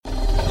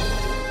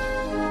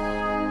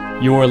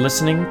You're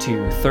listening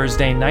to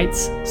Thursday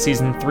Nights,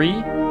 Season 3,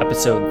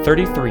 Episode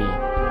 33.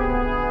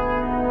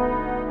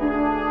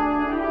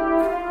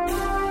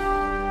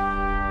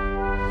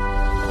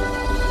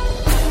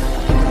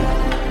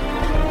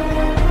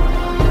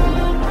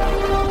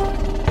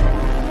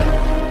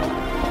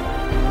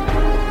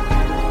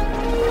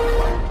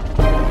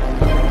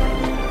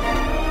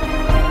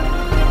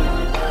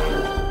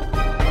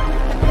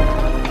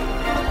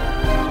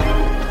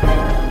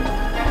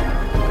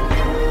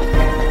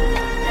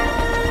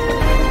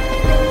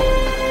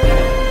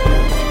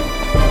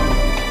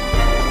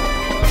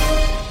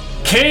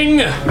 King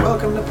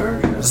Welcome to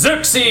Persia.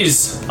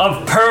 Xerxes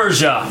of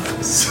Persia,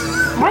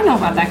 I know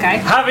about that guy.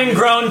 having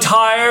grown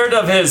tired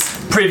of his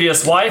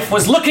previous wife,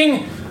 was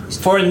looking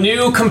for a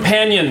new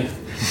companion.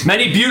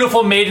 Many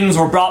beautiful maidens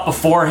were brought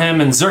before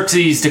him, and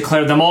Xerxes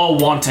declared them all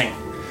wanting.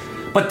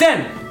 But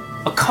then,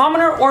 a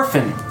commoner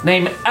orphan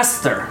named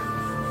Esther.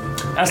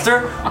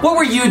 Esther, what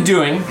were you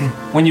doing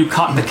when you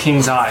caught the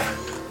king's eye?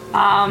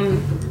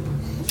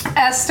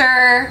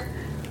 Esther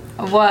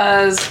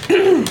was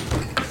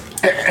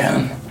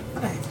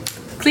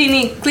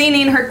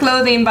cleaning her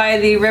clothing by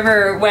the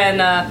river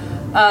when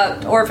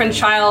an orphan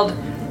child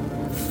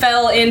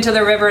fell into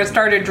the river and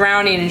started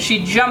drowning, and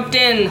she jumped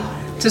in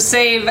to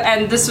save,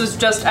 and this was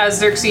just as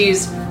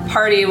Xerxes'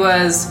 party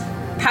was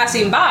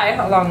passing by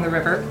along the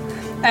river,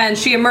 and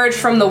she emerged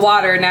from the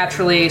water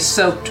naturally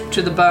soaked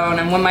to the bone,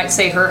 and one might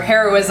say her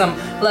heroism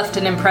left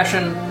an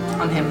impression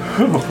on him.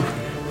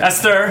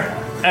 Esther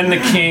and the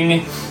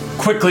king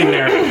quickly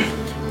married.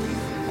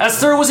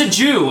 Esther was a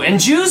Jew, and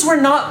Jews were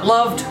not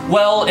loved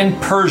well in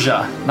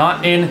Persia,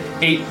 not in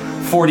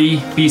 840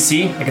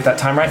 BC. I get that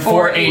time right?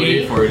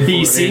 480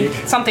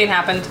 BC. Something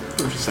happened.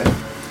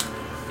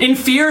 In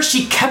fear,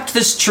 she kept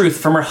this truth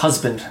from her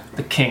husband,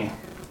 the king.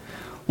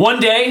 One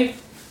day,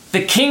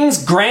 the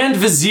king's grand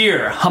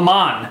vizier,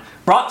 Haman,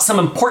 brought some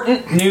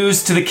important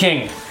news to the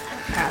king.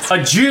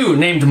 A Jew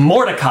named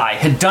Mordecai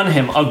had done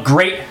him a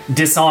great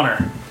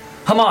dishonor.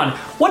 Haman,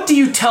 what do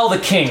you tell the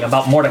king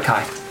about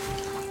Mordecai?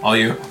 All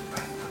you.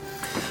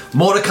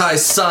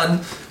 Mordecai's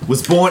son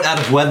was born out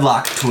of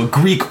wedlock to a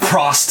Greek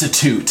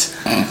prostitute.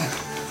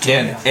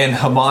 And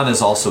Haman is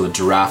also a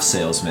giraffe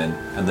salesman,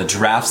 and the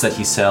giraffes that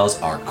he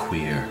sells are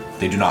queer.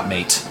 They do not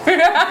mate.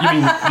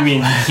 You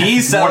mean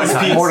He sells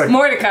people.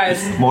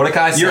 Mordecai's.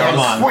 Mordecai sells. You're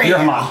Haman. You're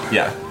Haman.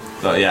 Yeah.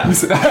 Yeah.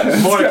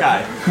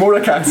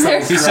 Mordecai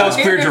sells He sells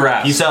queer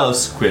giraffes. He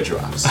sells queer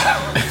giraffes.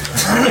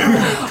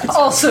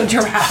 Also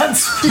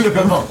giraffes.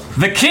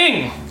 The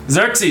king,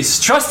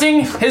 Xerxes,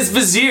 trusting his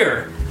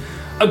vizier,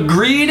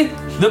 agreed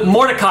that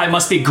Mordecai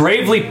must be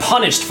gravely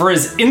punished for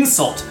his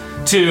insult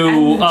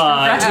to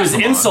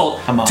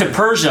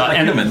Persia Like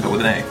and Haman, but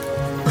with an A.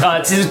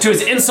 to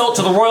his insult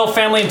to the royal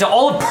family and to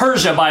all of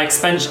Persia by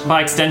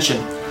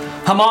extension.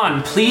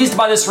 Haman, pleased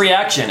by this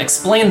reaction,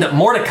 explained that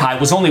Mordecai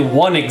was only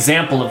one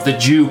example of the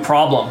Jew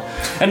problem,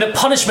 and that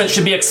punishment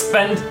should be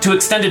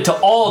extended to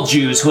all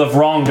Jews who have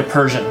wronged a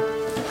Persian.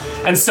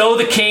 And so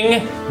the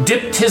king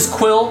dipped his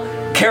quill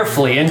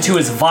carefully into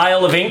his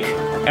vial of ink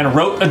and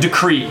wrote a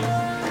decree.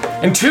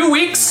 In 2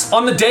 weeks,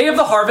 on the day of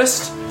the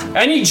harvest,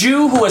 any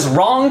Jew who has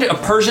wronged a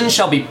Persian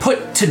shall be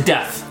put to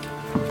death.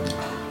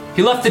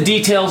 He left the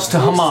details to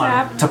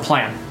Haman to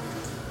plan.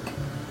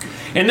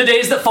 In the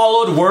days that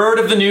followed, word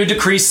of the new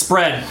decree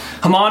spread.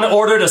 Haman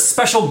ordered a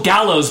special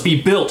gallows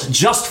be built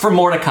just for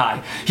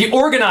Mordecai. He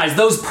organized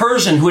those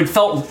Persians who had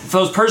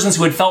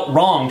felt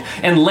wronged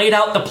and laid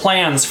out the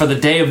plans for the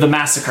day of the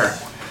massacre.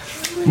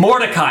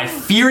 Mordecai,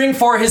 fearing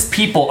for his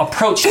people,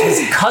 approached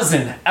his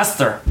cousin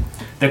Esther,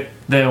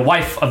 the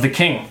wife of the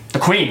king, the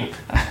queen.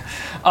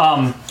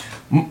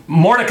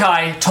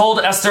 Mordecai told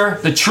Esther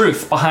the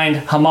truth behind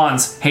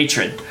Haman's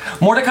hatred.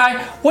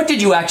 Mordecai, what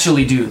did you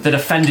actually do that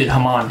offended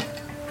Haman?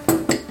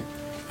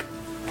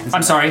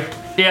 I'm sorry.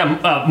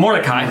 Yeah,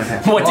 Mordecai.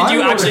 What did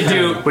you actually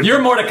do?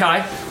 You're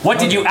Mordecai. What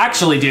did you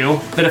actually do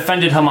that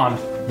offended Haman?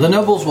 The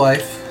noble's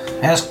wife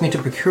asked me to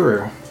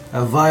procure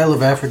a vial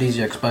of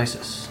aphrodisiac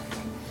spices.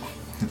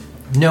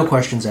 No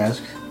questions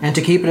asked, and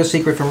to keep it a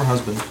secret from her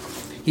husband.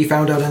 He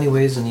found out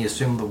anyways, and he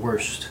assumed the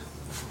worst.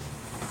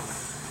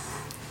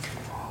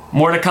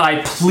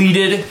 Mordecai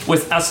pleaded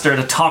with Esther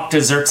to talk to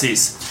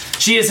Xerxes.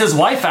 She is his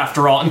wife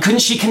after all, and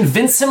couldn't she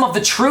convince him of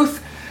the truth?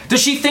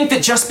 Does she think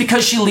that just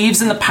because she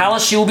leaves in the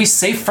palace she will be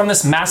safe from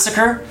this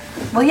massacre?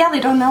 Well, yeah,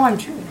 they don't know I'm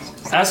Jewish.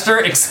 Esther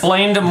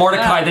explained to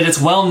Mordecai that it's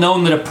well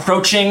known that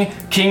approaching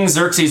King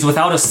Xerxes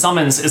without a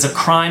summons is a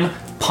crime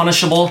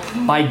punishable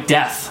by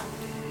death.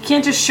 You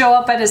can't just show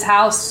up at his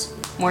house,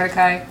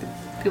 Mordecai.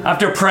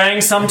 After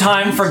praying some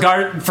time for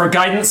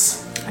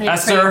guidance,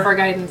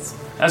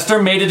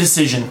 Esther made a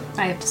decision.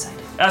 I have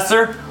decided.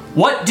 Esther,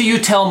 what do you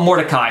tell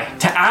Mordecai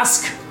to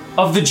ask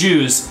of the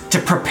Jews to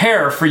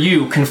prepare for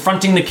you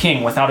confronting the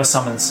king without a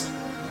summons?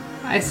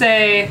 I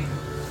say,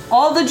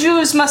 all the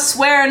Jews must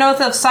swear an oath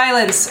of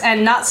silence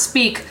and not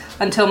speak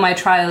until my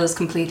trial is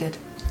completed.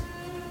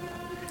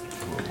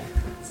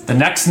 The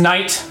next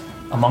night,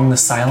 among the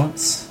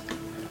silence,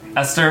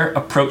 Esther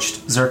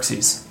approached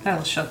Xerxes.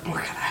 That'll shut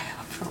Mordecai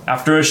up.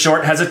 After a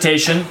short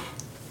hesitation,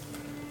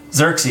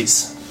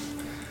 Xerxes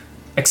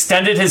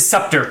extended his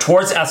scepter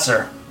towards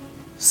Esther,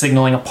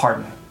 signaling a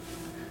pardon.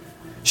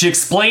 She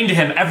explained to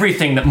him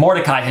everything that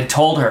Mordecai had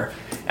told her,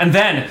 and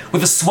then,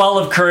 with a swell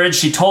of courage,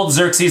 she told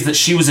Xerxes that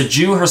she was a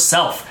Jew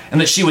herself and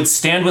that she would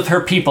stand with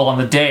her people on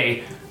the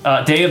day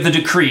of the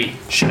decree,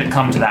 should it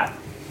come to that.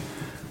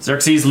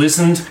 Xerxes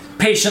listened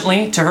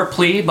patiently to her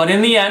plea, but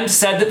in the end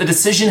said that the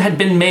decision had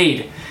been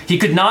made. He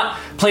could not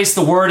place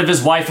the word of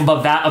his wife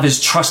above that of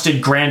his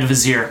trusted Grand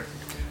Vizier.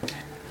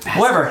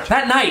 However,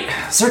 that night,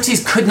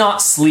 Xerxes could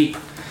not sleep.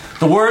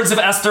 The words of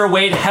Esther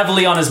weighed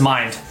heavily on his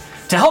mind.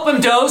 To help him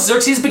doze,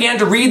 Xerxes began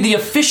to read the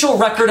official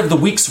record of the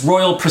week's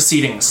royal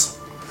proceedings.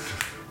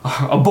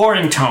 A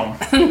boring tome.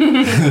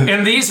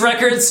 In these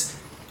records,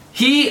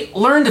 he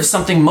learned of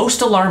something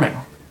most alarming.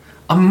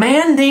 A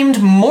man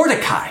named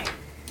Mordecai.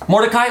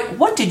 Mordecai,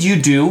 what did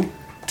you do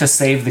to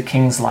save the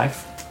king's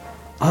life?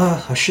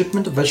 A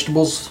shipment of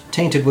vegetables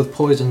tainted with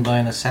poison by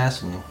an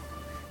assassin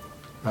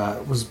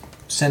was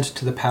sent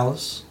to the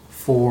palace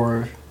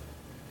for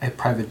a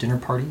private dinner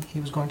party he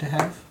was going to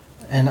have.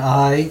 And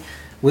I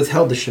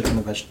withheld the shipment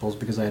of vegetables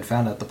because I had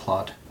found out the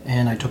plot,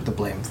 and I took the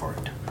blame for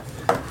it,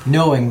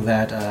 knowing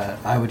that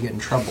I would get in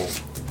trouble.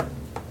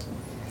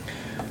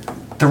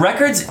 The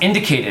records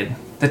indicated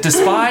that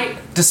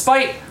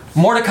despite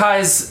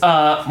Mordecai's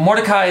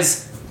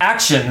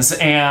actions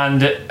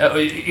and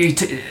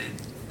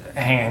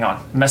hang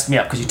on, messed me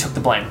up because you took the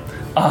blame.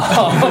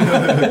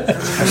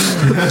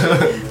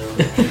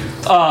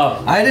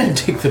 I didn't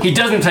take the. He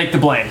doesn't take the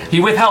blame. He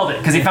withheld it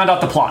because he found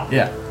out the plot.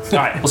 Yeah. All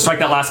right, we'll strike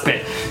that last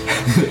bit.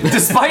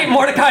 Despite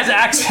Mordecai's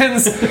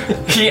actions,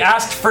 he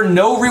asked for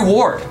no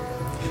reward.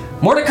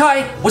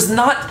 Mordecai was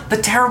not the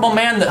terrible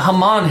man that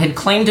Haman had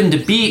claimed him to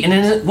be,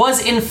 and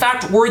was in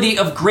fact worthy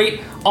of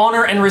great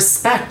honor and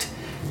respect.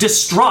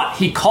 Distraught,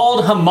 he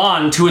called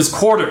Haman to his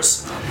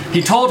quarters.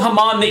 He told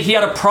Haman that he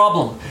had a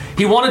problem.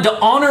 He wanted to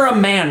honor a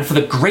man for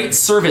the great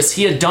service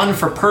he had done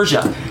for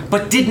Persia,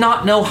 but did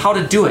not know how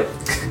to do it.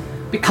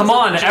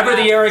 Haman, ever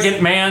the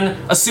arrogant man,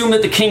 assumed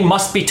that the king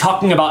must be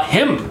talking about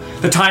him.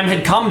 The time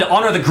had come to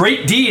honor the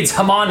great deeds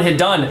Haman had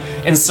done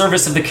in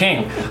service of the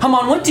king.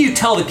 Haman, what do you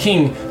tell the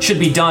king should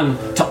be done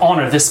to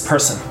honor this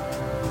person?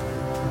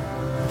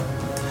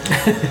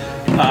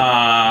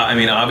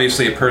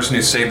 Obviously a person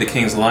who saved the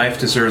king's life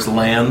deserves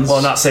lands.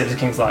 Well, not save the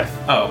king's life.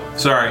 Oh,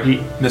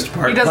 sorry, missed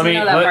part. He doesn't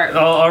know that part.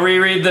 I'll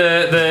reread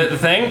the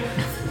thing.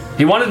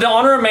 He wanted to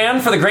honor a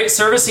man for the great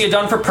service he had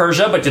done for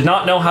Persia, but did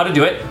not know how to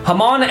do it.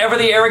 Haman, ever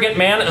the arrogant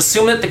man,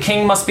 assumed that the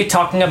king must be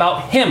talking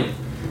about him.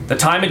 The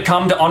time had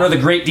come to honor the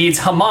great deeds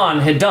Haman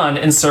had done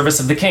in service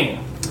of the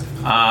king.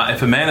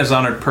 If a man has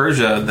honored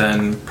Persia,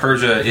 then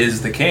Persia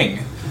is the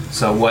king.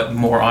 So what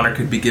more honor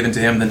could be given to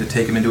him than to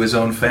take him into his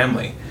own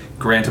family?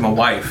 Grant him a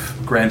wife,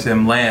 grant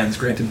him lands,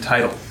 grant him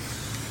title.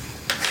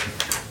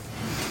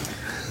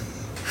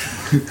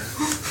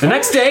 The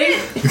next day,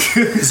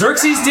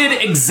 Xerxes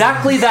did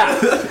exactly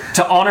that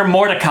to honor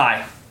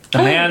Mordecai, the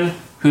man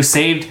who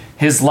saved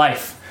his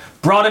life.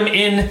 Brought him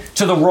in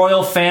to the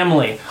royal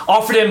family,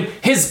 offered him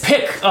his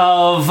pick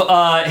of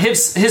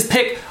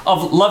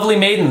lovely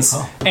maidens,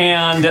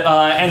 and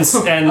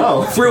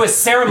through a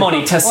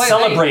ceremony to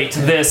celebrate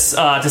this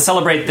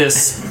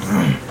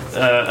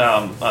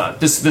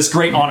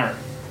great honor.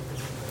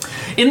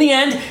 In the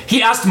end,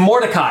 he asked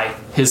Mordecai,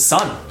 his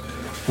son,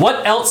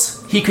 what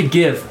else he could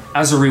give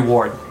as a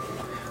reward.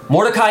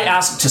 Mordecai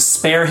asked to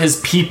spare his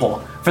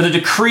people, for the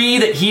decree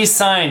that he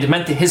signed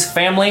meant that his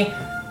family,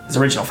 his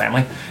original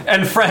family,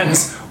 and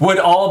friends would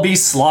all be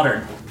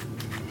slaughtered.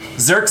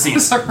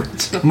 Xerxes,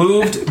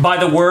 moved by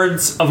the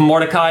words of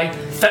Mordecai,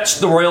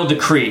 fetched the royal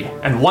decree,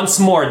 and once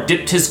more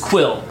dipped his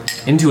quill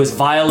into his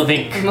vial of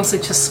ink, Mostly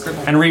just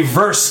scribble. and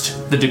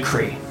reversed the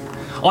decree.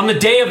 On the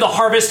day of the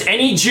harvest,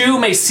 any Jew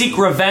may seek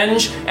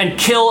revenge and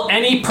kill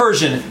any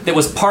Persian that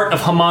was part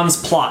of Haman's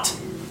plot.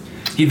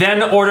 He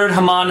then ordered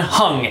Haman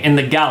hung in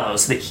the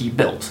gallows that he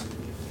built.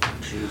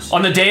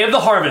 On the day of the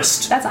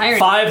harvest, That's irony.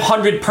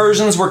 500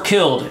 Persians were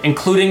killed,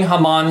 including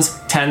Haman's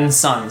 10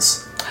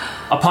 sons.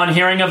 Upon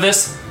hearing of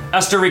this,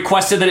 Esther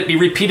requested that it be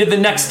repeated the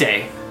next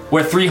day,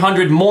 where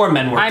 300 more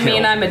men were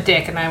killed. I'm a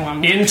dick and I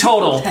want In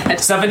total,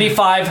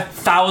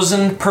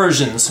 75,000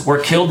 Persians were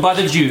killed by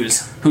the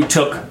Jews who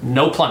took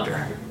no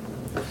plunder.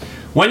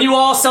 When you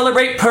all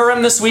celebrate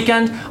Purim this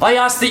weekend, I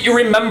ask that you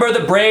remember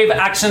the brave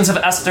actions of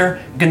Esther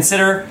and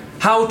consider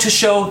how to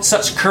show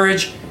such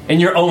courage in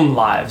your own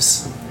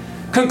lives.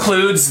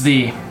 Concludes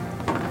the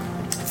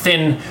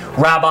thin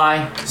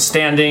rabbi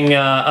standing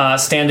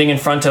in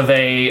front of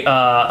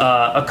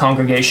a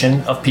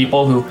congregation of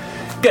people who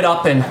get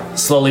up and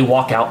slowly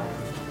walk out.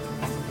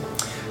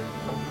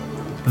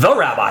 The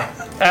rabbi,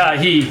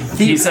 he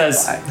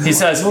says,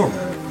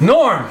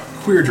 Norm,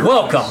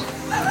 welcome.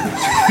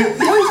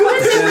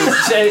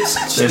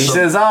 He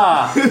says,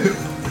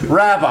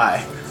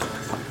 Rabbi.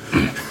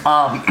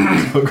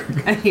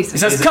 And He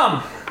says,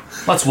 come,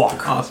 let's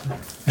walk. Awesome.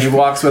 He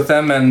walks with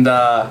them, and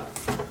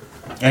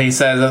he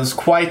says it was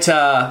quite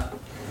a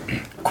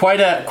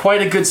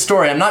good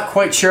story. I'm not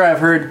quite sure I've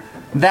heard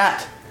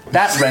that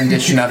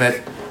rendition of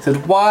it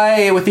Said,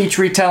 why with each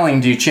retelling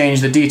do you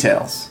change the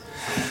details?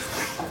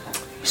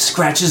 He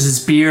scratches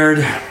his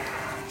beard.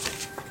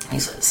 He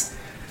says,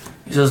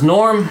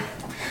 Norm,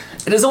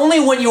 it is only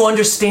when you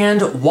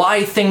understand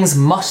why things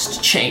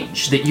must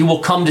change that you will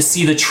come to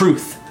see the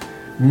truth.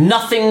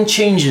 Nothing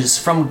changes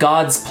from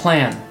God's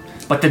plan.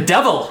 But the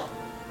devil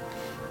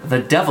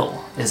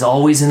is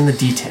always in the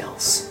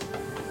details.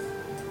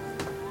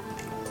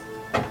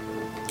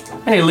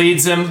 And he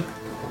leads him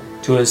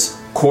to his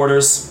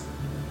quarters,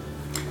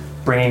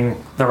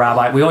 bringing the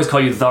rabbi. We always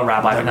call you the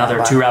rabbi, but now there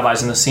are two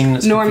rabbis in the scene.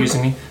 It's Norm.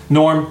 confusing me.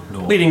 Norm.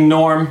 Leading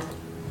Norm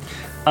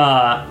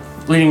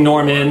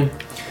in.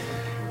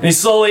 And he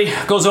slowly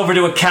goes over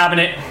to a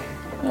cabinet,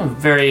 a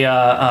very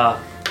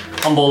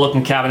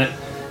humble-looking cabinet,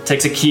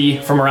 takes a key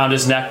from around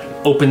his neck,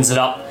 opens it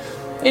up,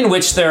 in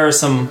which there are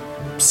some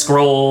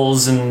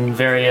scrolls and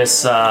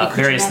various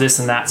this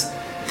and that.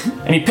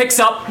 And he picks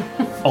up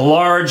a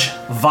large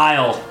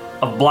vial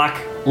of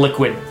black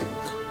liquid,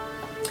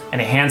 and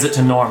he hands it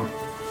to Norm.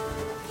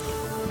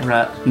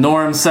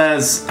 Norm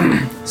says,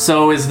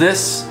 so is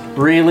this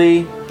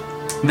really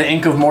the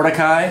ink of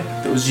Mordecai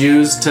that was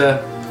used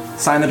to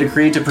sign the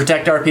decree to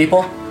protect our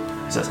people?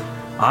 He says,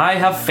 I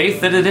have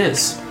faith that it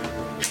is.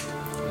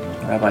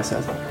 The rabbi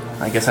says,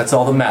 I guess that's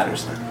all that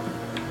matters then.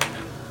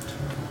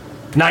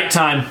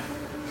 Nighttime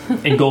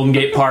in Golden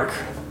Gate Park.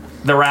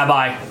 The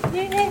rabbi.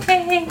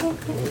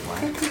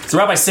 Is the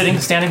rabbi sitting,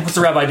 standing? What's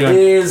the rabbi doing?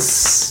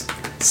 Is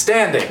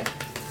standing.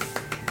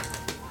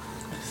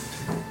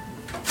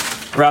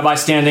 Rabbi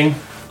standing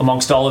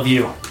amongst all of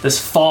you. This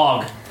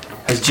fog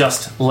has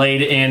just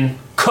laid in.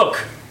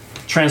 Cook,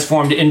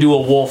 transformed into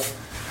a wolf,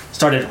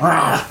 started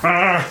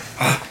and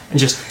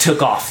just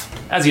took off,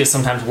 as he is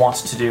sometimes wont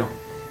to do.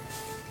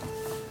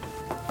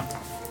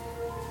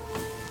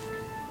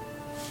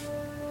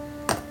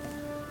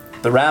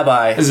 The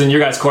rabbi... This is in your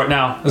guys' court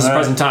now. This is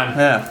present time.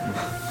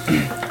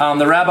 Yeah.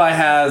 The rabbi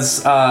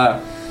has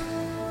I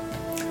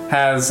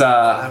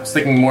was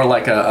thinking more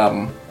like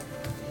a,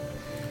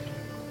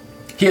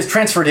 he has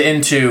transferred it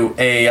into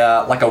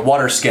a, like a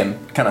water skin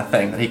kind of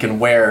thing that he can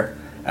wear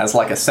as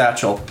like a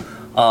satchel.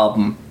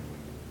 A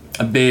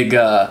big,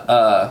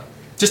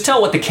 Just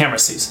tell what the camera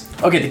sees.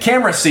 Okay, the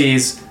camera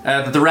sees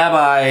that the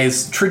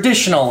rabbi's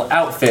traditional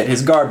outfit,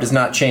 his garb does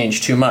not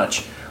change too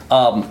much,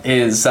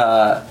 is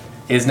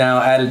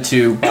now added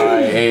to by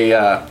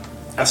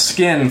a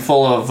skin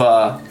full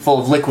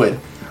of liquid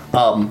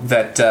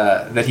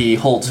that he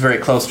holds very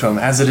close to him,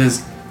 as it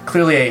is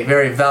clearly a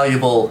very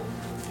valuable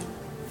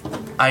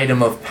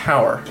item of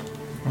power.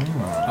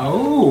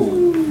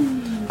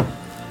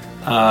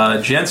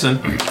 Jensen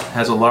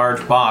has a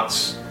large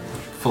box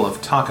full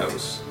of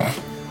tacos,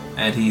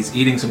 and he's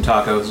eating some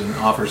tacos and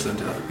offers them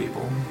to other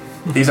people.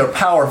 These are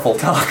powerful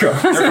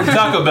tacos. They're from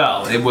Taco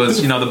Bell. It was,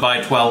 the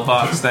buy 12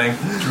 box thing.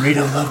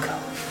 Dorito logo.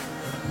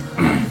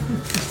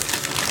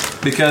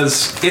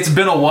 Because it's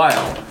been a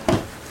while.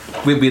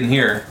 We've been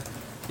here.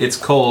 It's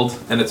cold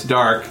and it's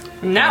dark.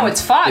 Now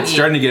it's foggy. It's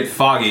starting to get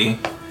foggy.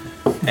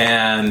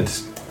 And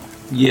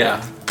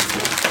yeah.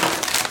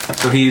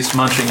 So he's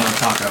munching on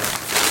taco.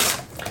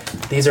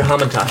 These are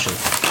Hamantashen,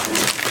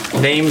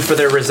 named for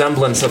their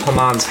resemblance of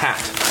Haman's hat.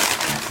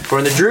 For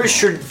in the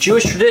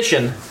Jewish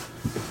tradition,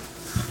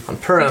 on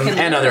Purim You can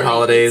and other literally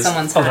holidays, eat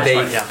someone's hat. That's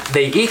right, yeah.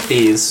 they eat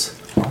these.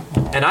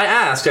 And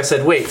I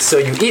said, wait, so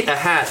you eat a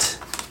hat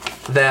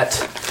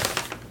that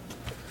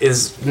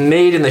is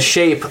made in the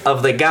shape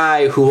of the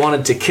guy who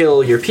wanted to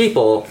kill your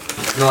people?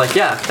 And they're like,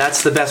 yeah,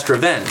 that's the best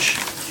revenge.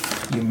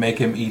 You make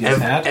him eat his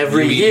hat?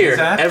 Every You eat his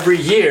hat?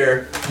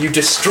 year, you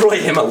destroy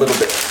him a little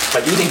bit by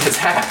eating his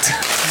hat.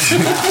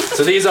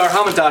 So these are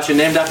Hamantashen,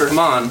 named after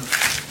Haman,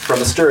 from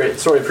the story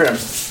of Purim.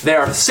 There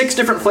are 6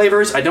 different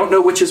flavors. I don't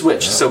know which is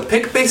which, so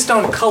pick based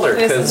on color,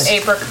 This because is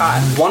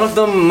apricot. one of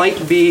them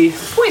might be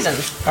Poison.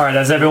 All right,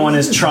 as everyone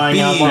is trying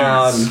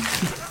out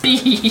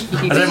Beans.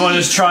 as everyone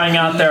is trying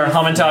out their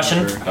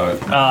Hamantashen.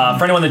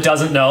 For anyone that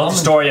doesn't know, the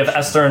story of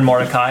Esther and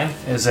Mordecai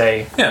is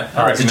a Yeah,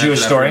 I it's a recognize Jewish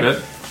that story. for a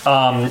bit.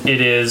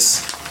 It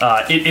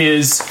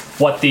is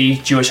what the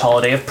Jewish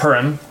holiday of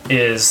Purim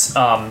is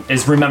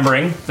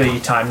remembering the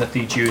time that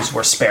the Jews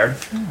were spared,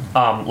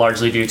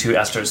 largely due to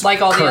Esther's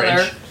Like all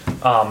courage. the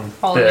other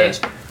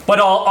holidays. But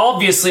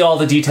obviously all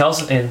the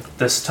details in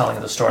this telling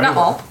of the story Not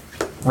were all.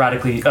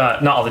 radically,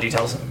 not all the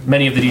details.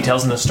 Many of the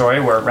details in the story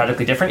were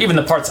radically different. Even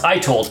the parts I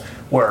told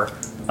were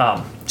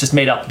just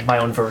made up my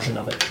own version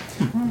of it.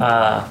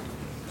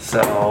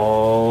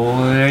 So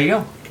there you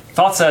go.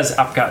 Thought says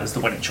apricot is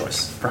the winning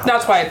choice for Hamantashen.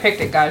 That's why I picked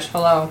it, guys.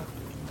 Hello.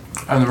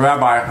 And the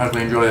rabbi, as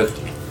we enjoy it,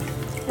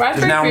 Right,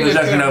 is now in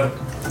possession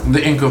of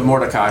the ink of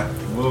Mordecai,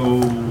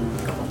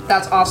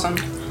 That's awesome.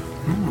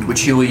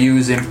 which he will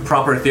use in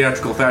proper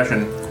theatrical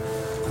fashion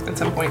At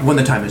some point. when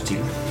the time is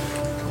due.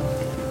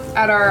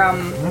 At our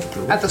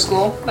at the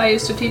school that I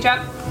used to teach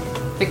at,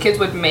 the kids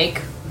would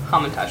make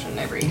Hamantashen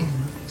every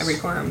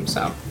Purim.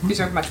 So these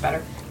are much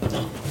better.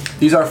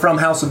 These are from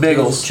House of Those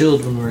Bagels,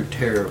 children were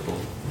terrible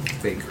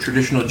bakers.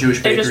 traditional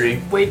Jewish They're bakery.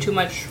 just way too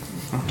much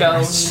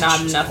dough,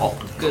 not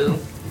enough goo.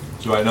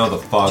 So I know the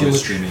fog To is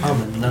which streaming in.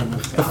 common none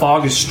of The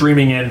fog is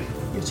streaming in.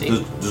 you see.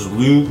 Does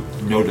Lou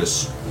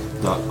notice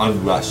the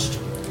unrest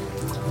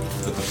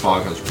that the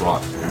fog has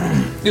brought?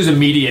 It was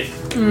immediate.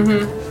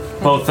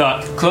 Mm-hmm. Both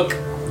Cook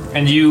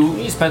and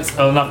you spent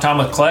enough time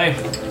with Clay.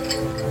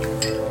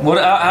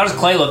 What? How does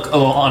Clay look a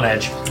little on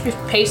edge? He's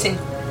pacing.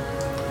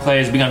 Clay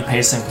has begun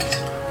pacing.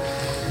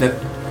 That,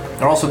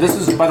 and also, this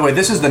is, by the way,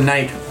 this is the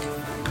night.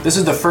 This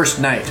is the first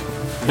night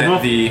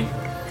that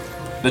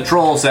the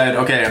troll said,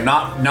 "Okay, I'm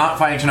not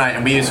fighting tonight,"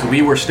 and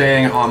we were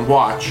staying on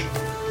watch.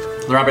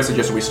 The rabbi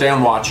suggested we stay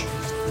on watch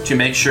to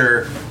make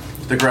sure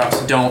the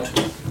Gruffs don't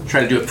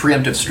try to do a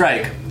preemptive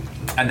strike,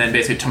 and then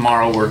basically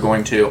tomorrow we're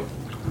going to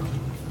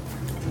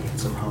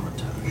Some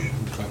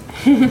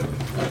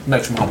hamantage.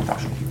 make some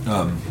hamantage.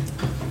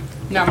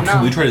 No,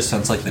 Can we no. try to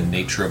sense like the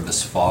nature of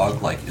this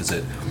fog? Like, is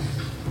it?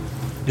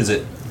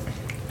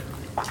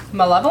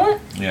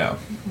 Malevolent? Yeah.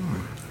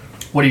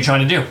 What are you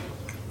trying to do?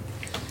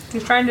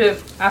 He's trying to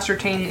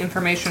ascertain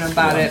information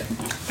about it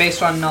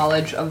based on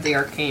knowledge of the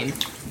arcane.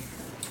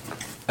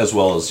 As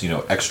well as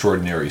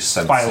extraordinary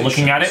sensations. By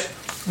looking at it?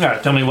 Yeah,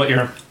 tell me what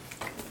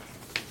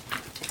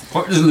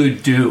does Lou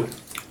do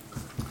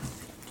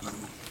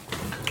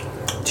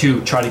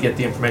to try to get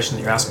the information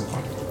that you're asking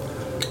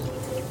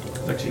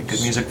for? Actually,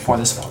 good music for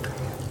this fog.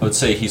 I would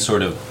say he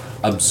sort of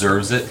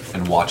observes it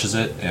and watches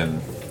it,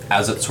 and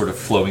as it's sort of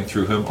flowing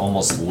through him,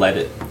 almost let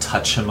it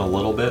touch him a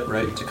little bit,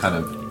 right? To kind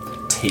of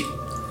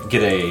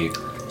get a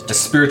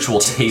spiritual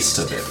taste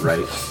of it,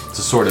 right?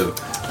 To sort of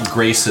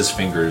grace his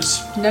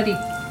fingers Nutty.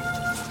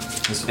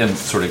 and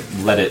sort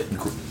of let it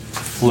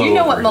flow. You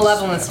know what over his-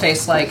 malevolence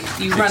tastes like.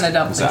 You run a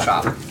dumpling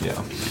shop.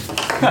 Yeah.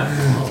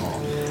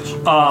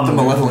 The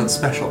malevolent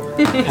special.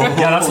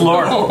 Yeah, that's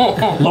lore.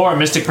 Lore,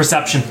 mystic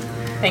perception.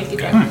 Thank you,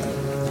 Jim.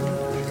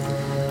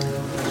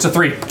 It's a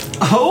 3.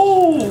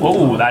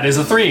 Oh, that is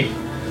a 3.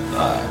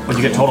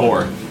 What'd you get total?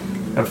 4.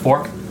 Have a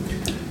 4?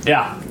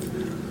 Yeah.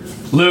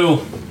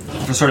 Lou,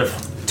 just sort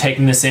of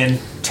taking this in,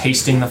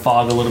 tasting the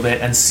fog a little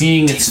bit, and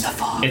seeing its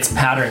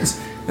patterns.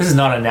 This is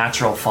not a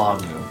natural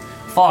fog.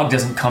 Fog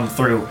doesn't come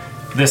through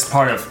this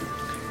part of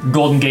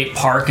Golden Gate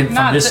Park and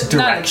from this direction.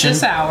 Not at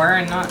this hour,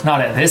 and not.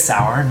 Not at this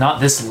hour, not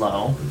this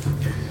low.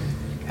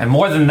 And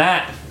more than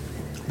that,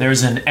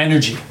 there's an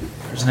energy.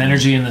 There's an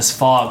energy in this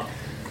fog.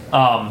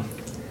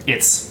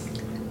 It's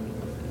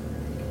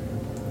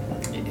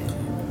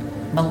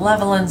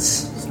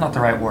malevolence. It's not the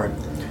right word,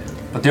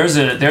 but there's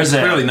a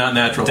Clearly not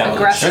natural.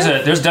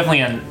 Aggressive? there's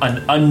definitely an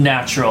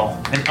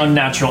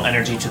unnatural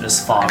energy to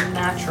this fog.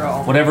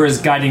 Natural. Whatever is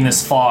guiding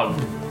this fog,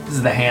 this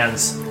is the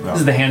hands. This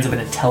is the hands of an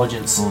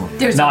intelligence,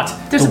 There's not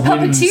there's the a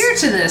whims, puppeteer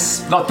to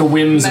this. not the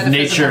whims of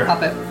Metaphysical nature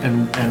puppet.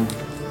 and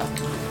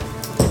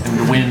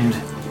the wind.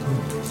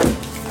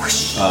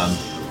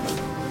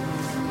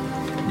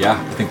 Yeah,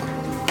 I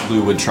think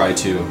Lou would try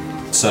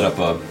to set up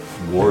a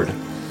ward.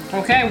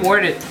 Okay,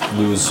 ward it.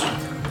 Lou's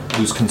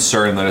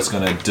concern that it's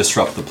going to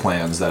disrupt the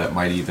plans, that it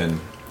might even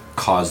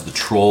cause the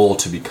troll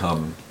to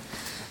become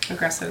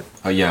Aggressive.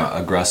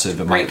 aggressive.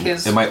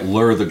 It might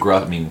lure the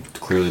gruff. I mean,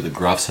 clearly the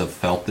gruffs have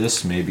felt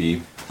this.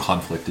 Maybe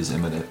conflict is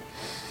imminent.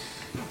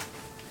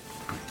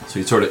 So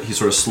he sort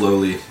of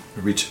slowly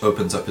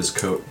opens up his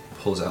coat,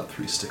 pulls out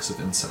 3 sticks of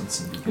incense,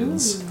 and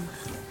begins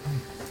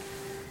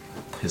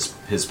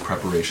his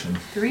preparation.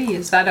 3,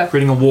 is that a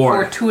Creating a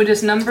ward.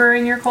 fortuitous number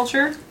in your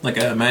culture? Like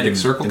a magic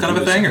circle kind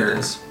of a thing, or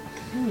Yes.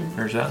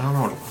 is that? I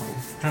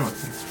don't know.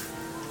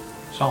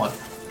 Solid.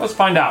 Let's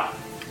find out.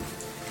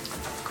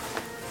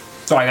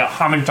 So I got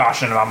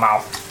Hamantash in my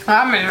mouth.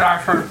 I mean,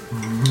 Rockford.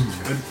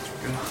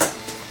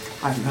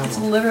 I do not It's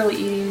literally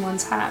eating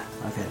one's hat.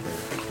 Okay.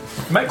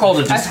 You might call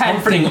it a I've had-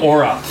 discomforting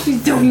aura,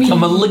 Don't mean. a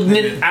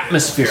malignant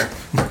atmosphere.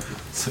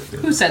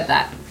 Who said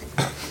that?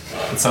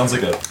 It sounds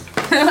like a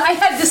I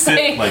had to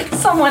say like-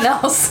 someone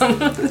else.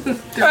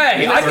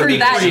 Hey, I can be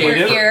that in your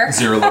creative. ear.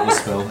 0 level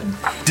spell.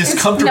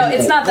 Discomfort. No,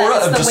 it's not aura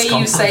that. of It's the way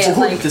you say it.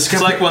 discomfort. Like,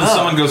 It's like when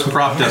someone goes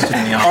crop dusting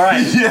in the All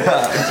office.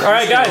 right, all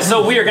right, guys.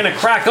 So we are gonna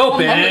crack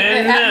open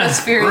malignant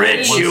atmosphere.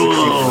 ritual.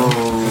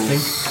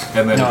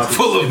 And then No,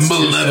 Full of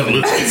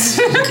malevolence.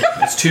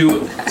 It's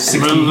 2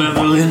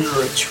 Malevolent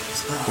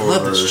rituals. I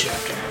love this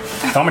chapter.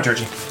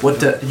 thaumaturgy. What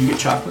did you get?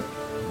 Chocolate?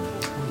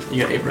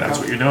 You got apricot? That's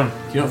what you're doing. Do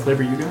you know what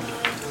flavor you got?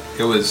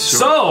 It was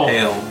So-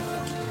 pale.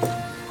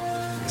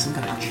 Some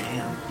kind of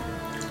jam.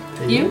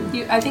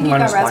 you? I think you Mine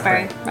got is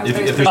raspberry. if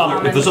Raspberry's there's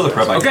common. other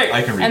crap, Okay.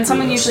 I can read And through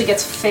someone this. usually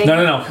gets fake. No.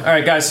 All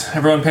right, guys.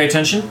 Everyone, pay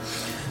attention.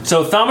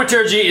 So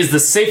thaumaturgy is the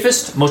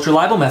safest, most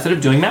reliable method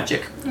of doing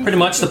magic. Pretty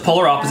much the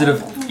polar opposite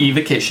of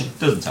evocation.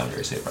 Doesn't sound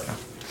very safe right now.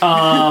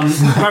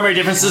 Primary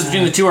differences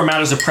between the two are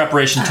matters of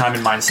preparation, time,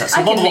 and mindset. So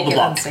I blah, can blah, make blah, it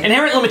blah. unsafe.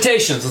 Inherent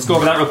limitations. Let's go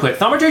over that real quick.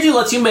 Thaumaturgy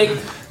lets you make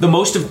the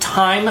most of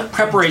time,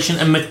 preparation,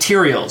 and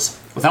materials.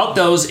 Without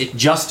those, it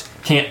just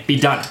can't be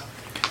done.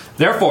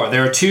 Therefore,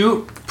 there are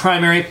 2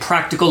 primary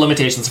practical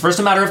limitations. First,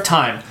 a matter of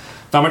time.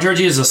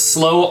 Thaumaturgy is a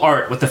slow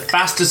art, with the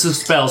fastest of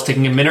spells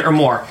taking a minute or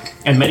more,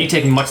 and many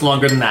taking much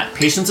longer than that.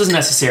 Patience is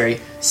necessary.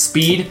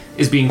 Speed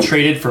is being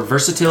traded for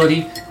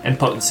versatility and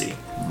potency.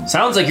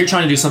 Sounds like you're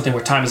trying to do something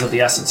where time is of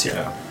the essence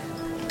here.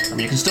 I mean,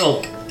 you can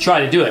still try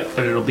to do it,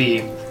 but it'll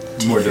be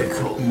More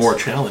difficult. More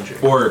challenging.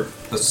 Or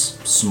a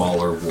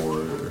smaller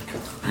ward.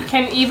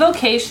 Can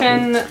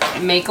evocation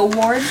make a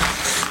ward?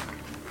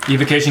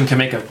 Evocation can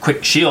make a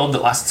quick shield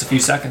that lasts a few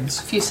seconds.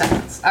 A few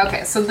seconds.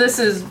 Okay, so this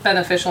is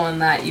beneficial in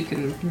that you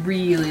can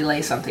really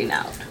lay something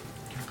out.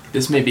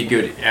 This may be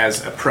good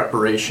as a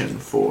preparation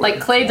for. Like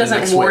Clay the next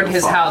doesn't ward wave of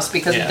his fog. house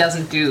because Yeah. he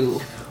doesn't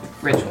do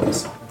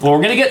rituals. Well,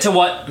 we're gonna get to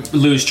what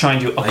Lou's trying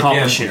to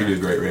accomplish you here, do a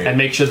great rate. and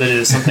make sure that it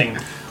is something.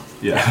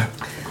 Yeah.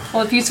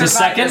 Well, if you survive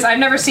second- this, I've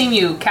never seen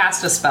you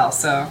cast a spell,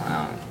 so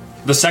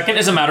The second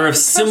is a matter of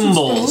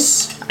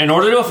symbols. In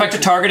order to affect a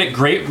target at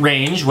great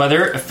range,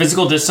 whether a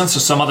physical distance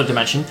or some other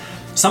dimension,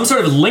 some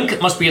sort of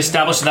link must be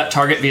established to that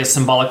target via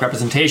symbolic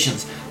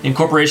representations, the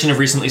incorporation of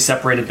recently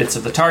separated bits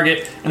of the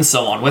target, and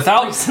so on.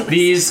 Without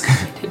these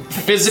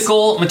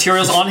physical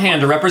materials on hand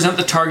to represent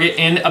the target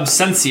in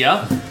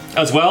absentia,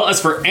 as well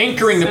as for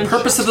anchoring the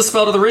purpose of the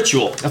spell to the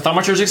ritual, a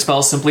thaumaturgic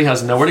spell simply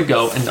has nowhere to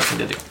go and nothing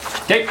to do.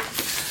 Okay?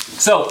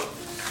 So,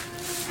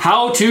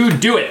 how to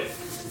do it.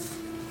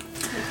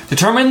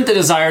 Determine the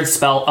desired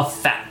spell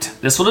effect.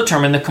 This will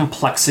determine the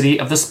complexity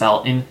of the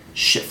spell in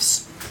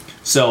shifts.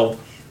 So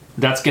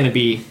that's going to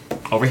be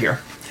over here.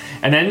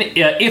 And then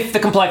if the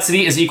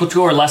complexity is equal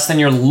to or less than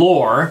your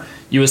lore,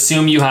 you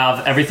assume you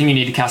have everything you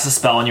need to cast a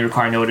spell and you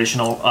require no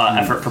additional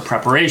effort for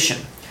preparation.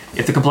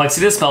 If the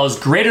complexity of the spell is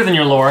greater than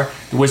your lore,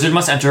 the wizard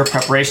must enter a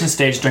preparation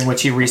stage during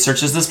which he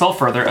researches the spell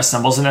further,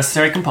 assembles the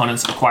necessary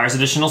components, acquires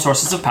additional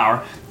sources of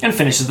power, and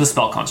finishes the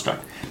spell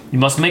construct. You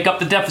must make up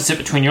the deficit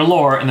between your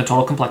lore and the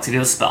total complexity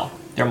of the spell.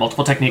 There are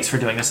multiple techniques for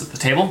doing this at the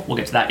table. We'll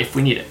get to that if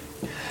we need it.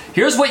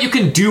 Here's what you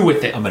can do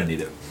with it. I'm gonna need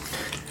it.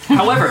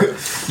 However,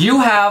 you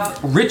have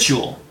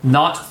ritual,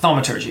 not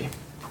thaumaturgy.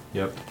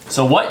 Yep.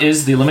 So what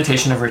is the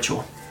limitation of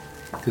ritual?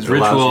 Because It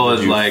allows ritual you to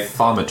is do like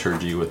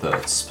thaumaturgy with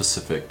a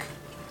specific.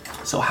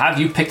 So have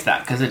you picked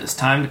that? Because it is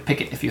time to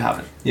pick it if you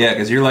haven't. yeah,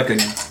 because you're like a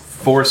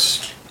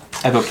forced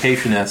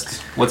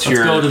evocationist. What's Let's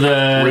your go to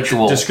the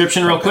ritual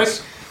description real quick.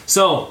 focus?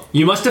 So,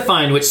 you must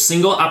define which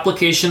single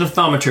application of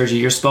thaumaturgy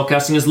your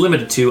spellcasting is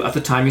limited to at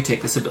the time you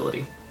take this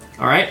ability.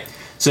 Alright?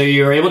 So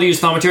you're able to use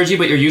thaumaturgy,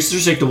 but your use is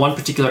restricted to one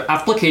particular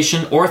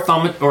application or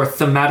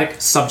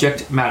thematic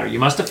subject matter. You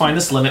must define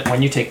this limit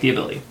when you take the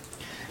ability.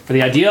 For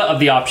the idea of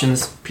the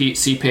options,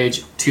 see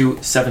page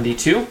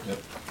 272,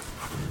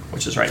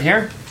 which is right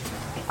here.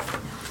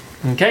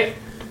 Okay.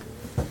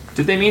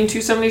 Did they mean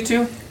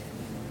 272?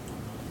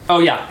 Oh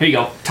yeah, here you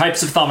go.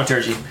 Types of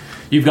thaumaturgy.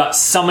 You've got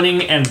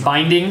summoning and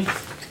binding.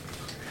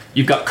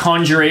 You've got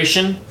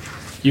conjuration.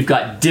 You've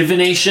got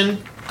divination.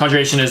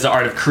 Conjuration is the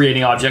art of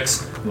creating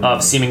objects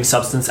of seeming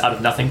substance out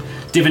of nothing.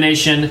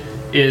 Divination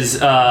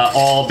is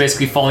all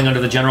basically falling under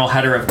the general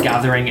header of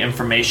gathering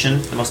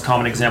information. The most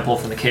common example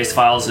from the case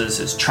files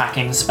is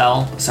tracking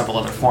spell, several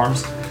other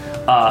forms.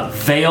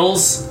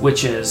 Veils,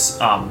 which is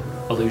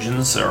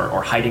illusions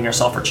or hiding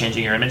yourself or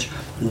changing your image.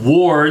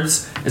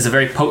 Wards is a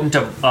very potent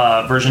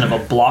version of a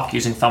block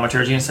using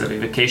thaumaturgy instead of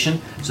evocation,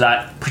 so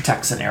that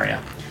protects an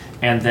area.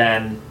 And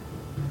then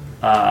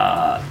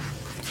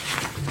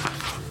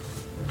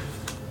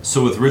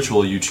So with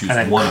ritual, you choose And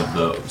then one of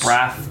those.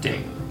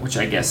 crafting, which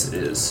I guess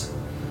is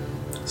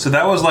So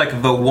that was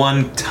like the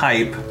one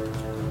type,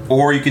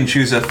 or you can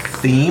choose a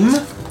theme.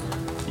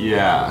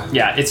 Yeah.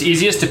 yeah, it's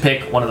easiest to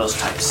pick one of those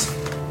types.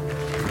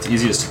 It's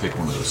easiest to pick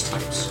one of those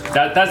types.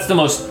 That's the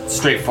most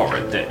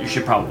straightforward that you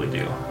should probably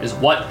do. Is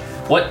what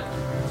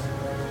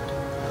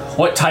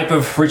type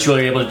of ritual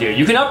you're able to do.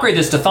 You can upgrade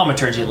this to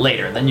thaumaturgy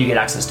later, then you get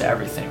access to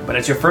everything. But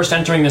as you're first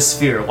entering the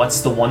sphere,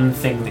 what's the one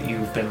thing that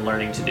you've been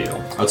learning to do?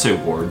 I would say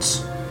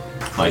wards.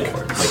 Like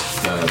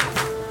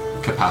the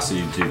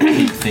capacity to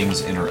keep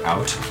things in or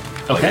out.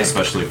 Like Okay.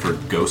 especially for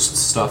ghost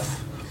stuff.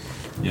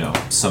 You know,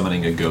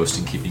 summoning a ghost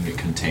and keeping it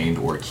contained,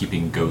 or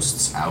keeping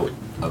ghosts out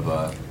of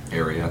a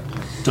area.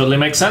 Totally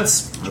makes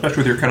sense. Especially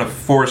with your kind of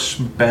force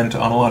bent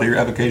on a lot of your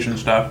evocation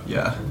stuff.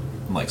 Yeah.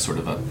 Like sort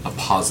of a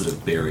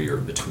positive barrier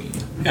between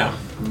Yeah.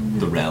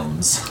 the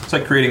realms. It's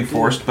like creating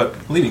forced, but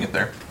leaving it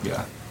there.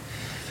 Yeah.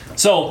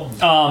 So,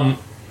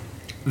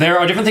 there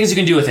are different things you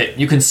can do with it.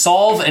 You can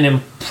solve an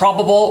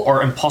improbable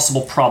or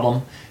impossible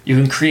problem. You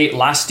can create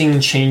lasting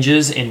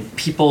changes in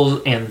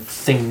people and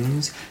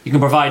things. You can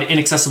provide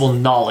inaccessible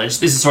knowledge.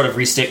 This is sort of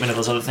restatement of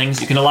those other things.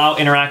 You can allow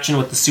interaction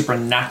with the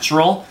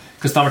supernatural,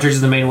 because thaumaturgy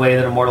is the main way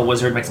that a mortal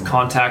wizard makes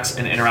contacts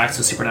and interacts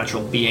with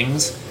supernatural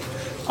beings.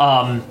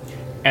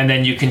 And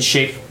then you can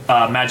shape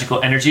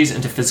magical energies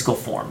into physical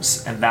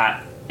forms, and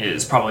that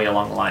is probably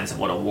along the lines of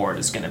what a ward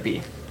is going to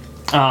be.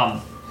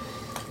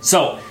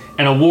 So,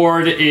 an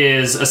award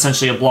is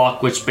essentially a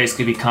block which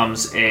basically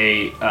becomes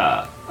a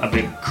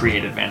big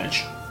create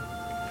advantage.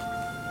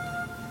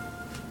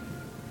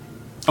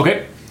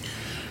 Okay,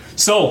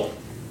 so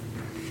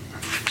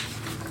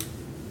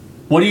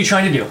what are you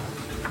trying to do?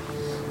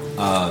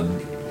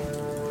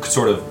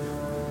 Sort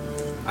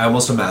of, I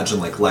almost imagine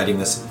like lighting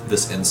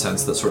this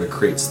incense that sort of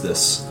creates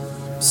this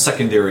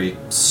secondary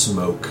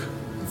smoke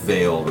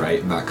veil, right?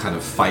 And that kind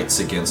of fights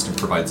against and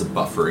provides a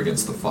buffer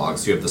against the fog.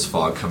 So you have this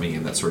fog coming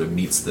in that sort of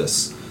meets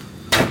this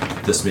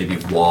this maybe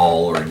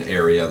wall or an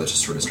area that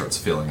just sort of starts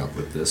filling up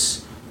with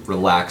this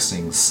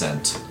relaxing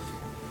scent.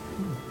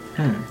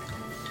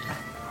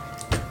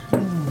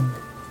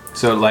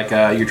 So, like,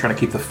 you're trying to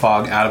keep the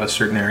fog out of a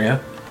certain area.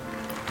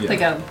 Yeah.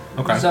 Like a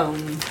Okay.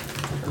 zone.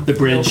 The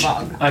bridge,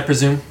 fog. I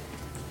presume.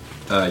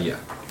 Yeah.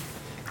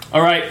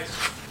 All right.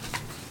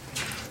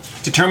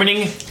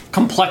 Determining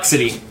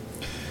complexity.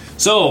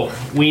 So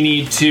we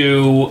need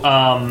to.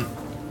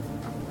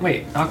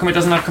 Wait, how come it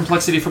doesn't have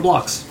complexity for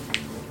blocks?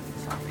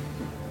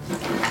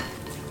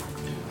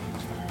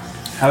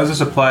 How does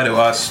this apply to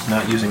us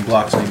not using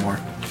blocks anymore?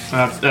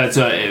 That's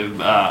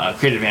a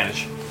create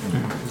advantage.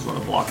 Is what a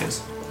block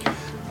is.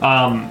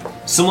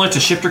 Similar to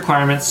shift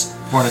requirements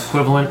for an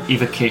equivalent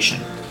evocation.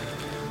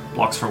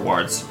 Blocks for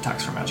wards,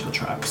 attacks for magical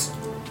traps.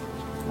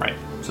 Right.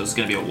 So it's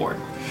going to be a ward.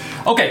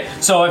 Okay,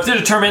 so I have to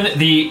determine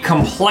the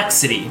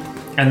complexity,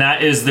 and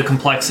that is the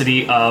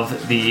complexity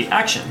of the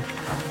action.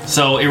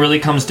 So it really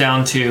comes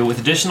down to, with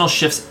additional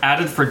shifts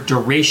added for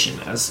duration,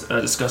 as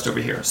discussed over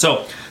here.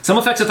 So some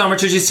effects of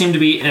thaumaturgy seem to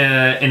be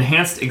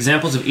enhanced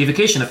examples of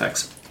evocation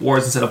effects.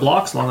 Wards instead of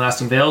blocks,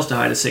 long-lasting veils to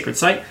hide a sacred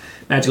site,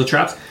 magical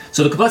traps.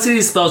 So the complexity of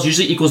these spells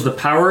usually equals the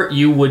power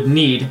you would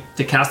need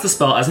to cast the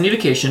spell as an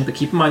evocation, but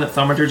keep in mind that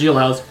thaumaturgy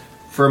allows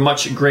for a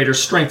much greater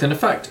strength and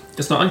effect.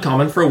 It's not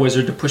uncommon for a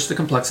wizard to push the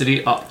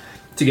complexity up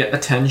to get a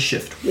 10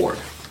 shift ward.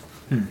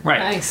 Right.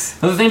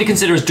 Nice. Another thing to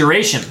consider is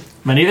duration.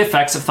 Many of the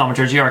effects of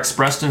thaumaturgy are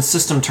expressed in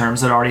system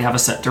terms that already have a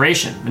set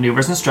duration.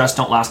 Maneuvers and stress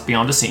don't last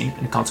beyond a scene,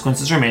 and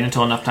consequences remain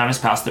until enough time has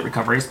passed that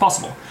recovery is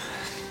possible.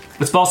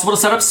 It's possible to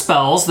set up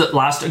spells that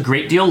last a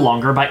great deal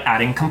longer by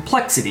adding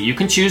complexity. You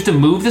can choose to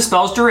move the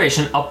spell's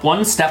duration up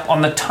one step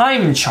on the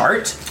time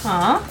chart,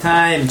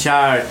 Time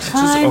chart. which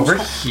is over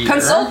here.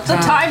 Consult the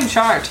time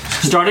chart.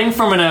 Starting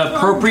from an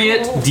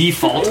appropriate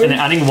default and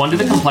adding one to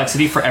the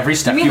complexity for every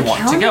step you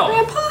want to go.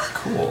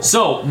 Grandpa?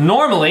 So,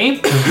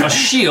 normally, a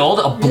shield,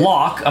 a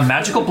block, a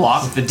magical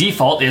block, the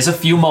default is a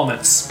few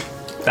moments.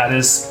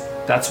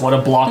 That's what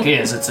a block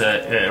is. It's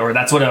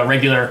that's what a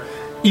regular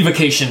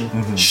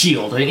evocation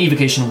shield, an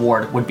evocation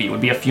ward would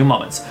be a few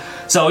moments.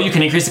 So you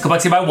can increase the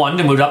complexity by 1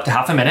 to move it up to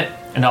half a minute,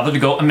 another to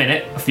go a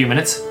minute, a few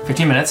minutes,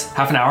 15 minutes,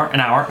 half an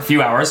hour, a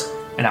few hours,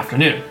 an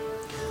afternoon,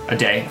 a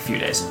day, a few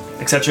days,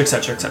 etc.,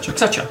 etc., etc.,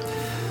 etc.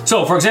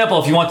 So, for example,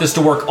 if you want this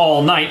to work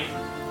all night,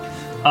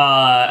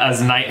 as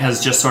the night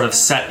has just sort of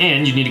set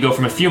in, you need to go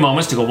from a few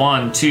moments to go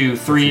 1, 2,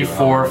 3,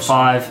 4,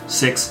 5,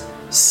 6,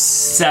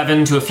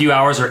 7 to a few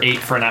hours, or 8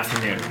 for an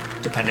afternoon,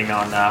 depending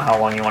on how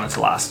long you want it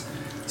to last.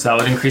 So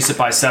that would increase it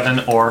by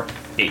 7 or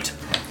 8.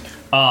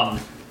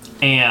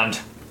 And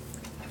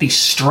the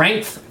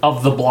strength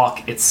of the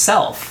block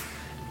itself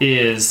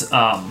is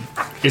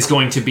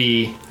going to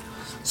be.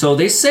 So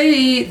they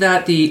say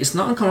that it's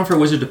not uncommon for a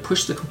wizard to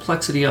push the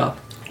complexity up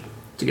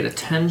to get a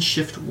 10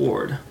 shift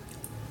ward.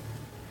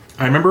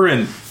 I remember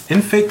in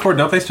Fate Core,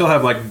 don't they still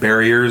have like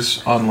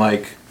barriers on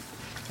like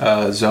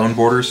zone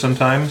borders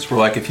sometimes? Where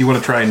like if you want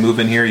to try and move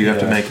in here, you have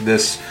to make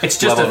this It's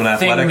just level of an a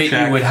thing athletic that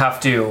check. you would have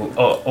to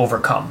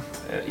overcome.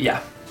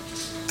 Yeah.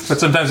 But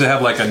sometimes they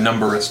have like a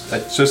number.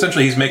 So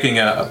essentially, he's making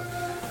a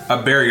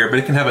barrier, but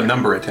it can have a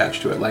number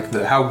attached to it, like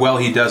how well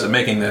he does at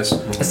making this.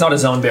 It's not a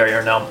zone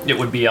barrier, no. It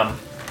would be it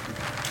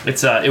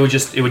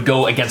would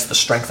go against the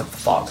strength of the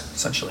fog,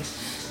 essentially.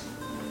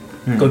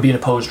 It would be an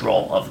opposed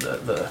roll of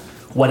the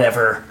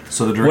whatever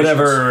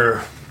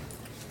whatever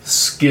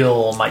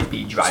skill might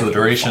be driving. So the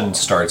duration fog.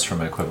 starts from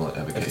an equivalent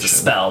If evocation. it's a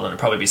spell, then it'd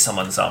probably be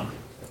someone's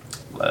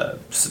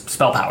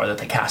spell power that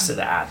they cast it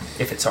at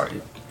if it's already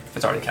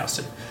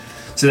casted.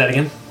 Say that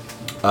again.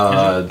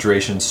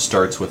 Duration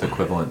starts with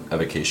equivalent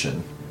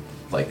evocation,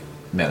 like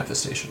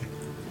manifestation.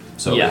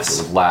 So Yes. if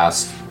it would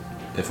last,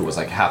 if it was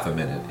like half a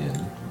minute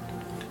in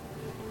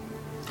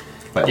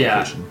by Yeah,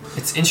 evocation.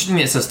 it's interesting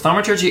that it says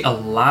thaumaturgy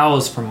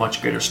allows for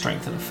much greater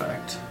strength and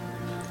effect.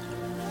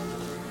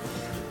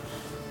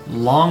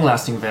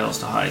 Long-lasting veils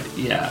to hide.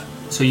 Yeah,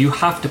 so you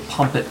have to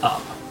pump it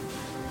up.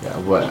 Yeah,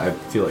 what I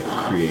feel like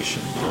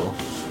creation will,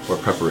 or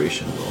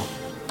preparation will.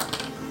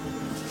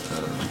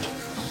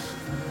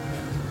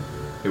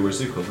 Hey, where's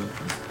the equivalent?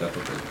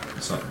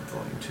 It's not in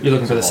volume 2. You're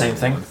looking for the It's same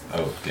volume thing?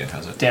 1. Oh, Dan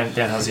has it. Dan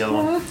has the other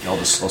one. I'll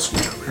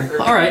switch over here.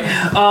 All right.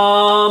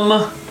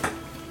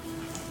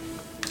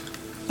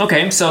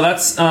 Okay, so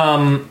that's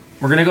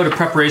we're gonna go to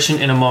preparation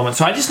in a moment.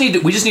 So we just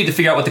need to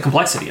figure out what the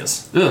complexity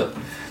is. Ugh.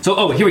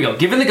 So here we go.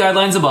 Given the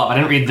guidelines above, I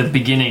didn't read the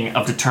beginning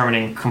of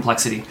determining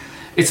complexity.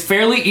 It's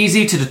fairly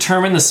easy to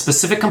determine the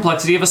specific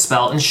complexity of a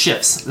spell in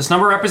shifts. This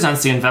number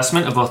represents the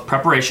investment of both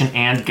preparation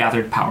and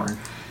gathered power.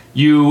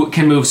 You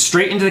can move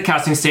straight into the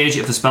casting stage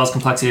if the spell's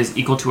complexity is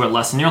equal to or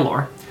less than your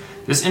lore.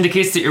 This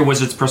indicates that your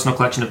wizard's personal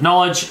collection of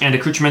knowledge and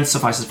accoutrements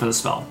suffices for the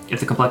spell. If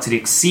the complexity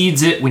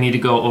exceeds it, we need to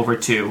go over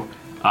to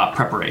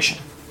preparation.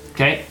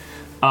 Okay?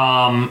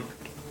 So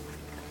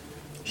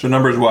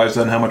numbers wise,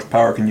 then how much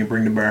power can you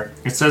bring to bear?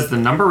 It says the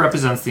number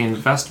represents the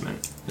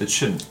investment. It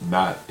shouldn't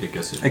not. I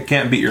guess it. It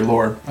can't beat your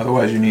lore.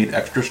 Otherwise, you need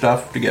extra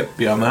stuff to get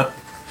beyond that.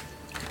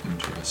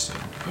 Interesting.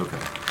 Okay.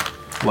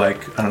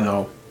 Like I don't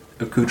know,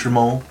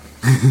 accoutrement.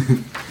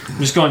 I'm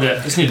just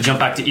need to jump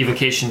back to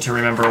evocation to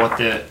remember what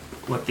the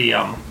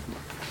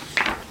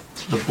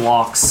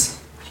blocks.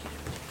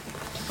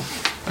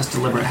 That's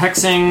deliberate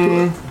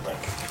hexing.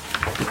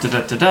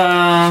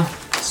 Da.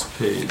 It's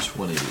page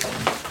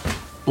 181.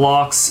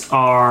 Blocks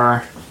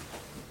are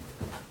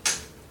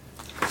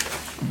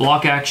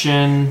block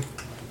action.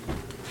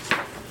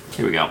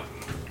 Here we go.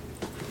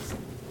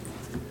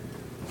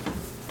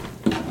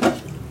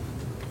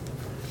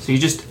 So you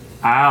just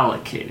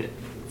allocate it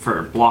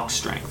for block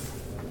strength.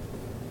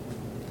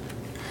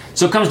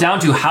 So it comes down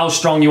to how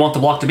strong you want the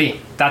block to be.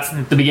 That's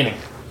the beginning.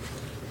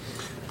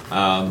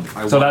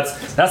 So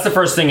that's the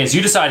first thing is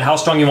you decide how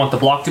strong you want the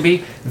block to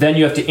be, then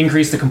you have to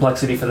increase the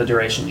complexity for the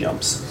duration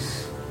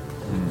jumps.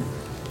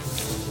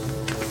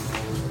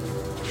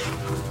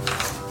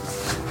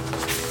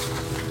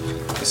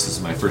 This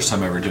is my first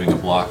time ever doing a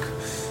block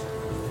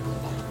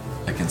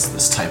against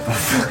this type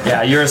of.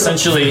 Yeah, you're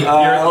essentially you're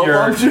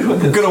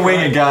I'm gonna wing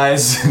it,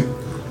 guys.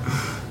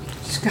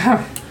 Just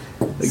go.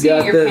 See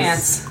got your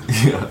this.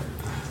 pants. Yeah.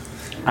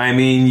 I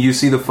mean, you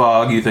see the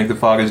fog, you think the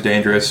fog is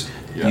dangerous,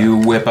 Yeah. you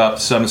whip up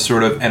some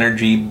sort of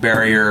energy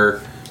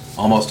barrier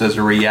almost as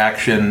a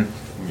reaction.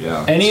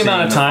 Yeah. any seeing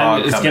amount of the time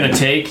fog it's coming. going to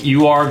take,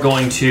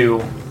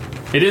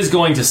 it is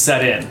going to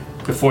set in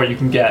before you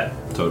can get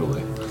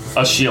Totally.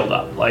 a shield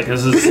up. Like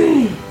this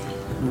is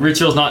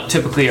ritual's not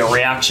typically a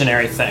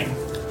reactionary thing.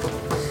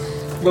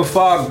 The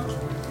fog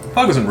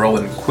doesn't roll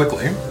in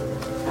quickly,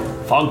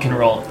 Fog can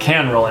roll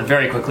in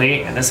very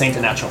quickly, and this ain't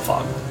a natural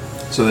fog.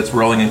 so it's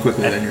rolling in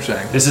quickly. Then you're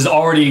saying. This has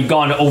already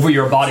gone over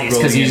your bodies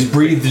because you Rolling just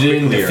breathed it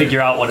in to quicker.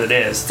 figure out what it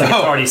is. It's like it's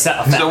already set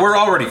effect. So we're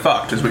already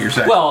fucked, is what you're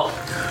saying. Well,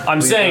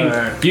 I'm saying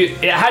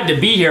it had to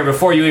be here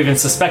before you even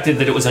suspected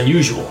that it was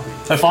unusual.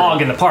 That's Fog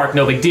true. in the park,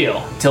 no big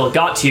deal. Till it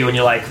got to you and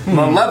you're like,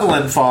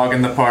 Malevolent fog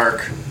in the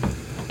park.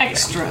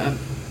 Extra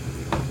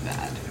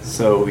bad.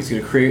 So he's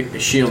going to create a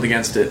shield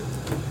against it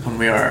when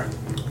we are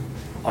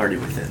already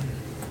within.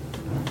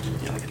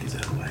 Yeah, I'll get these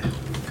out of the way.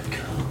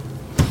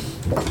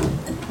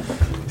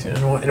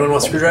 Anyone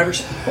want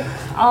screwdrivers?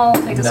 I'll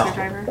take a No.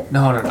 screwdriver.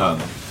 no. I don't not?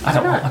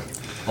 want.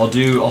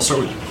 I'll start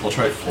with. I'll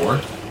try 4.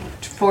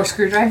 4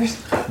 screwdrivers?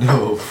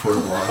 No, 4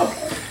 block.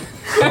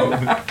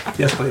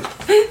 Yes, please.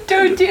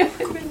 Don't do it.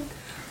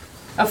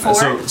 A 4?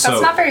 So- That's so-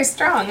 not very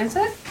strong, is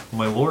it?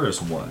 My lore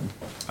is 1.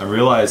 I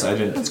realized I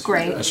didn't. That's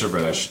great. I should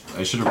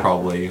have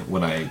probably,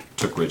 when I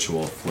took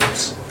ritual,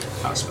 flipped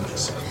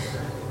aspects.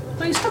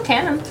 Well, you still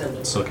can.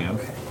 Still can.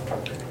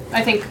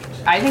 I think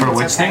For it's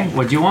which okay. thing?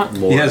 What do you want?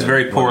 Lore He has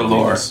very poor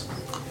lore.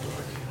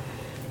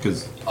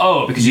 Because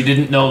Oh, because you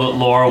didn't know that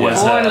lore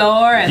was. More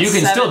lore and you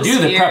can still 7 do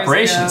the spheres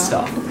preparation ago.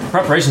 stuff.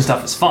 Preparation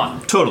stuff is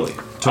fun. totally.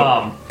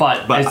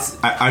 But But it's.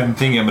 I'm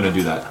thinking I'm gonna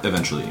do that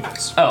eventually,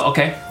 anyways. Oh,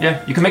 okay.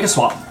 Yeah, you can make a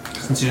swap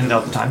since you didn't know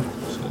at the time.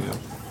 So, yeah.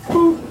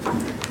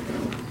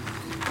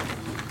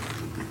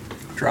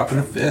 Dropping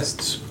the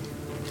fists.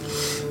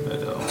 I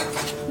know.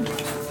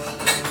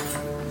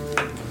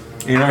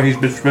 You know, he's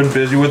been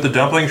busy with the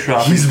dumpling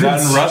shop. He's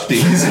gotten rusty.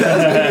 He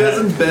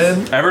hasn't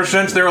been. Ever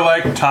since they were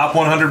like top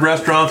 100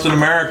 restaurants in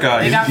America.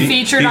 They got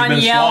featured on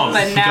Yelp,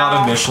 and He got a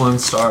now Michelin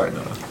star.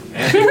 No.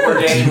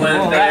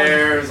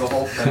 There's a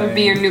whole thing. it would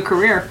be your new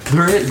career.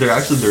 There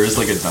is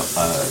like a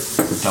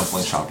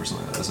dumpling shop or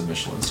something that has a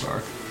Michelin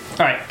star.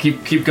 All right,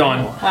 keep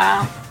going.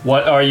 Wow.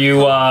 What are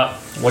you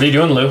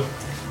doing, Lou? I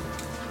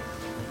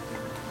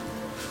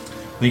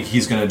think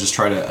he's gonna just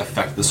try to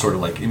affect the sort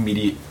of like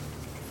immediate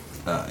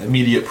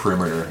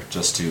perimeter,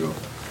 just to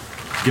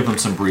give him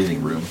some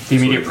breathing room. The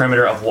immediate Sort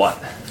perimeter of what?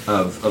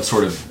 of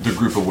sort of the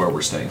group of where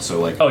we're staying. So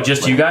like. Oh,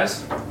 just like, you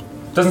guys?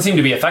 Doesn't seem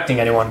to be affecting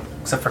anyone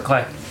except for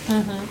Clay.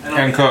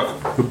 And Cook,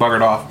 who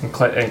buggered off. And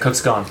Cook's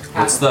gone.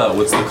 What's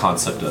the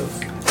concept of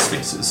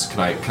spaces? Can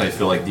I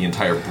feel like the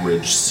entire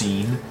bridge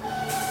scene?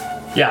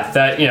 Yeah,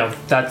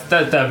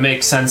 that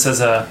makes sense as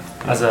a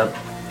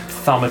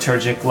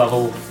thaumaturgic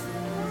level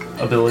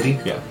ability.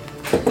 Yeah.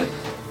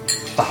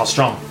 But how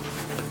strong?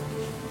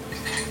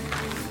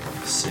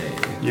 Say.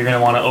 You're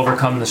gonna want to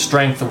overcome the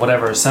strength of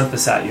whatever sent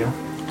this at you.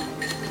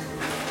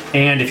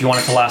 And if you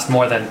want it to last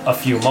more than a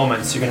few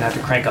moments, you're gonna have to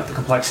crank up the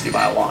complexity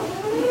by a lot.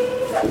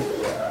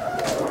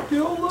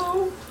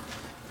 YOLO.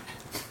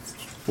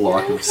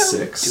 Block of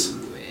 6.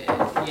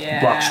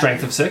 Yeah. Block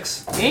strength of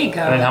 6. There you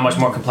go. And then how much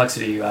more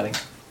complexity are you adding?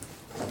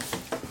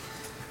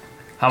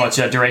 How much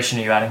duration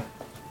are you adding?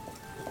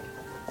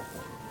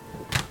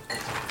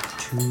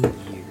 2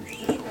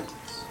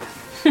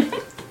 years.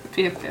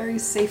 Be a very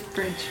safe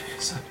bridge.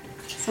 So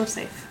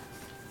safe.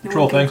 No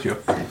Troll, one thank you.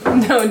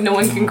 No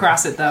one can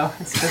cross it though.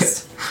 It's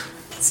just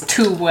it's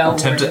too well.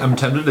 I'm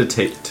tempted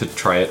to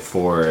try it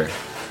for.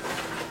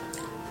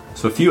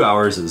 So a few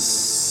hours is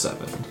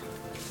 7.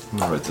 I'm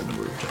gonna write the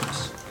number of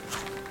jumps.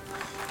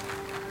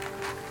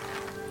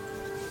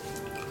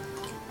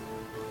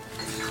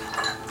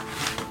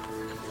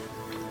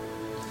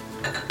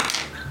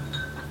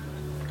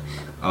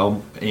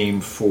 I'll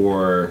aim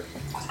for.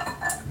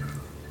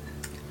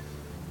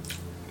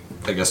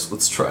 I guess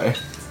let's try.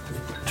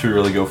 To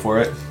really go for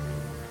it.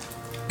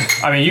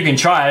 I mean, you can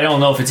try. I don't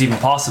know if it's even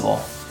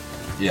possible.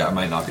 Yeah, it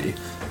might not be.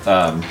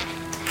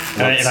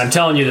 And I'm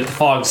telling you that the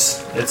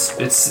fog's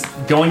it's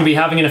going to be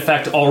having an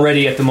effect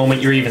already at the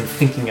moment you're even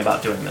thinking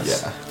about doing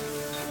this. Yeah.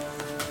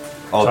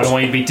 So I don't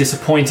want you to be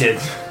disappointed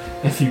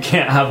if you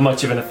can't have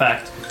much of an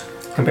effect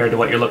compared to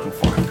what you're looking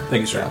for.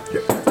 Thank you, sir.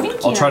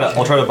 I'll try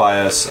to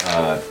buy us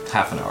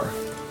half an hour.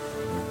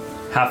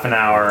 Half an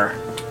hour.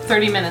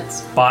 30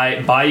 minutes.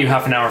 Buy you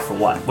half an hour for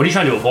what? What are you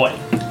trying to avoid?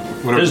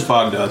 Whatever the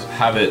fog does.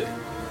 Have it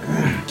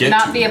get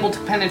Not be able to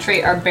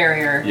penetrate our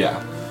barrier.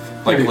 Yeah.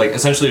 Like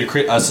essentially to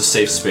create us a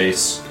safe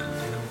space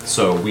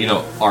so we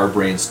know our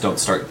brains don't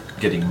start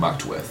getting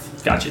mucked with.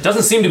 Gotcha. It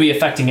doesn't seem to be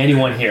affecting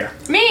anyone here,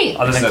 Me!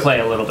 other than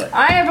Clay a little bit.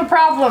 I have a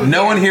problem.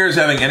 No one here is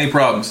having any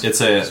problems.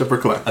 It's a Super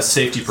Clay. a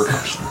safety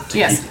precaution. To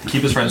Yes.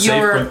 keep his friends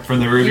You're- safe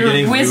from the very you're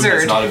beginning. Lou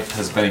wizard.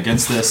 has been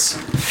against this.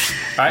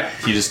 Alright.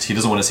 He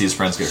doesn't want to see his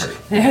friends get hurt,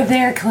 They're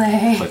there,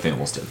 Clay. like they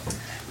almost did.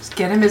 Just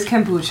get him his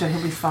kombucha.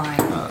 He'll be fine.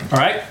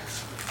 Alright.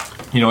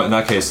 You know what? In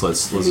that case,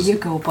 let's Here you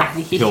go,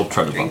 buddy. he'll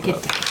try to Drink bump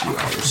it it up a few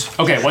hours.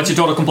 Okay, what's your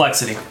total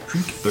complexity?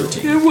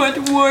 13.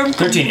 What warm?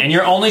 13. And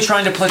you're only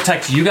trying to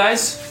protect you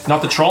guys,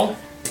 not the troll?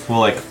 Well,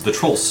 like the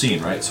troll's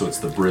scene, right? So it's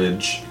the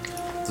bridge,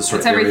 the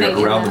sort It's of area everything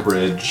in around that. the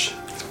bridge.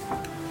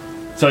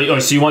 So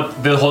you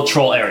want the whole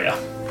troll area.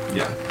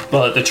 Yeah.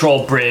 Well, the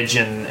troll bridge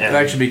and It'd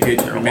actually be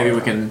good. Maybe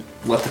we can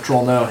let the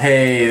troll know,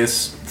 hey,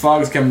 this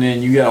fog's coming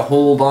in. You gotta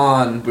hold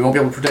on. We won't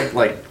be able to protect.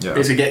 Yeah.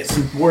 Basically get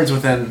some words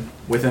with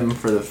him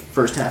for the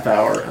first half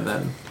hour, and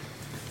then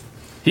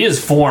he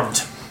is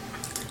formed.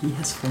 he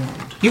has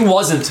formed. He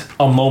wasn't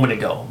a moment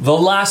ago. The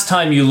last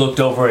time you looked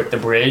over at the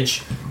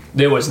bridge,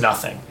 there was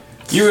nothing.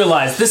 You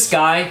realize this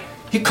guy,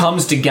 he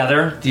comes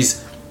together,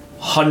 these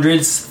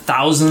hundreds,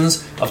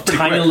 thousands of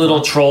tiny quick,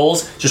 little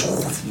trolls,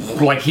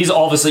 just like he's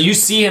all of a sudden, you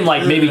see him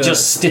like maybe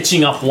just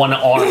stitching up one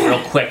arm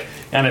real quick,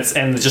 and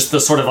just the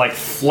sort of like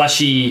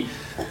fleshy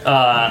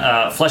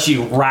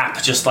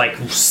wrap just like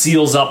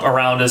seals up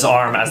around his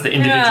arm as the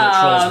individual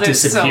trolls they're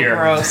so disappear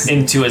gross.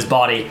 into his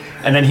body,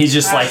 and then he's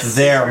just like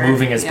there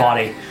moving his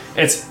body.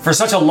 It's for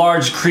such a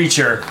large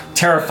creature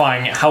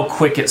terrifying how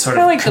quick it sort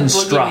I of like the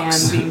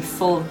constructs. boogeyman being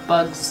full of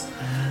bugs.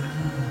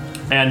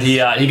 And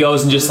he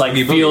goes and just like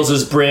feels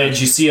his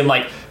bridge. You see him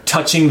like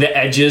touching the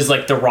edges,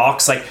 like the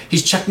rocks, like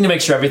he's checking to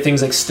make sure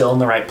everything's like still in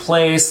the right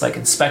place, like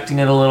inspecting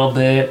it a little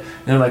bit,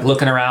 and then like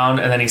looking around,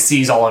 and then he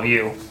sees all of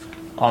you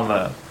on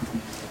the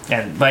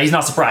but he's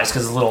not surprised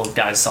because the little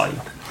guys saw you.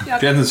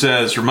 Jensen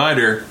says,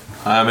 reminder,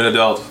 I'm an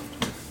adult.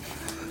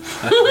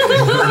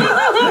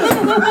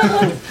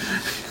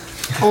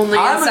 Only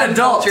I'm in an some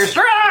adult. cultures.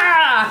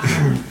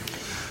 Ah!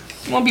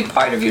 Won't be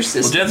part of your Well,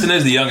 system. Jensen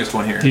is the youngest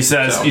one here. He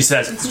says, so.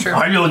 It's true.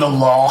 I know the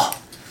law.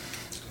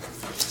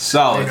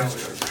 Solid.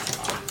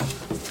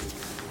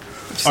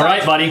 All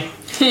right, buddy.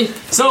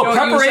 So Don't use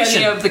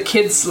preparation. any of the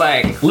kids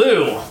slang.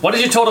 Lou, what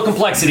is your total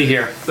complexity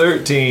here?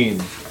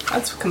 13.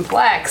 That's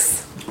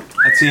complex.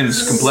 That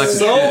seems complex as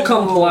So shit.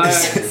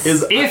 complex.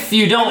 If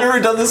you don't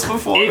Never done this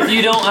before. If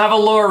you don't have a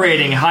lore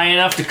rating high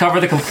enough to cover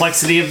the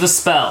complexity of the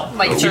spell,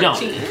 Like which you don't,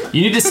 13.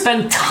 you need to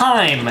spend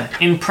time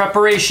in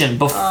preparation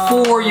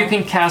before you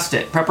can cast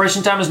it.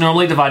 Preparation time is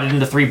normally divided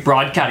into 3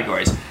 broad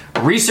categories: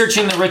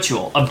 researching the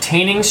ritual,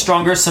 obtaining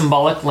stronger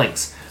symbolic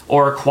links,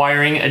 or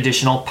acquiring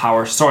additional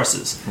power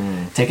sources.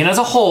 Taken as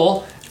a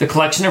whole, the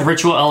collection of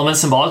ritual elements,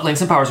 symbolic links,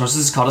 and power sources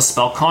is called a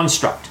spell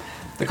construct.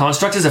 The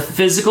construct is a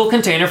physical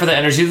container for the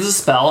energy of the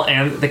spell,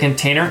 and the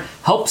container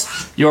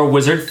helps your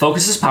wizard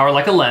focus his power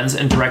like a lens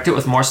and direct it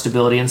with more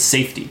stability and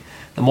safety.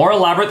 The more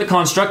elaborate the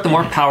construct, the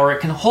more power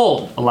it can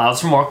hold, allows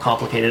for more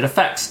complicated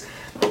effects.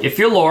 If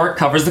your lore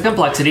covers the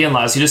complexity and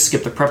allows you to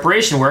skip the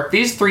preparation work,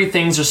 these 3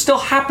 things are still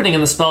happening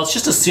in the spell. It's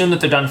just assumed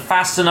that they're done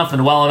fast enough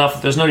and well enough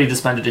that there's no need to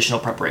spend additional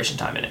preparation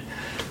time in it.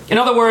 In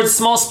other words,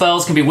 small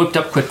spells can be whipped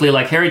up quickly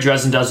like Harry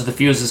Dresden does with a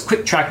few of his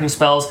quick tracking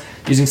spells,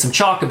 using some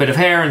chalk, a bit of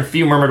hair, and a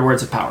few murmured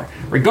words of power.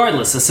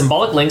 Regardless, the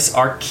symbolic links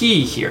are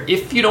key here.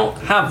 If you don't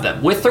have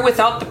them, with or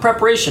without the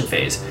preparation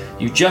phase,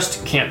 you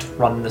just can't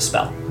run the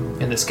spell.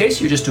 In this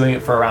case, you're just doing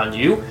it for around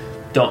you.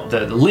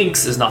 The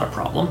links is not a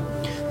problem.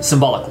 The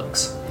symbolic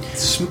links.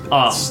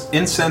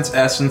 Incense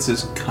essence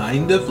is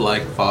kind of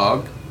like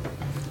fog.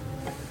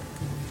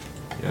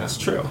 Yeah. That's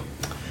true.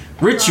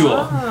 Ritual.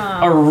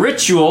 A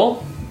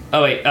ritual.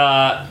 Oh wait.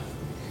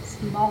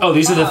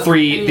 These are the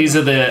 3. These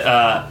are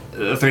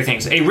the 3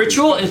 things. A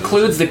ritual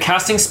includes the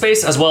casting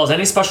space as well as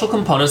any special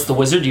components the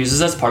wizard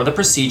uses as part of the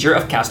procedure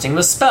of casting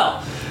the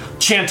spell.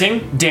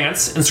 Chanting,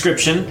 dance,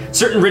 inscription,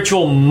 certain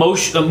ritual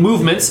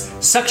movements,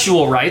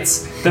 sexual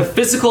rites, the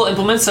physical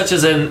implements such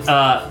as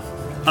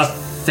a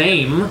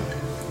thame,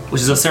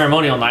 which is a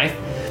ceremonial knife,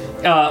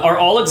 are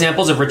all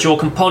examples of ritual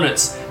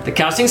components. The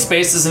casting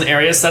space is an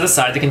area set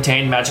aside to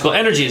contain magical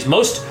energies.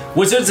 Most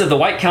wizards of the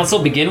White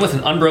Council begin with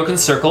an unbroken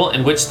circle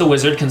in which the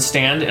wizard can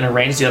stand and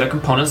arrange the other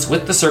components,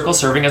 with the circle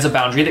serving as a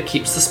boundary that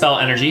keeps the spell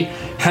energy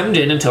hemmed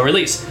in until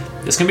release.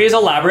 This can be as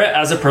elaborate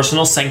as a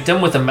personal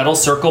sanctum with a metal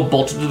circle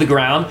bolted to the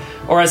ground,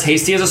 or as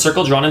hasty as a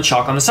circle drawn in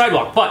chalk on the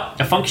sidewalk.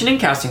 But a functioning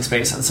casting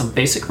space and some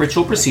basic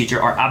ritual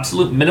procedure are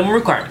absolute minimum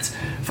requirements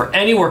for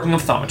any working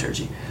of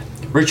thaumaturgy.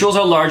 Rituals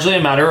are largely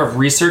a matter of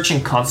research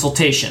and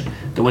consultation.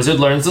 The wizard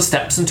learns the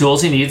steps and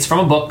tools he needs from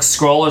a book,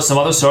 scroll, or some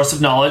other source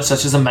of knowledge,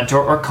 such as a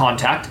mentor or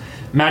contact.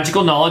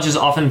 Magical knowledge is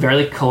often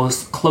very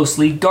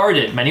closely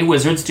guarded. Many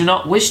wizards do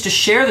not wish to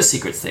share the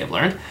secrets they have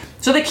learned,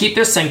 so they keep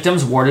their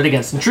sanctums warded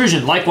against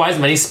intrusion. Likewise,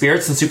 many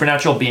spirits and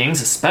supernatural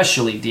beings,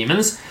 especially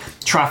demons,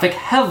 traffic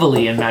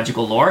heavily in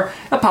magical lore,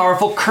 a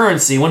powerful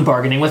currency when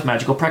bargaining with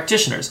magical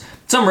practitioners.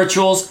 Some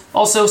rituals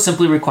also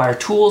simply require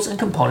tools and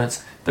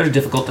components that are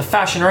difficult to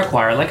fashion or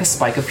acquire, like a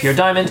spike of pure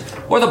diamond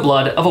or the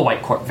blood of a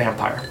white court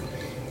vampire.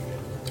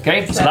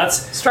 Okay, so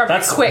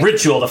that's quick.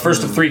 ritual, the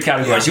first of 3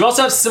 categories. You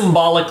also have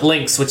symbolic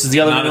links, which is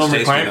the other Not as minimum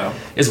tasty, requirement.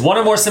 though. Is one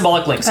or more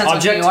symbolic links. Depends on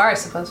who Object you are, I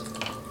suppose.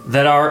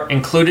 that are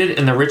included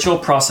in the ritual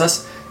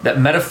process that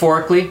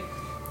metaphorically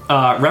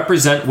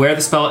represent where the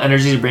spell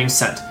energy is being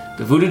sent.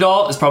 The voodoo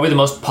doll is probably the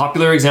most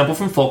popular example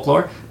from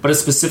folklore, but a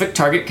specific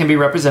target can be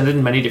represented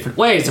in many different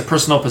ways. A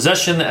personal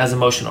possession that has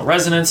emotional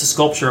resonance, a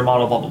sculpture, a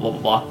model, blah, blah, blah,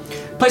 blah, blah.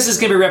 Places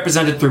can be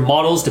represented through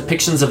models,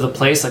 depictions of the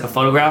place, like a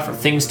photograph, or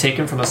things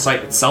taken from the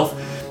site itself.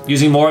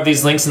 Using more of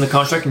these links in the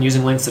construct and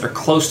using links that are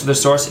close to the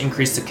source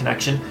increase the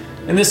connection.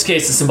 In this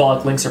case, the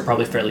symbolic links are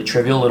probably fairly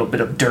trivial. A little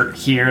bit of dirt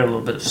here, a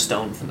little bit of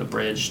stone from the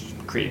bridge,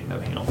 creating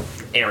the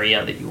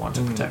area that you want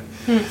to protect.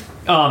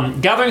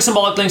 Gathering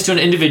symbolic links to an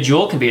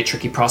individual can be a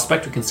tricky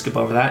prospect. We can skip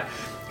over that.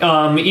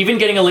 Even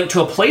getting a link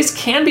to a place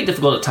can be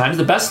difficult at times.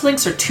 The best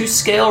links are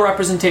 2-scale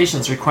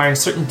representations requiring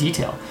certain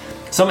detail.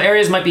 Some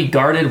areas might be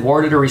guarded,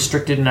 warded, or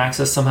restricted in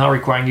access somehow,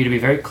 requiring you to be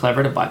very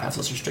clever to bypass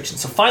those restrictions.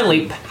 So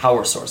finally,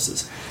 power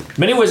sources.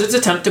 Many wizards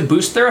attempt to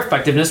boost their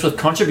effectiveness with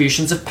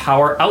contributions of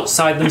power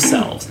outside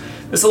themselves.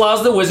 This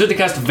allows the wizard to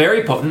cast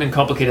very potent and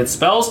complicated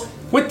spells,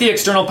 with the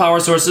external power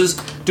sources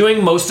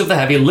doing most of the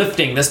heavy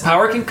lifting. This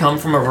power can come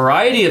from a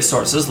variety of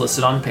sources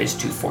listed on page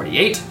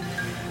 248.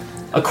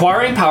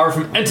 Acquiring power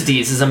from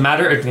entities is a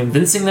matter of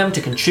convincing them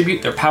to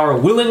contribute their power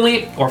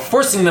willingly or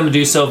forcing them to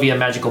do so via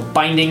magical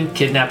binding,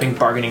 kidnapping,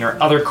 bargaining, or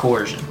other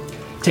coercion.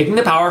 Taking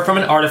the power from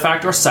an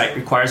artifact or site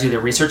requires either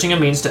researching a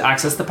means to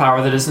access the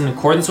power that is in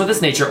accordance with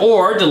its nature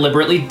or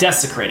deliberately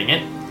desecrating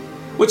it,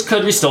 which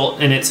could result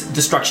in its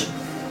destruction.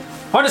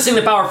 Harnessing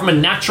the power from a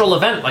natural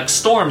event like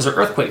storms or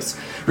earthquakes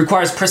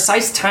requires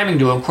precise timing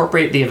to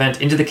incorporate the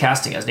event into the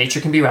casting, as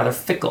nature can be rather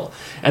fickle.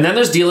 And then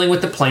there's dealing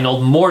with the plain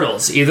old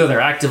mortals. Either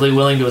they're actively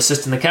willing to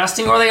assist in the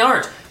casting or they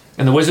aren't.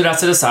 And the wizard has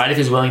to decide if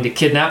he's willing to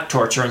kidnap,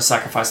 torture, and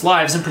sacrifice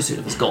lives in pursuit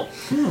of his goal.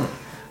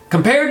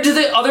 Compared to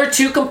the other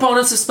 2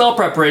 components of spell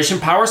preparation,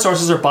 power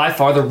sources are by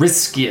far the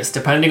riskiest.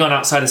 Depending on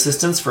outside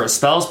assistance for a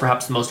spell is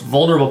perhaps the most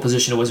vulnerable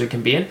position a wizard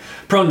can be in,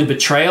 prone to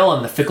betrayal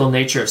and the fickle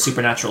nature of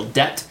supernatural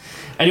debt.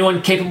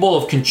 Anyone capable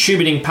of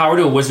contributing power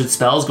to a wizard's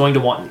spell is going to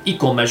want an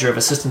equal measure of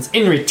assistance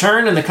in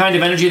return, and the kind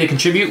of energy they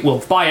contribute will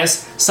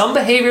bias some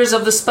behaviors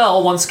of the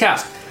spell once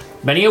cast.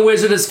 Many a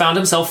wizard has found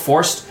himself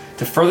forced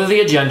to further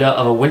the agenda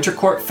of a winter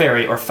court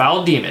fairy or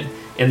foul demon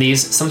in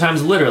these,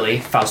 sometimes literally,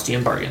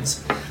 Faustian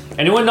bargains.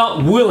 Anyone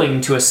not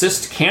willing to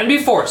assist can be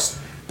forced,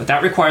 but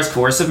that requires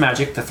coercive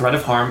magic, the threat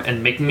of harm,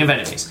 and making of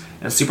enemies,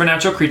 and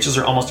supernatural creatures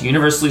are almost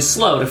universally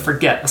slow to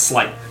forget a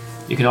slight.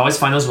 You can always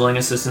find those willing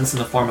assistants in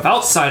the form of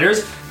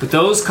outsiders, but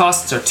those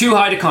costs are too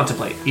high to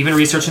contemplate. Even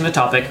researching the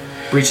topic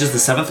breaches the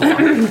 7th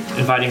law,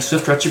 inviting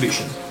swift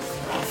retribution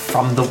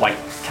from the White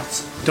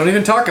Council. Don't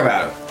even talk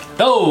about it.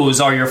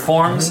 Those are your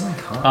forms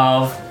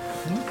of.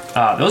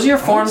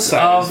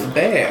 Outsiders are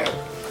bad.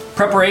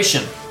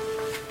 Preparation.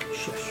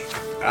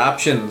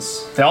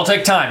 Options, They all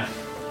take time.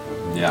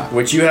 Yeah,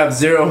 which you have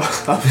 0.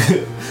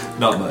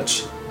 not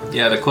much.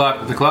 Yeah, the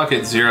clock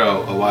hit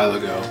 0 a while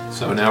ago,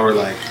 so now we're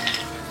like,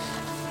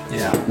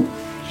 yeah.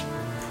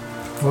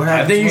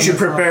 I think you should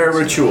prepare a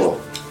ritual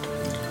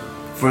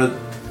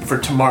for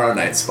tomorrow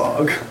night's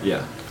fog.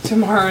 Yeah.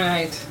 Tomorrow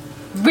night.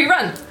 We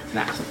run.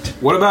 Nah.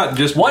 What about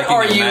just What making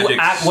are a you?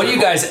 magic What are you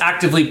circle? guys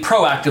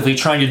proactively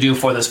trying to do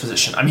for this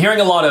position? I'm hearing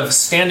a lot of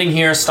standing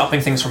here,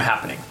 stopping things from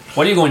happening.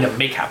 What are you going to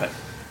make happen?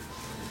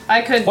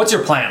 I could. What's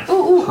your plan?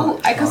 Ooh!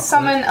 I could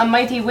summon a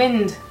mighty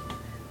wind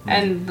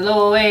and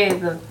blow away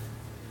the.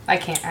 I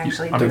can't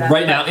actually I do mean, that.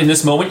 right now, in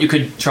this moment, you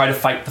could try to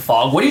fight the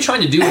fog. What are you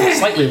trying to do in a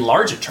slightly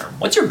larger term?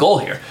 What's your goal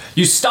here?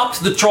 You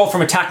stopped the troll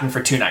from attacking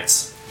for 2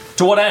 nights.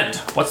 To what end?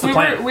 What's the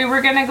plan? We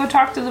were gonna go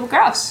talk to the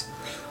Gruffs.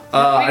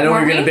 I know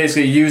Were we're going to we?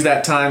 basically use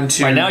that time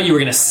to. Right now, you were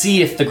going to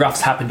see if the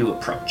Gruffs happen to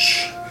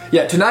approach.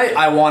 Yeah, tonight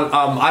I want.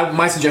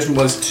 My suggestion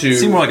was to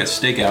Seemed more like a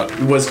stakeout.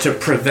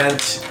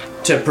 prevent.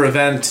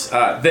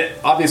 That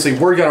obviously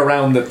word got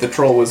around that the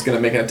troll was going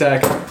to make an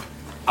attack.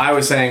 I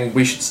was saying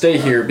we should stay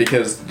here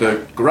because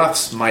the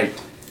Gruffs might.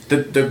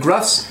 The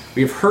Gruffs.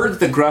 We've heard that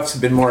the Gruffs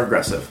have been more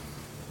aggressive,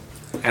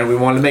 and we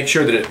want to make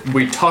sure that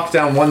we talk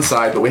down one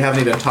side, but we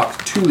haven't even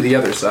talked to the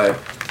other side.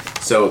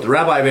 So the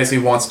rabbi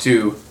basically wants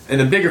to, in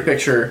the bigger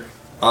picture,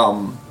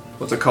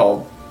 what's it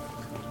called?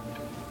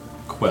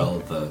 Quell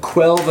the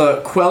Quell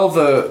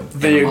the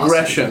Animosity.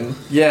 aggression.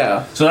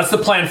 Yeah. So that's the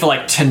plan for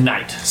like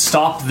tonight.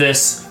 Stop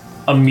this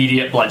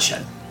immediate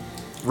bloodshed.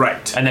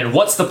 Right. And then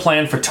what's the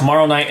plan for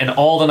tomorrow night and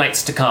all the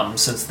nights to come,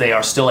 since they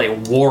are still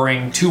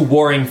two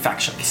warring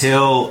factions?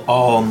 Kill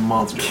all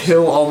monsters.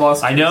 Kill all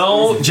monsters. I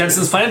know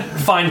Jensen's plan.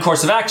 Fine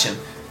course of action.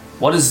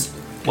 What is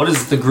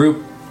the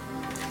group?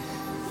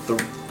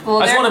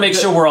 Well, I just want to make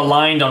sure we're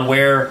aligned on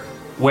where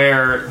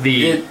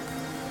the.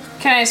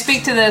 Can I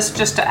speak to this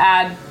just to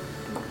add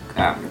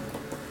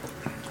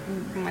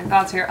my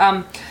thoughts here?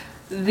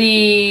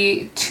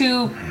 The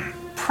two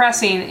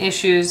pressing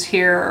issues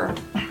here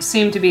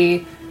seem to be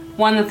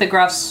one, that the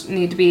Gruffs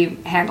need to be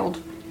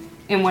handled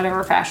in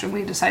whatever fashion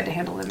we decide to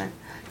handle them in.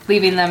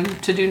 Leaving them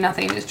to do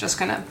nothing is just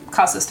going to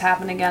cause this to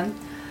happen again.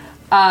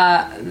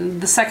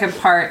 The second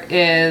part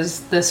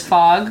is this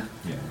fog.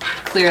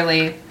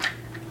 Clearly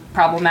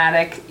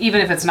problematic,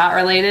 even if it's not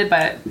related,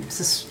 but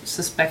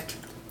suspect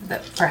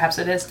that perhaps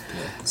it is.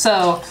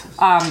 So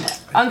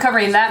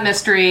uncovering that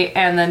mystery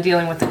and then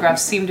dealing with the Gruffs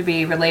seem to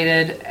be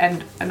related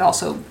and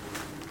also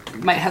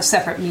might have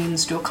separate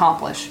means to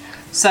accomplish.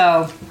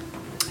 So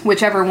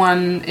whichever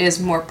one is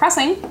more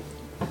pressing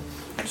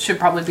should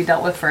probably be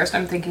dealt with first.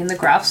 I'm thinking the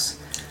Gruffs.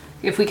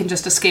 If we can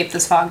just escape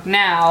this fog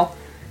now,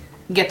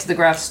 get to the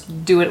Gruffs,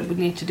 do what we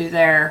need to do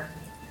there,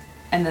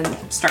 and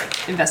then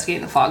start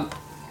investigating the fog.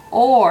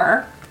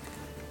 Or,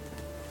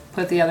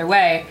 put it the other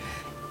way,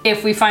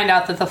 if we find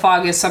out that the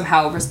fog is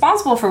somehow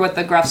responsible for what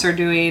the Gruffs are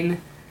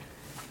doing,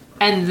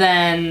 and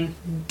then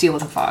deal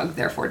with the fog,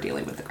 therefore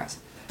dealing with the Gruffs.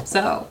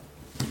 So,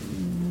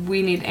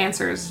 we need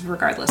answers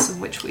regardless of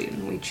which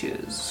we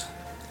choose.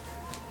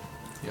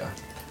 Yeah.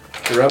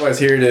 The rabbi's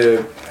here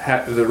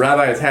the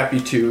rabbi is happy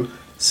to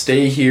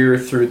stay here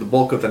through the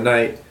bulk of the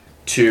night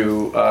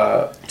to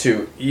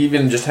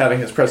even just having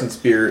his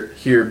presence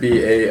here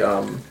be a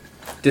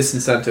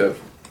disincentive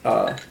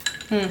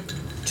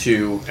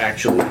to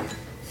actually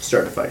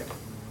start a fight.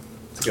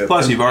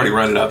 Plus, you've already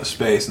rented out the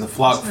space, and the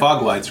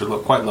fog lights are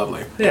quite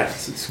lovely. Yeah,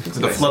 it's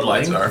The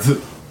floodlights are.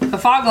 The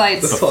fog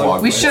lights, The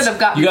fog we lights. should have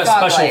gotten You got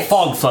fog special lights.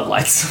 fog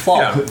floodlights.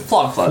 Yeah.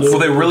 Fog floods. Well,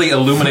 they really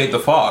illuminate the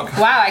fog.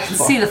 Wow, I can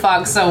see the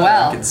fog so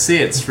well. You can see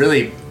it's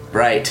really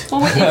bright.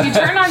 Well, if you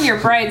turn on your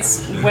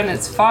brights when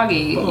it's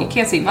foggy, you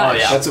can't see much. Oh,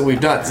 yeah. That's what we've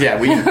done. Yeah,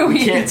 we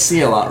can't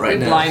see a lot right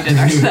We now. blinded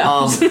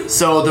ourselves.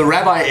 So the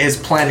rabbi is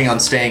planning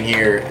on staying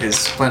here,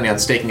 is planning on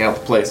staking out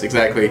the place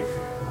exactly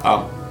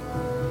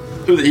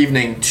through the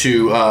evening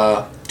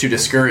to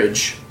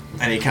discourage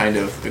any kind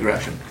of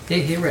aggression.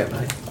 Hey,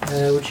 Rabbi.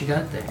 What you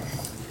got there?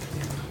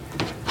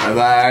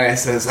 Rabbi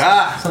says,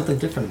 Something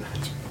different.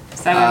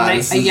 Is that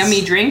this a is-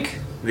 yummy drink?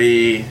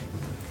 I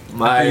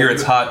figure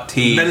it's hot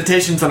tea.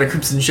 Meditations on a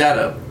Crimson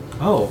Shadow.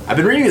 Oh. I've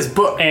been reading his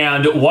book.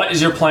 And what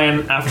is your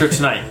plan after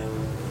tonight?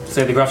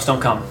 Say the Gruffs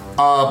don't come.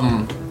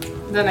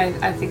 Then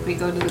I think we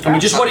go to the I mean,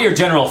 just what are your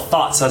general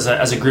thoughts as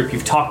a group?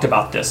 You've talked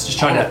about this. Just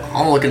trying I to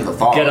want to look into the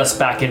fog. get us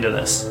back into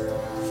this.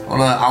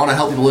 I want to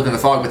help people look in the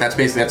fog, but that's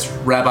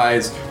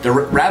Rabbi's. The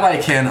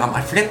rabbi can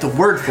I forget the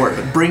word for it,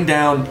 but bring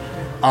down,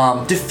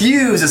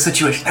 diffuse a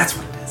situation. That's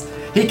what it is.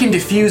 He can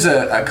diffuse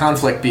a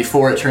conflict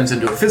before it turns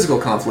into a physical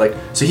conflict.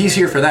 So he's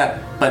here for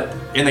that. But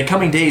in the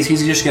coming days,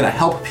 he's just going to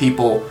help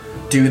people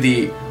do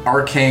the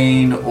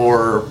arcane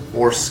or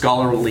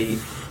scholarly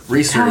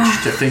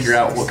research to figure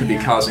out what could be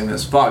causing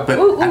this fog. But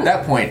at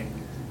that point,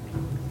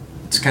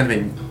 it's kind of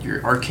in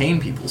your arcane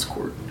people's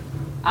court.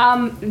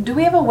 Do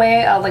we have a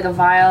way, like a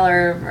vial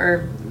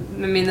or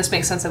I mean, this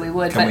makes sense that we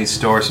would. Can but we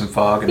store some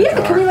fog in a yeah,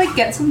 jar? can we like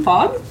get some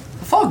fog? A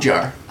fog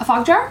jar. A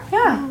fog jar?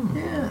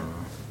 Yeah.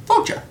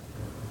 Fog jar.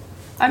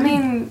 I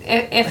mean,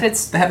 if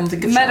it's They have them to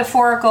get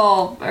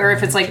metaphorical or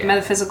if it's like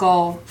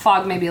metaphysical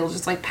fog, maybe it'll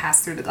just like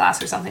pass through the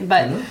glass or something.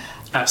 But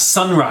At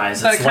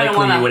sunrise, But it's I kinda likely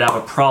wanna- you would have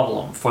a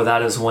problem, for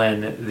that is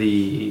when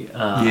the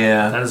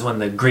that is when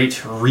the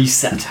Great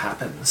Reset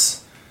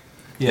happens.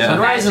 Yeah.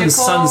 Sunrise and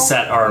Magical-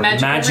 sunset are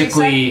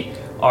magical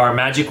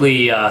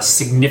magically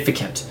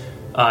significant.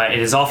 It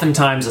is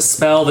oftentimes a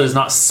spell that is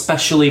not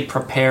specially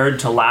prepared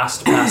to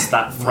last past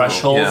that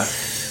threshold. Yeah.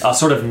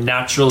 Sort of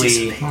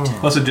naturally.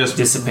 Plus, it just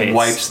Dissipates.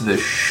 wipes the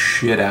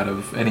shit out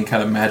of any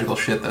kind of magical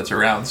shit that's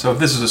around. So if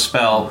this is a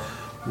spell,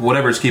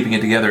 whatever's keeping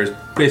it together is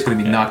basically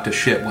going to be knocked to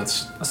shit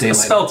once A daylight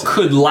spell hits it.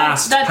 could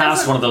last That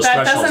past doesn't- one of those that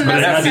thresholds, doesn't but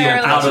it has to be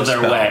necessarily- out of their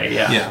Spell. way.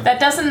 Yeah. that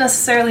doesn't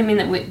necessarily mean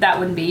that that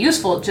wouldn't be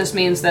useful. It just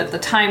means that the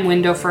time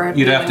window for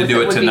You'd have to dealing do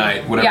with it would be-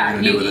 tonight, whatever yeah,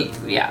 you're gonna do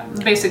with it. Yeah,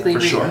 basically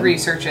sure.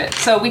 research it.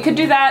 So we could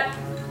do that.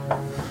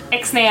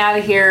 Ixnay out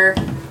of here.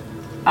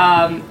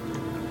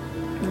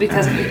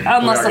 Because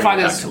unless the fog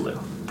Back is. to Lou.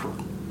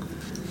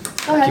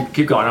 Go ahead.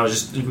 Keep going. I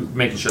was just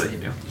making sure that he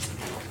knew.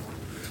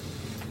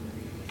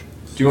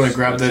 Do you want to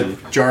grab the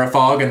jar of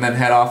fog and then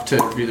head off to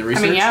do the I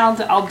research? mean, yeah,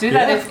 I'll do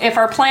that if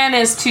our plan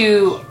is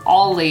to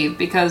all leave,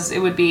 because it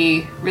would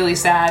be really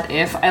sad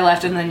if I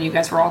left and then you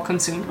guys were all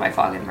consumed by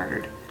fog and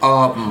murdered.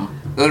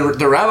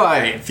 The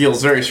rabbi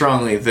feels very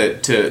strongly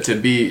that to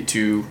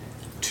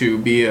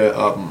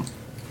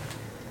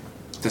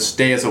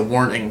stay as a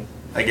warning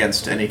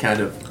against any kind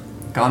of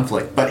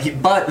conflict. But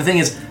the thing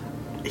is,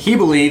 he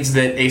believes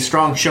that a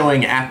strong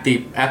showing at the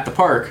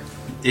park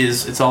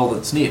it's all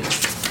that's needed.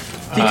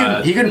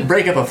 He couldn't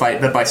break up a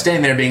fight, but by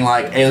staying there being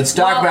like, hey, let's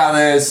talk about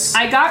this.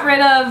 I got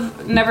rid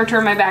of never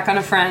turn my back on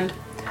a friend,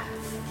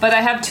 but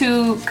I have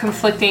two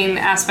conflicting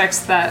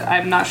aspects that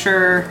I'm not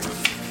sure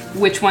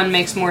which one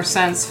makes more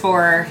sense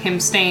for him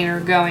staying or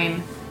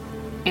going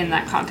in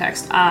that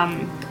context.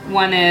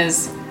 One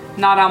is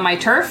not on my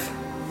turf,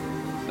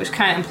 which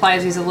kind of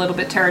implies he's a little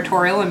bit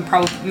territorial and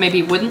probably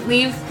maybe wouldn't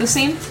leave the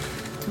scene.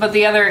 But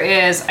the other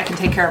is I can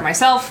take care of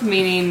myself,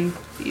 meaning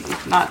he's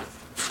not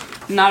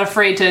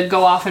afraid to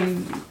go off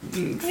and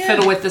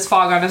fiddle with this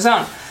fog on his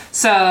own.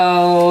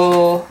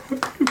 So,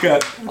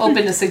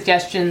 open to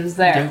suggestions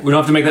there. We don't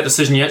have to make that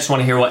decision yet. Just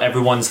want to hear what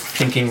everyone's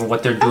thinking,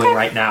 what they're doing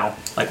right now.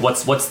 Like,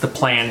 what's the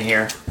plan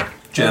here?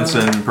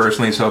 Jensen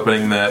personally is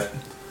hoping that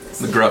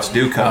the Gruffs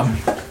do come,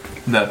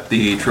 that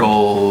the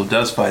troll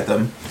does fight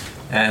them,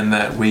 and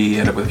that we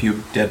end up with a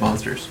few dead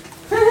monsters.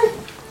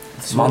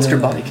 It's monster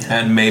body count.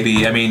 And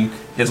maybe, I mean,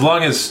 as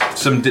long as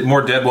some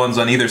more dead ones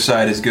on either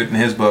side is good in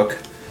his book.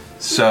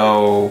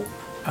 So,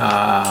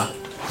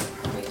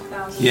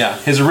 yeah,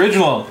 his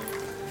original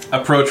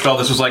approach to all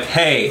this was like,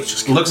 hey,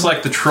 looks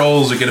like the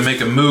trolls are going to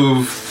make a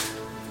move.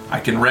 I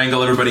can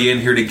wrangle everybody in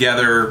here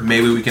together.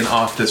 Maybe we can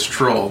off this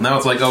troll. Now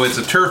it's like, oh, it's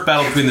a turf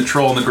battle between the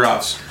troll and the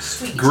Gruffs.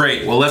 Sweet.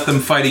 Great. We'll let them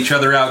fight each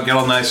other out, get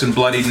all nice and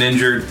bloodied and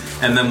injured,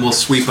 and then we'll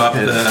sweep up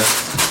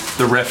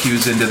the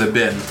refuse into the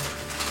bin.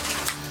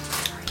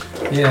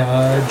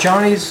 Yeah,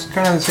 Johnny's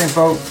kind of in the same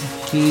boat.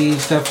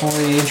 He's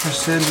definitely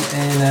interested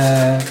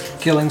in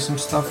killing some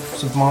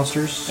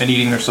monsters. And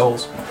eating their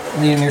souls.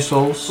 Eating their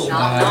souls.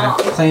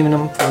 Claiming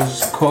them for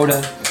his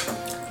quota.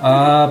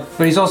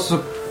 But he's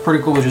also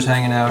pretty cool with just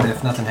hanging out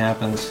if nothing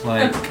happens.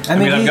 Like, I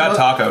mean, I've got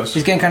tacos.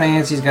 He's getting kind of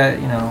antsy. He's got,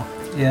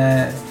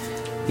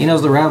 he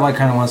knows the rabbi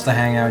kind of wants to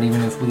hang out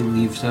even if we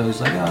leave, so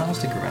he's like, oh, I'll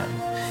stick around.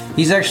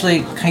 He's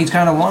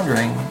kind of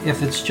wondering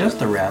if it's just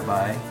the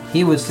rabbi,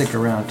 he would stick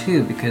around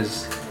too,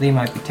 because they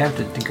might be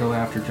tempted to go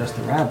after just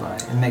the rabbi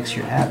and make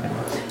shit happen.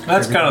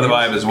 That's kind of the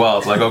vibe as well.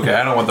 It's like, okay,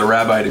 I don't want the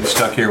rabbi to be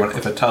stuck here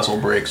if a tussle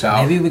breaks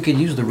out. Maybe we could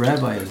use the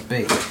rabbi as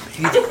bait.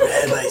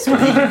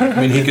 I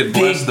mean, he could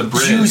bless the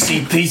bridge.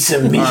 Juicy piece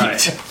of meat.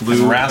 Right.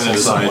 Lou can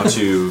decide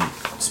to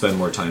spend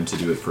more time to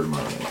do it for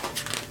tomorrow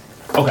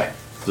night. Okay.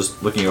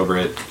 Just looking over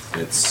it,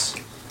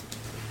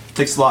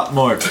 takes a lot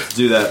more to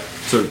do that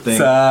sort of thing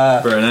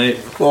for a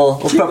night. Well,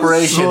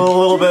 preparation. So a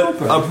little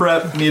bit of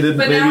prep needed.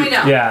 But maybe, now we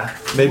know. Yeah.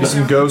 Maybe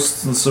some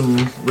ghosts and some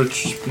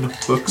rich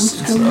books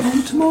and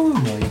stuff. Tomorrow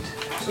night.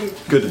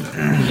 Good to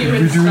know.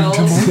 Human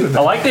skulls.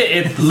 I like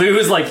that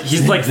Lou's like,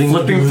 he's like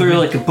flipping through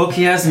like a book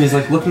he has and he's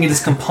like looking at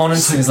his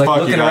components and he's like Fuck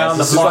you looking guys, around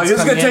the this is plots This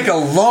is coming gonna in. take a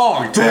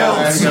long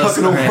time. It's not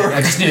gonna work.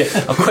 I just need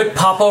a quick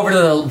pop over to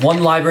the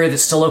one library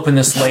that's still open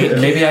this late.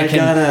 And maybe I can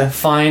gotta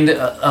find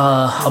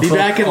a Be book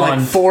back in on,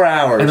 like 4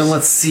 hours. and then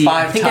let's see.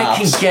 I 5 think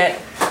tops.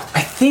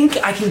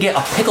 I can get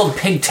a pickled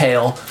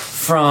pigtail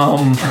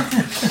from.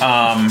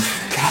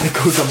 Gotta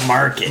go to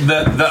market.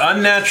 The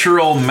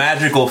unnatural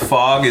magical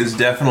fog is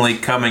definitely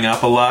coming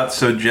up a lot,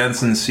 so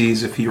Jensen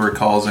sees if he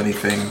recalls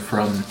anything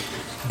from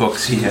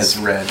books he has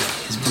read.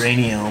 His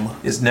brainiome.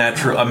 Is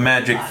a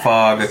magic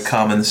fog a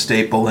common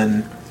staple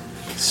in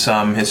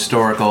some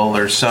historical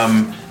or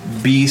some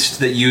beast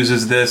that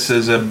uses this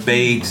as a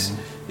bait?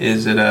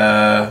 Is it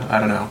I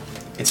don't know.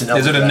 It's an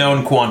Is it a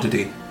known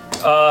quantity?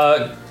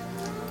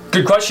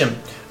 Good question.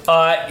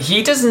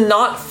 He does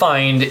not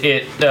find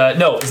it.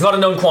 No, it's not a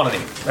known quantity.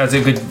 That's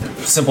a good,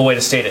 simple way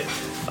to state it.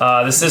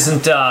 This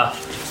isn't,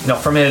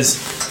 from his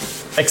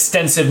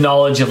extensive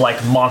knowledge of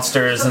like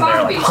monsters and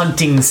their like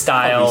hunting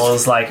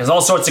styles. Like, there's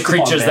all sorts of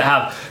creatures that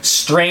have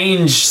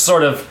strange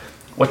sort of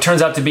what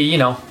turns out to be,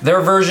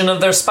 their version of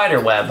their spider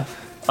web.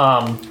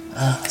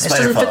 This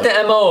doesn't fit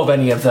the MO of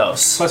any of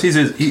those. Plus,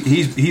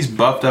 he's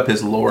buffed up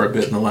his lore a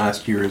bit in the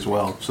last year as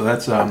well. So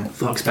that's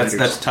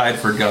tied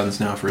for guns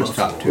now for his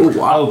top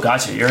 2. Oh,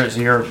 gotcha.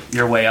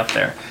 You're way up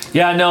there.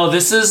 Yeah, no,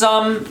 this is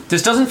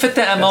this doesn't fit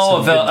the MO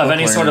of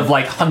any sort of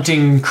like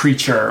hunting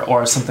creature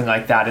or something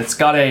like that. It's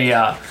got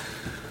an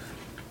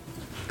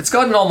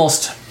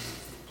almost.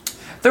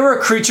 There are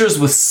creatures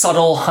with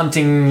subtle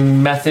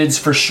hunting methods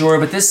for sure,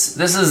 but this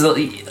is a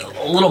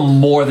little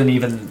more than you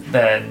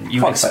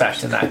would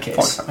expect in that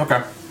case.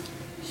 Okay.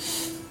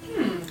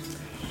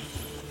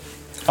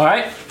 All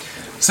right.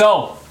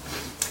 So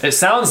it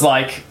sounds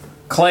like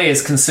Clay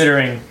is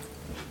considering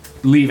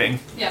leaving.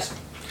 Yes.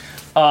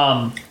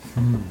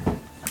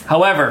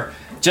 However,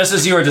 just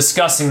as you were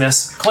discussing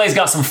this, Clay's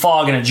got some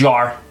fog in a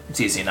jar.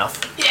 It's easy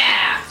enough. Yeah.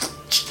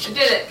 I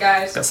did it,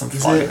 guys. Got some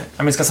fog in it.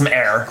 I mean, it's got some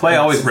air. Clay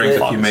always brings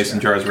a few mason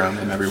jars around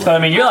him everywhere. But I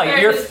mean, you're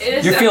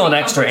feeling definitely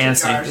extra comfort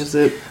antsy. jars. Is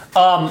it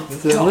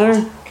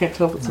there? Can't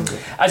tell if it's in there.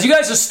 As you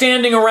guys are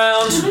standing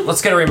around,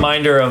 let's get a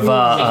reminder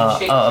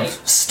of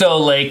Stowe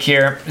Lake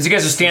here. As you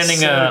guys are standing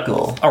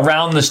Circle.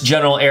 around this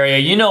general area,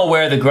 you know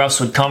where the Gruffs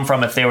would come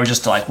from if they were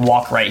just to like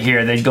walk right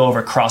here. They'd go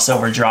over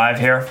Crossover Drive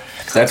here.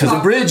 That's where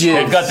the bridge is.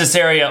 They've got this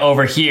area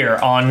over here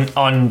on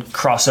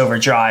Crossover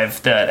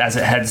Drive as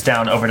it heads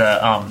down over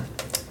to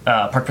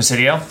Park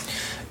Presidio.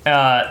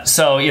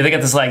 So yeah, they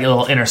get this like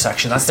little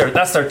intersection. That's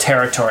their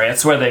territory.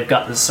 That's where they've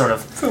got this sort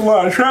of. It's a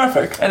lot of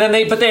traffic. And then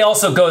they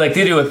also go like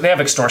they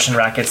have extortion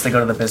rackets. They go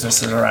to the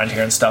businesses around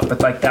here and stuff.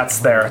 But like that's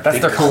their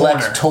Collect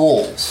corner.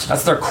 tolls.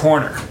 That's their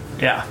corner.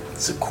 Yeah.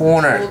 It's a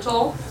corner.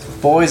 Toll.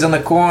 Boys on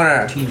the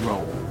corner.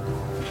 T-roll.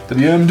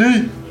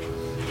 WMD.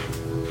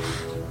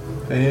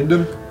 And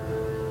him.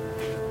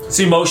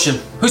 See motion.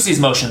 Who sees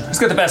motion? Who's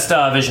got the best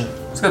vision?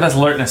 Who's got the best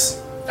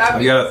alertness?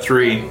 I got a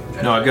 3.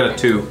 No, I've got a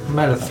 2. I'm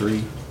at a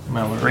 3.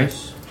 My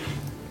alertness.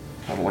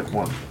 I have like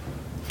 1.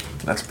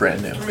 That's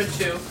brand new. I'm a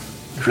 2.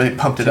 Really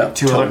pumped it up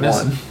Two to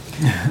alertness?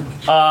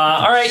 1.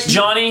 All right,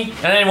 Johnny,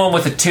 and anyone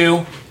with a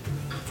 2,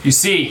 you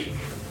see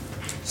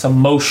some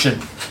motion,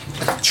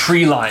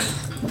 tree line,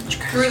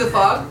 Through the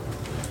fog.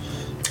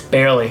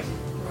 barely.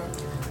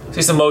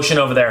 See some motion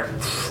over there.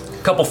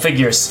 A couple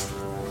figures.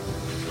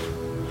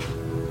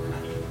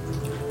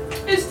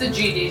 It's the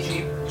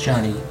GDG.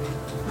 Johnny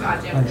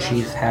Goddamn.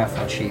 unsheaths, half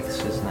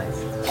unsheaths his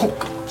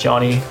knife.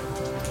 Johnny,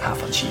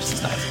 half on Chiefs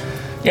is nice.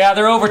 Yeah,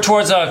 they're over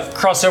towards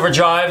Crossover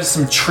Drive.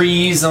 Some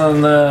trees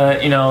on the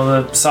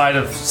the side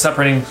of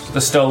separating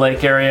the Stowe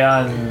Lake area,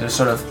 and there's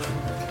sort of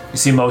you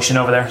see motion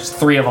over there. There's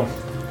 3 of them.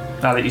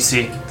 Now that you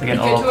see, they're getting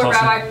a Get little to it,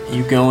 closer. Rabbi.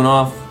 You going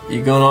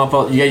off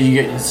all,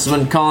 you get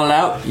someone calling it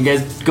out? You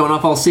guys going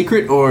off all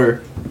secret,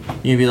 or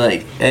you be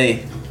like,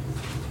 hey.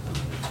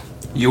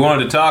 You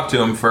wanted to talk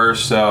to him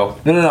first, so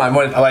No, I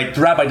want, like,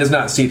 the rabbi does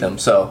not see them,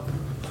 so.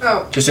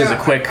 Oh. Just as a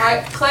quick-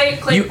 Clay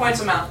You- points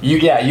him out. You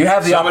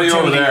have the Somebody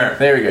over opportunity.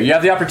 there. we go. You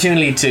have the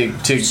opportunity to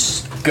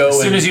go As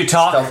soon and as you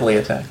talk- stealthily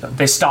attack them.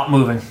 They stop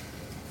moving.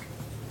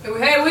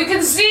 Hey, we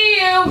can see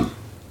you!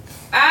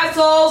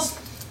 Assholes!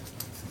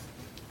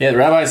 Yeah, the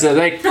rabbi says,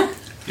 hey,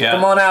 yeah.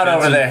 Come on out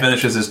over Benson there.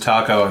 Finishes his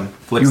taco and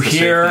flicks You the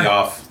hear- safety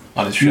off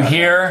on his You shotgun.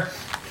 hear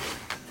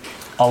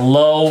a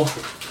low,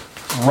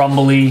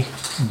 rumbly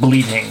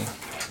bleating.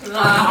 it's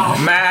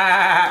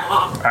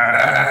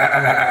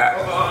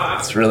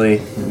really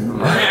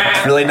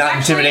not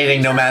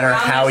intimidating no matter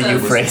how you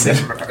phrase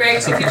it. Greg,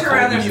 if you turn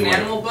around, there's an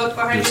animal book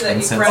behind you that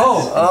you press.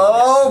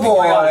 Oh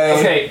boy.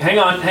 Okay, hang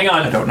on.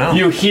 I don't know.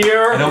 You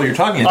hear I know what you're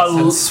talking about.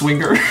 A- It's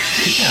swinger.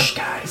 Shh,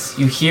 guys.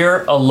 You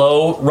hear a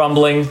low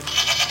rumbling.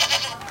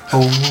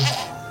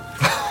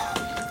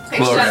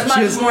 It's just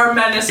much more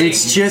menacing.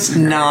 It's just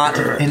not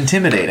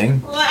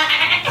intimidating. All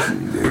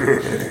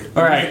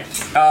right.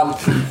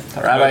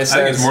 The rabbi I think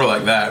says, it's more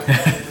like that.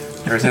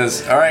 or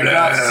says, all right,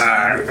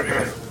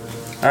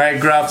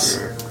 Gruffs.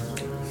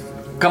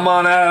 Come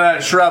on out of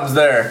that shrubs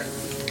there.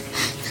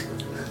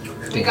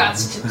 We got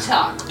to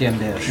talk. Damn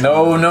dash.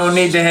 No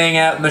need to hang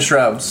out in the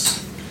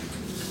shrubs.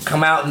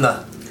 Come out in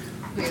the.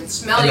 We can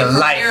smell you from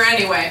light. here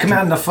anyway. Come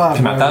out in the fog.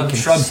 Come out where out we the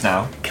can- shrubs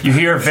now. You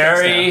hear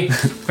very,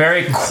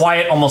 very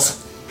quiet, almost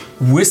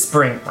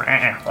whispering.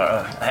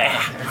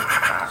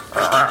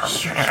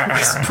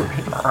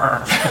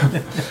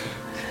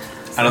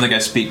 I don't think I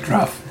speak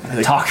gruff.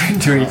 Talking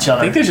to each I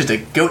other. think there's just a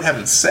goat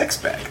having sex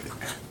back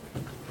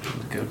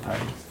there. Goat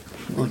party.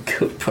 Little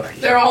goat party.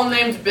 They're all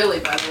named Billy,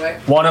 by the way.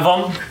 One of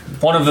them,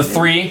 one of the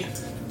 3,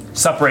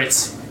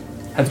 separates,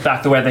 heads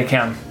back the way they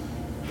can.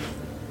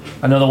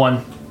 Another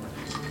one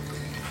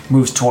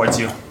moves towards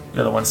you.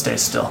 The other one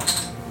stays still.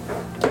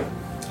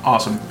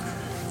 Awesome.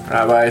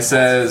 Rabbi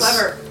says,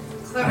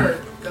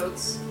 Clever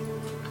goats.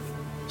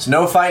 there's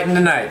no fighting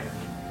tonight.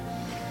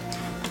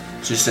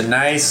 Just a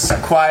nice,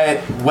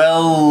 quiet,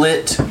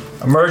 well-lit.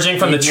 Emerging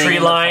from the Evening tree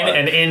in the line park.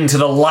 and into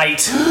the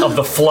light of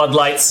the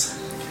floodlights,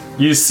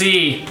 you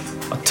see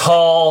a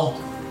tall,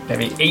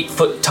 maybe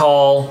 8-foot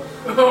tall,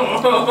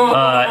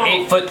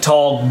 8-foot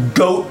tall,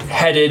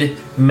 goat-headed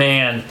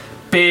man.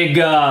 Big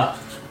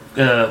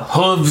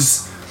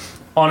hooves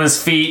on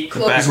his feet.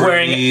 He's Backward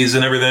wearing knees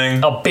and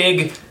everything.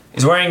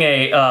 He's wearing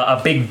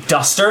a big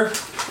duster,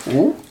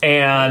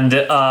 and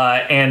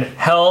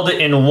held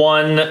in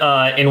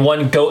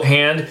one goat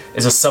hand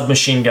is a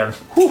submachine gun.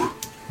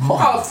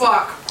 Oh,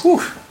 fuck.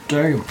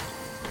 Damn.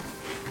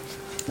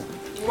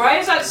 Why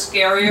is that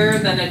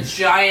scarier than a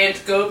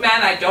giant goat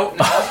man? I don't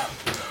know.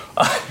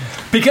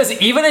 Because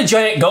even a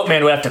giant goat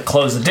man would have to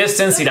close the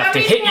distance. He'd have to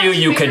hit you.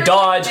 You could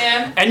dodge.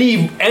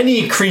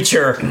 Any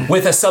creature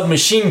with a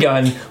submachine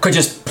gun could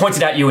just point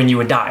it at you and you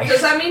would die.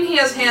 Does that mean he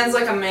has hands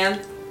like a man?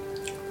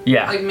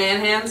 Yeah. Like man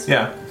hands?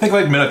 Yeah, think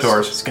like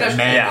minotaurs. There's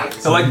Yeah.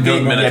 They're like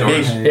goat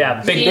minotaurs.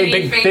 Yeah, big goat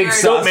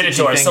sausagey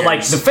minotaurs. So like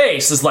fingers. the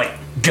face is like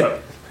goat,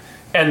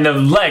 and the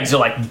legs are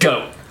like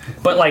goat,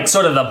 but like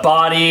sort of the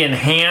body and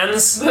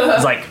hands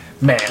is like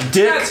man.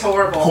 That's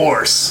horrible.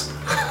 Horse.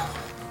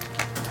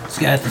 It's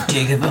got the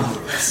dig of a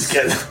horse.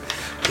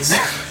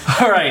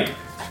 All right.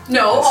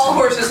 No, all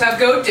horses have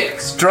goat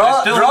dicks.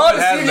 Draw Still to it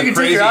see has if you the can take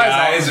crazy your eyes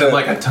eyes off and it.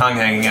 like a tongue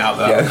hanging out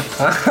though.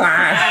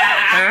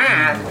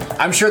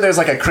 I'm sure there's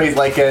like a crazy,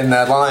 like in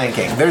Lion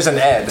King. There's an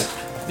Ed.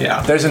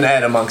 Yeah. There's an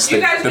Ed amongst Do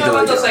you the guys the know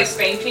about Billy those like Goats.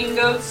 fainting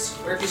goats?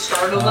 Where if you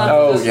startle them?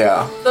 Oh those-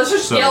 yeah. Those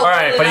just yell. All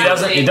right, but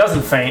he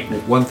doesn't faint.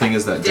 One thing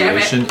is that Damn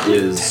it. duration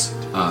is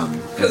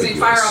Because you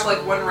fire off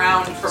like one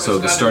round from so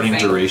his the gun starting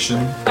and faint. duration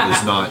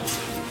is not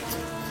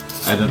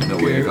I don't know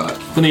where you got.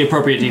 From the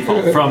appropriate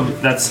default.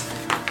 That's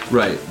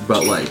Right,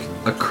 but like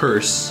a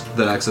curse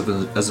that acts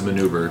as a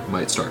maneuver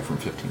might start from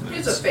 15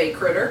 minutes. It's a fake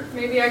critter.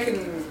 Maybe I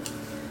can.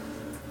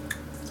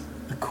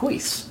 A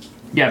quiz.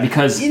 yeah,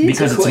 because It is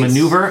it's a a quiz.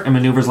 maneuver, and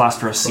maneuvers last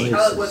for a scene.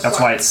 Oh, it was That's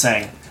fun. why it's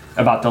saying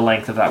about the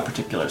length of that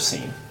particular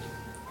scene.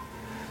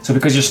 So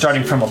because you're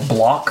starting from a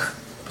block,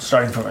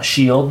 starting from a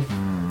shield,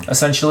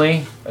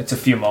 essentially, it's a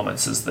few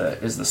moments is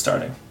the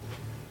starting.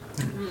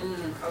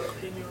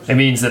 It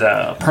means that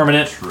a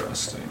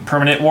Interesting.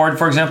 permanent ward,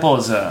 for example,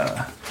 is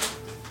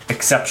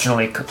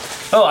exceptionally.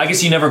 Oh, I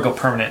guess you never go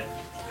permanent.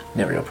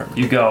 Never go permanent.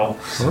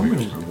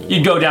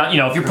 You go down.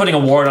 If you're putting a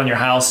ward on your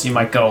house, you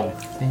might go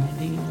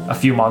a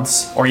few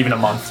months or even a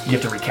month. You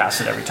have to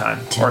recast it every time.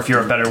 Or if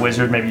you're a better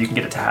wizard, maybe you can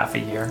get it to half a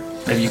year.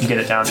 Maybe you can get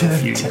it down to a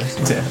few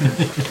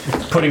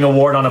years. Putting a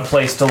ward on a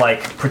place to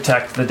like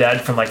protect the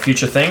dead from like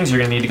future things, you're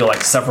gonna need to go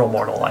like several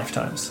mortal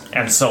lifetimes,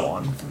 and so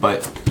on.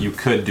 But you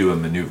could do a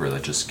maneuver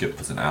that just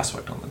puts an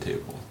aspect on the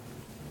table.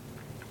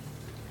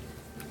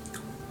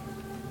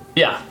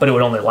 Yeah, but it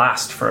would only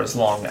last for as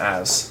long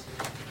as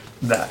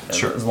that.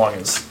 Sure. As long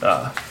as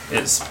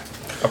is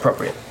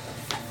appropriate.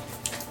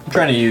 I'm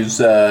trying to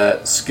use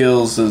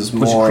skills as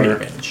Which is more create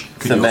advantage.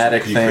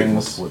 thematic Could you create things.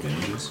 multiple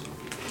advantages?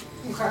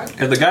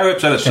 Okay. If the guy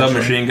whips out a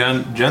submachine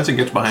gun, Jensen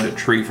gets behind a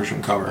tree for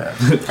some cover.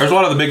 There's a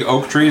lot of the big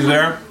oak trees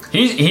there.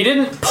 He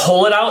didn't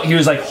pull it out. He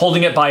was like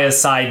holding it by his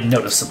side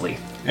noticeably,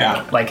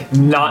 Yeah. like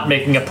not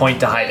making a point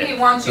to hide He it.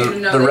 wants you to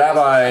know. The that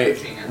rabbi he's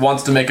approaching it.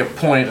 wants to make a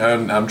point,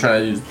 and I'm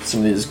trying to use some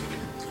of these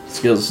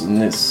skills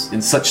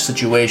in such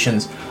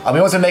situations. He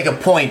wants to make a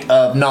point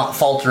of not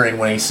faltering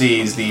when he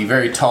sees the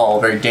very tall,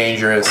 very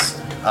dangerous,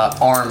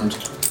 armed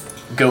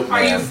goat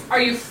man.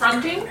 Are you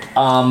fronting?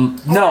 No,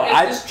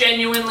 Or is this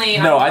genuinely.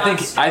 No, I'm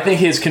I not think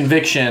his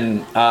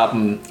conviction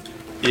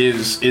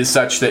is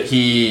such that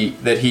he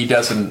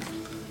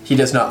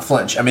does not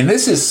flinch. I mean,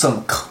 this is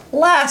some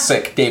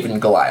classic David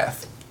and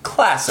Goliath.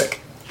 Classic.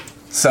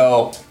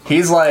 So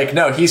he's like,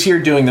 no, he's here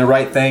doing the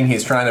right thing.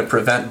 He's trying to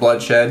prevent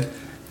bloodshed,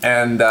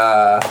 and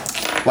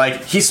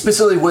like he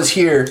specifically was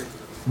here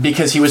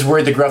because he was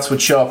worried the Gruffs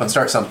would show up and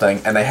start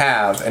something, and they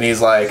have. And he's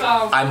like,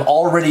 I'm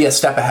already a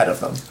step ahead of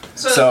them.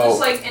 So is this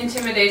like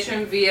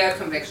intimidation via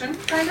conviction,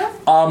 kind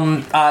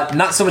of?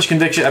 Not so much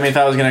conviction. I mean, if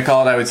I was going to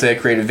call it, I would say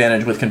create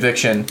advantage with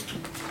conviction.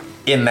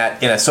 In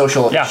a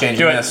social Yeah, exchange.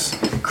 do it. Yes,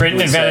 Create an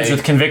would advantage say-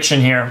 with conviction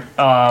here.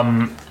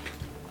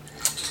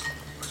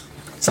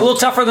 It's a little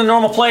tougher than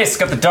normal place.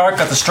 Got the dark,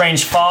 got the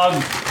strange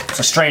fog. It's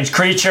a strange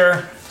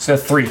creature. It's got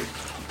 3.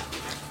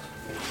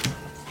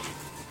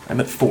 I'm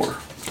at 4.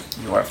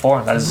 You are at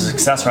 4. That is a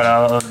success right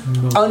out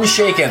of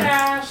Unshaken.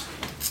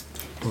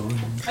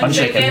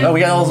 Unshaken. Oh,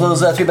 we got all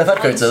those 3x5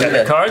 cards. So look at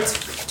that.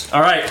 cards.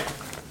 All right.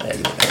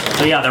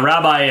 So yeah, the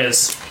rabbi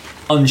is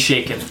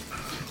unshaken.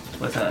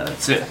 With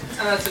that's it.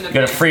 That's an You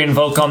got a free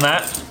invoke on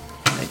that,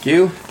 Thank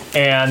you.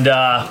 and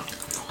I'd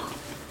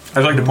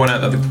like to point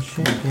out that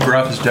the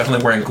Gruff is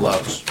definitely wearing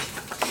gloves.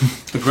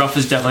 the gruff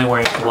is definitely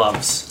wearing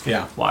gloves.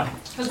 Yeah. Why?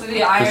 Because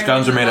the iron. His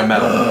guns are made of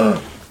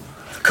metal.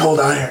 Cold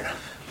iron.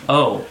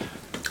 Oh,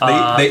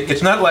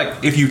 It's not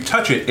like if you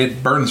touch it,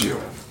 it burns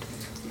you.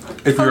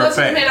 If Oh, you're a that's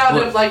made fake. out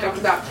of like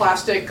that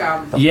plastic.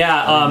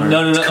 yeah.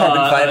 No.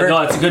 carbon fiber?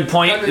 No, it's a good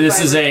point. Carbon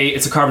This is fiber.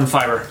 it's a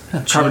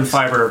carbon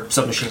fiber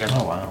submachine gun.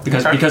 Oh wow.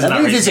 Because Okay. because of That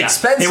that means reason, it's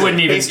expensive It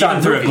wouldn't even based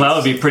on through a movies.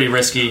 glove would be pretty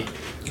risky.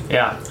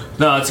 Yeah.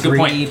 No, it's a good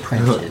point.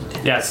 Pre-printed.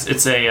 Yes,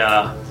 it's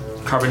a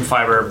carbon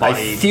fiber I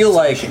body. feel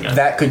like submachine gun.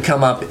 that could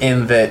come up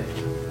in that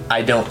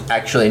I don't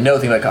actually know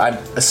things like I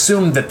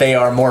assume that they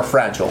are more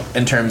fragile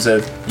in terms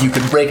of you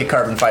could break a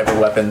carbon fiber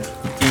weapon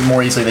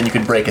more easily than you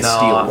could break a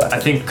steel No, weapon. I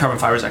think carbon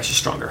fiber is actually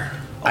stronger.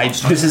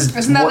 This is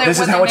Isn't that this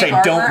what is how they much make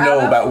I don't armor know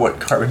out of? about what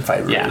carbon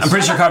fiber Yeah, is. I'm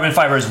pretty sure carbon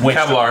fiber is way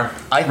Kevlar.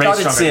 I way thought it's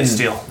stronger than in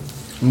steel.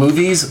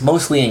 movies,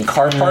 mostly in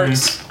car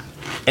parts,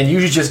 and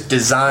usually just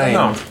design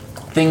No.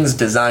 things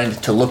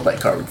designed to look like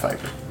carbon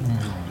fiber.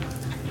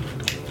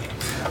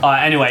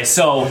 Anyway,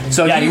 so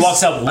yeah, he he's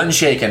walks up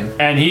unshaken.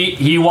 and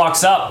he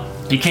walks up.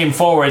 He came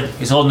forward.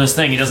 He's holding this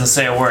thing. He doesn't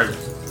say a word.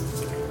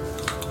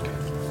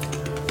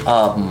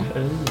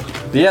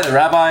 Yeah, the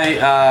rabbi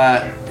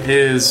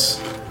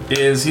is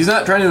he's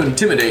not trying to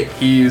intimidate.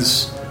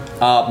 He's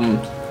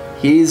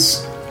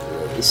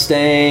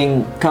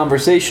staying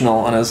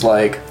conversational and is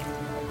like,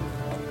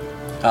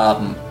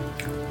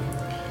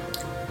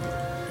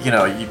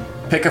 you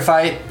pick a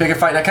fight.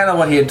 And kind of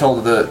what he had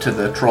told to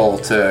the troll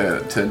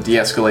to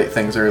de-escalate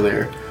things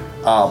earlier.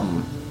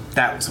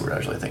 That was the word I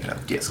was really thinking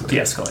of. De-escalate.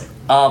 De-escalate.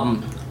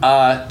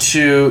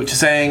 To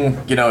saying,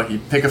 you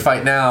pick a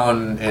fight now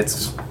and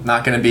it's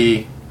not gonna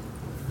be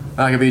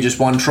just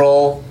one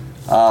troll,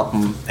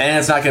 and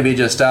it's not gonna be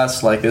just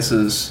us. Like this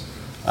is,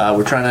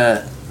 we're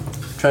trying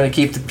to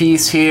keep the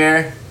peace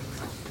here.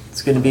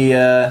 It's gonna be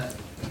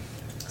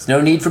there's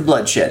no need for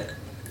bloodshed.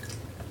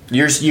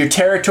 Your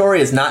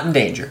territory is not in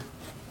danger.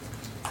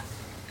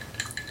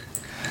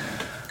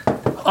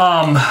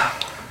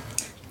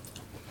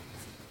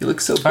 You look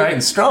so big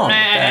and strong. This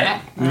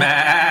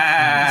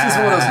is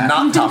one of those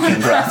not talking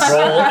graphs.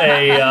 Roll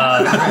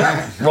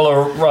a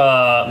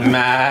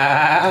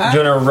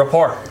doing a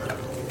rapport.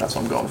 That's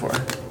what I'm going for.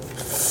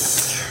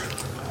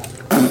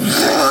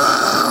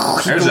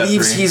 There's that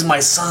Believes 3. he's my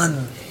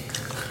son.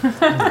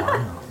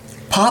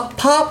 Pop.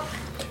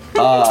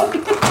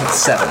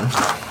 7.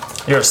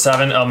 You're a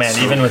 7. Oh man,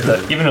 even with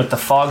the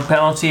fog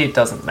penalty, it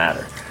doesn't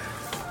matter.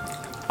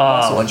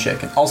 Also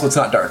unshaken. Also, it's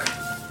not dark.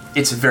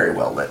 It's very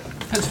well lit.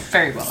 It's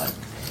very well lit.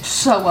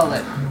 So well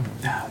lit.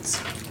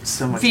 That's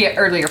so much Via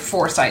earlier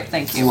foresight,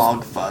 thank you.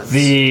 log fuzz.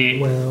 The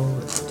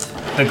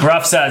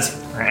gruff says,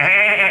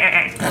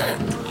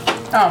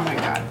 Oh my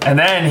god. and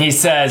then he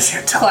says,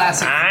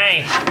 Classic.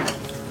 "Hi,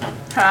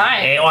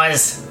 Hi. it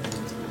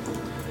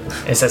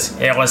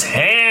was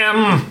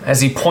him,"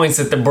 as he points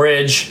at the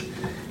bridge.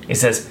 He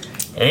says,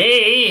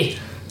 "He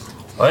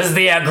was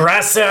the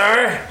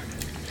aggressor.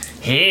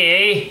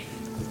 He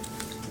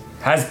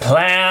has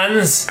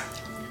plans."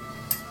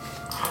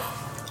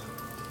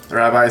 The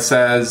rabbi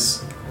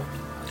says,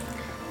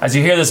 As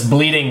you hear this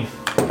bleeding,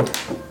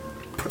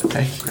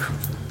 "Thank you."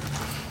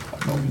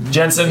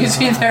 Jensen, You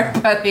see there,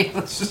 buddy?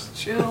 Let's just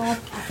chill.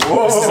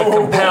 this is a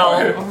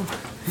compel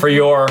for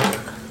your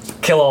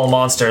kill all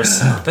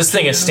monsters. This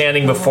thing is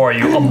standing before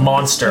you, a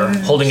monster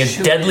holding a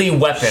deadly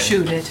weapon,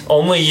 Shoot it.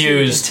 only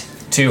used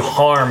to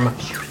harm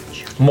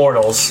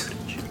mortals.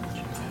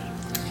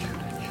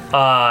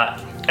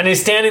 And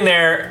he's standing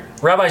there.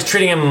 Rabbi's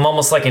treating him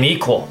almost like an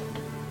equal,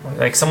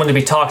 like someone to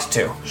be talked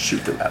to.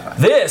 Shoot the rabbi.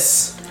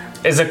 This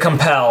is a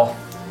compel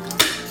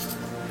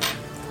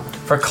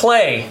for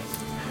Clay,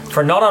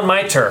 for Not on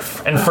My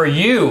Turf, and for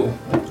you.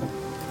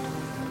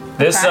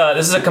 This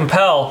is a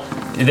compel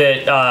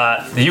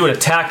that you would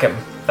attack him,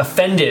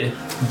 offended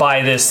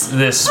by this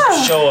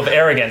show of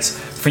arrogance.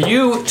 For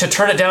you to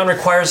turn it down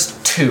requires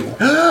 2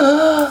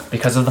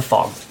 because of the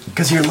fog.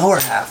 Because you're lower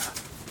half.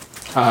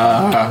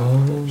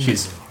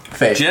 She's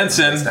fake.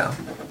 Jensen Now.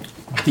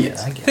 Yeah,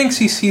 I get it. thinks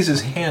he sees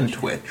his hand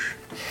twitch.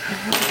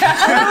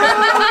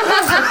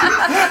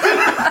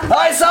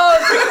 I saw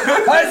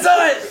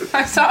it!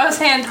 I saw his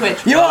hand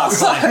twitch. You all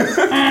saw it!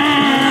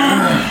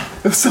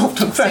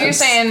 Self-defense. So you're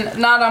saying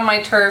not on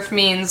my turf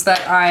means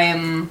that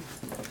I'm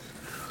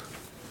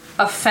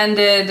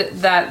offended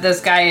that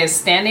this guy is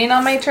standing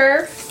on my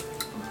turf?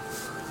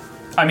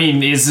 I mean,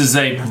 this is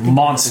a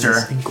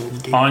monster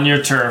on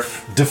your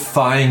turf,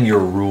 Defying your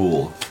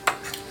rule.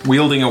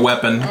 Wielding a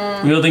weapon.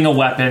 wielding a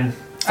weapon,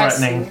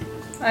 threatening.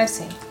 I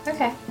see.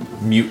 Okay.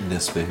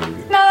 Mutinous behavior.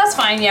 No, that's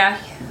fine, yeah.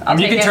 I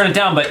mean, you can turn it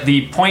down, but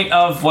the point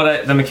of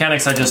the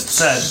mechanics I just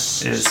said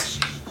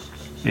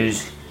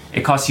is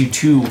it costs you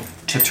 2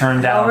 to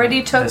turn down.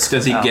 Already took- this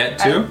Does he compel. get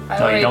to?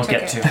 No, you don't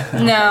get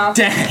to. No.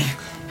 Dang.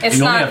 It's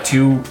You only not. have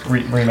 2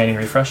 remaining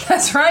refresh.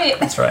 That's right.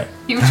 That's right.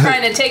 You were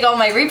trying to take all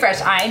my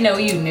refresh. I know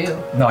you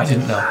knew. No, I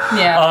didn't know.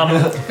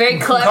 Yeah. Very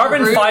clever.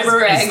 Carbon Bruce, fiber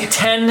Greg. is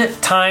 10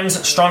 times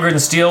stronger than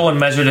steel when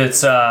measured its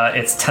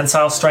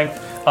tensile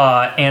strength,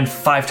 and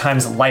 5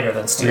 times lighter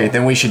than steel. Okay,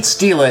 then we should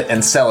steal it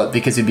and sell it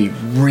because it'd be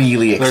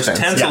really There's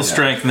expensive. tensile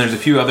strength, and there's a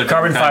few other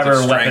Carbon different kinds fiber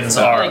of strength weapons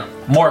that- are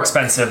more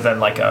expensive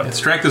than like a.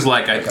 Strength is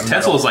like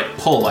tensile is like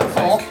pull, I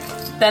think,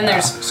 Then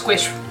there's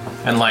squish.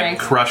 and like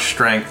Strength. crush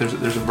strength.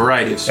 There's a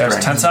variety of There's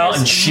strength. tensile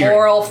and shear.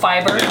 Moral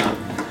fiber.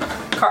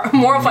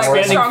 Moral fiber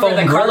is Expanding stronger foam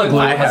than Gorilla carbon Glue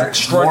has fiber.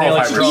 extraordinarily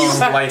Moral fiber is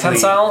strong slightly-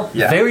 tensile,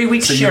 yeah. very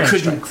weak So you shearing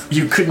couldn't, strength.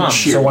 you couldn't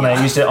shear. So when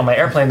I used it on my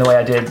airplane the way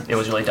I did, it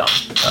was really dumb.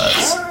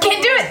 Can't do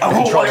it.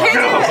 Control Can't do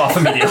goes it. off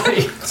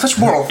immediately. Such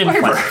moral In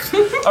fiber.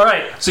 flight. All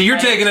right, So you're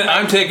taking it.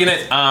 I'm taking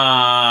it.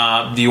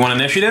 Do you want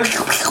initiative?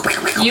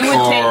 You would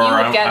Or take.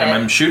 You would get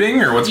I'm it.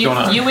 shooting, or what's going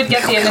on? You would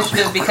get the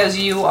initiative because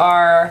you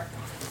are.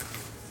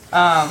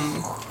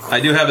 I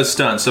do have a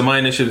stun, so my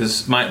initiative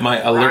is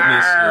my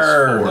alertness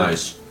is 4.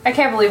 Nice. I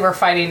can't believe we're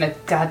fighting a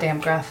goddamn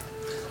gruff.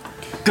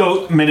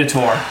 Goat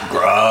Minotaur.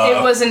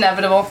 It was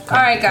inevitable. All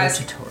right, guys.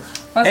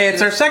 Let's Hey, do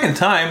it's our this. second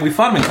time. We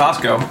fought him in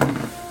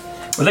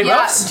Costco. Were they Yeah.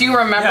 gruffs? Do you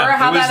remember Yeah,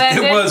 how it was- that it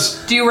ended? was,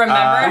 Do you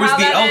remember It was how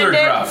the that elder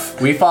ended? gruff.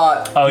 We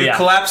fought. Oh You yeah.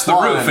 collapsed the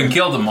One. roof and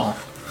killed them all.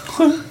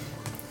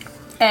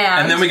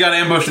 And then we got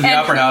ambushed in the and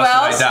upper who house,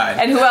 else? and I died.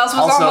 And who else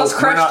was Also, almost we're,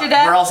 crushed not, to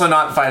death? we're also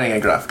not fighting a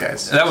gruff,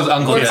 guys. That was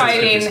Uncle We're Jess.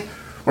 fighting.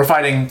 We're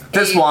fighting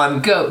this A one,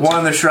 goat. one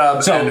in the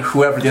shrub, So, and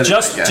whoever the other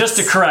Just guy just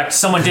to gets. correct,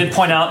 someone did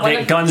point out What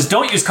that if- guns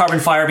don't use carbon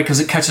fire because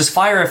it catches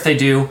fire if they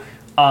do.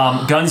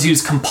 Guns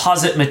use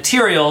composite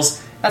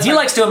materials. That's He right.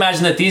 likes to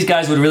imagine that these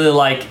guys would really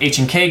like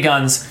H&K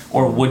guns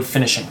or wood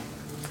finishing.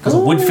 Because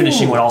wood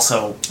finishing would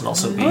also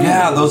be.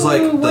 Yeah, those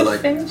like the Wood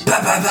like. finish.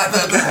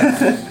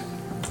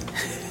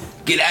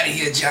 Get out of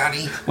here,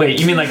 Johnny. Wait,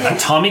 you mean like a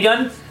Tommy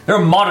gun? There are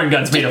modern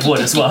guns made of wood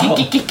as well.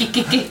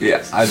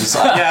 Yeah, I just.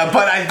 Yeah,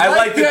 but I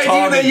like the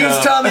idea they use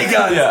Tommy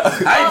guns.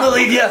 I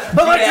believe you,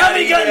 but my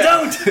Tommy gun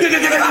don't.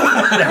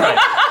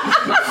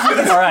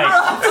 All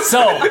right.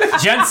 So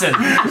Jensen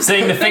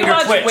seeing the We finger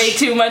watch twitch. way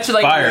too much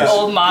like Fires.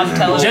 old mob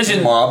television.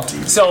 Jensen. mob.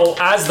 So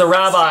as the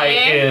rabbi See?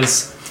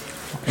 is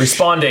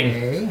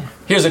responding,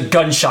 here's a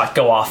gunshot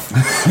go off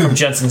from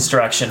Jensen's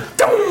direction.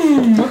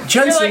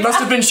 Jensen like, must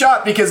have been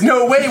shot because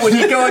no way would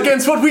he go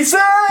against what we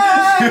said.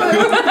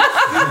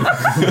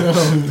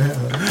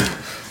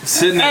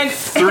 Sitting at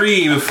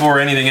 3 before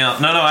anything else.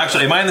 No,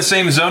 actually, am I in the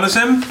same zone as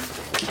him?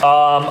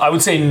 I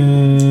would say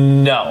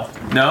no.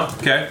 No?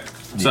 Okay.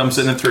 So I'm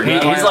sitting at 3.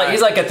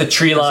 He's like at the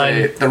tree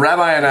line. The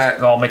rabbi and I.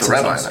 All makes the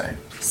rabbi sense. and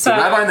I. So The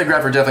rabbi and the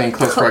graph are definitely in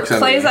close proximity.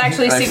 Clay's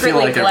actually And I feel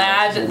secretly like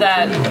glad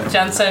that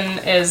Jensen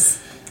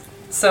is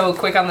so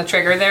quick on the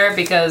trigger there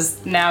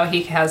because now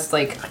he has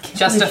like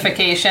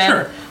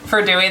justification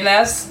for doing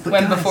this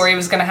when before he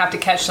was gonna have to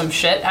catch some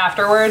shit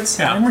afterwards.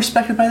 Yeah. I'm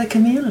respected by the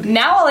community.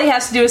 Now all he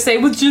has to do is say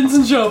with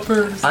Jensen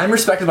Shoppers I'm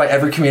respected by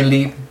every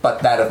community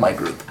but that of my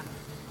group.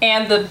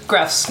 and the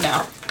Gruffs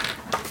now.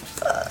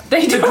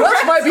 They do. The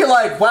Gruffs might be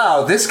like,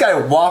 wow, this guy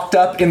walked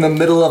up in the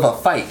middle of a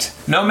fight.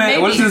 No man.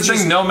 Maybe What is this he's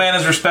thing? No man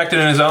is respected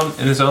in his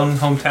own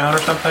hometown or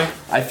something.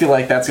 I feel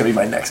like that's gonna be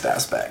my next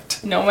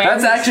aspect. No man.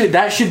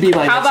 That should be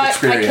my How next about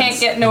experience. I can't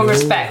get no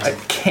respect? I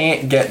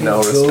can't get no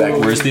respect.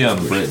 Where's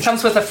the bridge?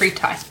 Comes with a free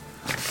tie.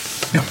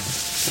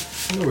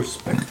 No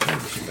respect.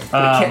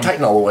 I can't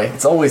tighten all the way.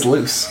 It's always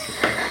loose.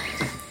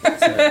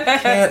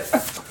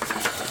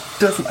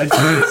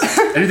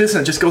 I do this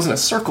and it just goes in a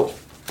circle.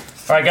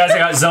 All right, guys, I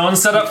got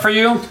zones set up for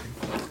you.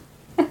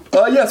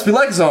 Yes, we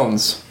like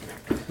zones.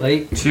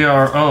 Lake,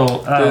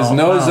 GRO. There's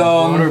no water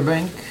zone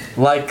bank.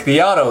 like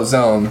the auto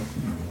zone.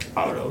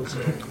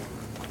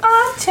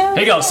 Here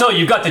you go. So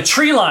you've got the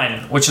tree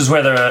line, which is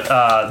where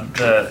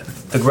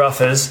the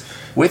gruff is.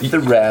 With the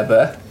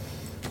rabba.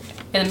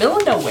 In the middle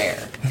of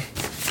nowhere.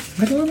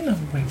 Middle of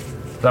nowhere.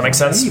 Does that make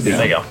sense? Maybe.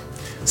 There you go.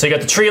 So you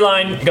got the tree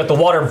line, you got the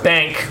water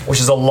bank, which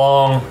is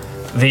along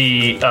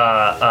the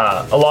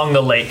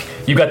lake.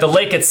 You got the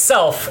lake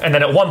itself, and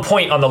then at one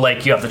point on the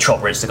lake, you have the troll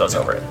bridge that goes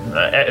over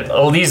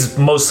it. These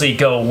mostly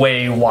go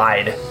way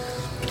wide.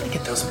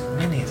 Get those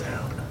minis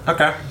out.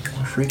 Okay.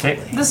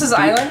 Frequently. This is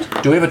Island.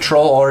 Do we have a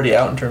troll already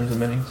out in terms of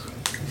minis?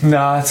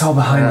 Nah, it's all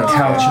behind the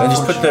couch. Then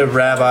just put the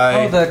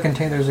rabbi. Oh, the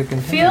container. There's a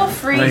container. Feel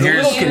free Right, to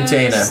here's use a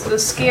container. the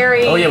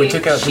scary Oh, yeah, we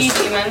took out she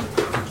this- demon.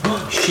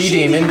 She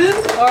demon.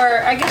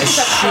 Or I guess it's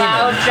a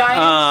cloud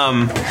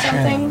giant or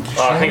something.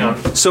 Hang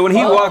on. So when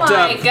he Oh walked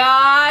my up,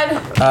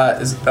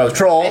 god.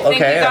 Troll. I think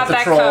Okay, we got that's the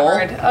that troll.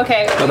 covered.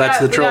 Okay. Oh, that's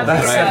the troll, We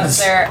got right.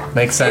 stuff there.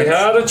 Makes sense.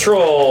 had a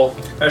troll.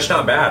 that's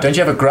not bad. Don't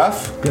you have a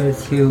gruff?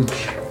 It's huge.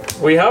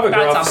 We have a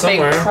gruff That's a big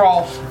somewhere.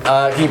 troll.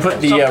 Can you put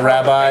the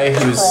rabbi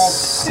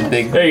who's the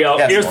big? There you go.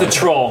 Yes, Here's the one.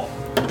 troll.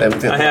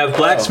 I have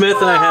blacksmith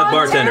and I have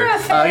bartender.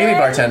 Give me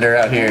bartender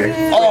out here.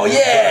 Oh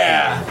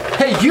yeah!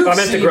 Hey, you. I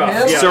meant the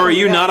gruff. Yeah. So are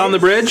you not on the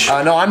bridge?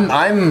 No,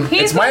 I'm.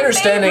 He's it's my my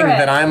understanding favorite.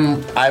 that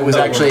I was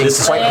actually this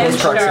is quite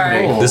close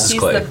proximity. This is He's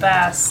Clay. the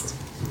best.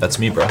 That's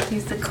me, bro.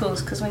 He's the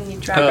coolest because when you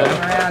drag him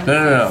around,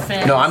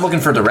 No. No, I'm looking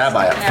for the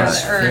rabbi up on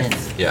front.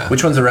 Earth. Yeah.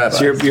 Which one's the rabbi?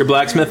 So you're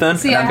blacksmith then?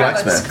 See, I I'm have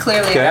it's blacksmith.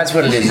 clearly. Okay, that's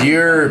what it is.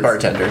 You're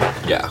bartender.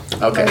 Yeah.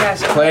 Okay.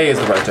 Yes. Clay is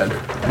the bartender.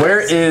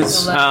 Where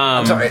is?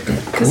 I'm sorry.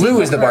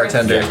 Lou is the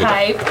bartender.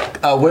 Type.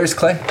 Where's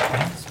Clay?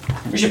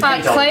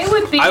 Clay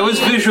would be. I was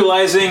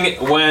visualizing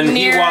when he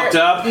Near- walked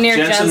up, near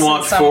Jensen Jensen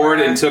walked somewhere. forward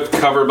and took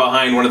cover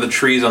behind one of the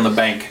trees on the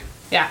bank.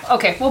 Yeah.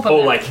 Okay. We'll put. Oh,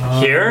 that. like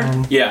here?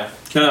 Yeah.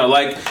 No,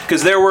 like,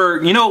 because there were,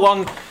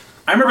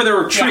 I remember there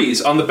were trees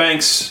on the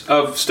banks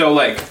of Stowe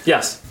Lake,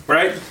 Yes.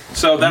 right?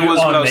 So that was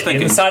on what I was the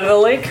thinking. inside of the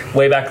lake,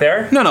 way back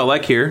there. No,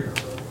 like here.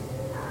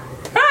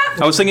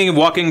 I was thinking of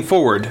walking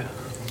forward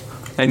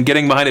and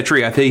getting behind a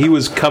tree. I think he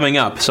was coming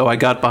up, so I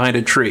got behind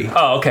a tree.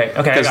 Oh, okay.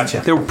 Okay, I 'Cause got you.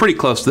 They were pretty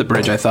close to the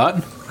bridge, I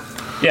thought.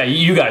 Yeah,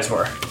 you guys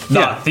were.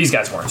 No, Yeah. these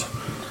guys weren't.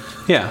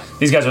 Yeah.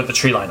 These guys were at the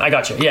tree line. I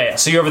got you. Yeah, yeah.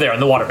 So you're over there on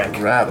the water bank.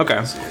 Rabbi.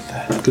 Okay.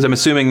 Because I'm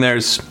assuming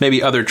there's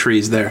maybe other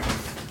trees there.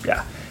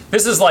 Yeah.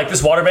 This is like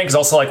this water bank is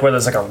also like where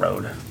there's like a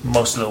road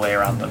most of the way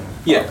around the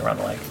around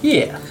the lake.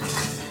 Yeah.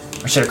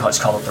 I should have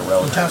just called it the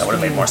road. That would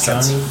have made more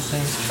sense.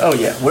 Oh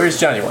yeah. Where's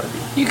Johnny want to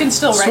be? You can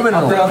still write. Swimming in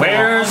the lake.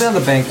 Where's Down the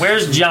bank.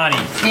 Where's Johnny?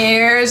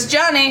 Here's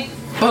Johnny.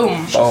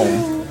 Boom.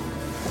 Oh.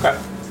 Okay.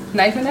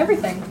 Knife and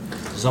everything.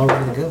 It's all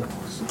ready to go.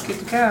 Good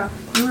to go.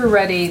 You were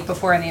ready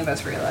before any of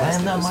us realized.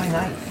 And it was my you.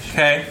 knife.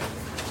 Okay.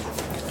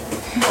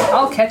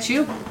 I'll catch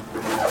you.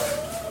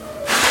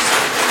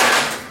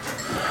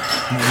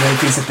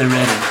 Knife is at the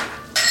ready.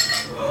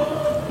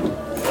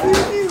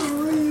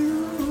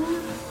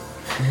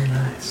 Very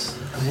nice.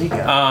 There you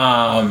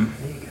go.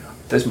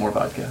 There's more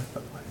vodka.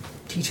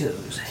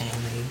 Tito's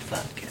handmade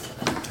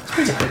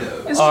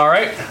vodka. All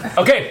right.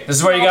 Okay. This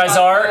is where you guys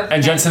are,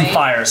 and Jensen Handmade.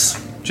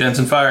 fires.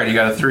 Jensen fired. You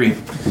got a 3.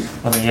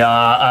 Let me. You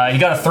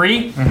got a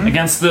 3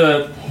 against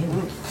the.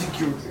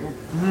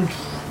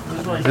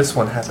 This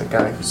one has a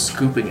guy who's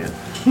scooping it.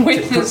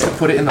 With To his.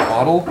 put it in the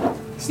bottle.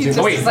 He's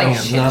wait, just like I'm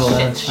shit, not allowed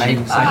shit, to shit.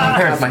 use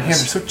God, my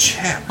hands are so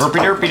chapped.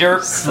 Derpy derpy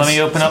derp. Let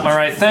me open up my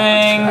right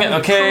thing. Clean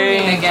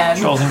Okay. again.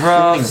 Trolls and From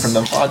grubs.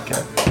 the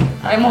vodka.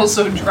 I'm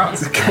also drunk.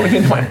 Going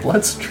into my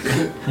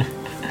bloodstream.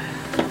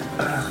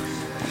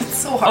 It's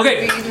so hard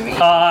Okay. to be me.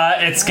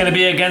 It's gonna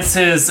be against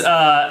his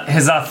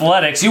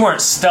athletics. You weren't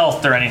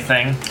stealthed or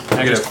anything.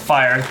 I just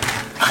fired.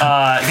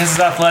 Against his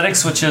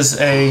athletics, which is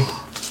a.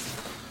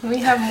 Can we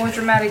have more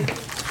dramatic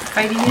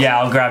fighting? Yeah,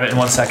 I'll grab it in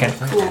 1 second.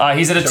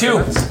 He's at a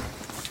 2.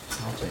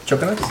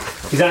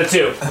 Choconuts? He's at a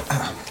 2.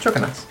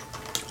 Choconuts.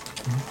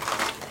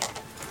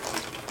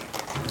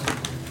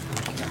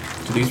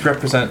 Do these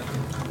represent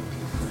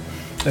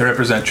They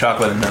represent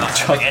chocolate and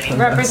milk.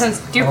 Represents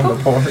deer on the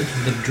poop. board?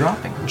 The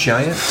dropping.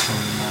 Giant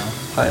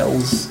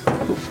piles.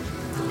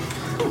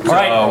 All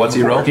right. What's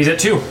he roll? He's at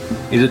 2.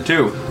 He's at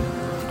 2.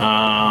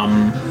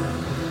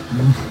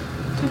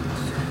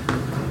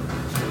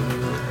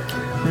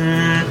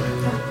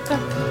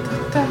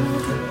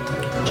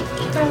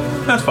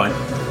 That's fine.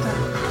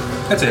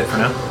 That's it for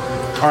now.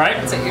 All right.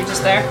 That's it. You're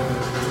just there.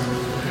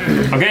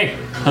 Okay.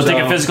 He'll take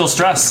a So- physical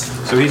stress.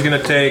 So he's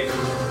gonna take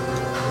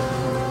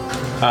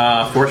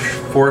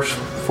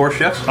four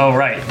shifts, Oh,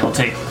 right. He'll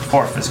take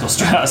 4 physical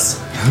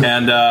stress.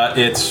 and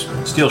it's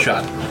steel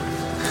shot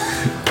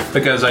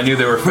because I knew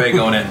they were Fae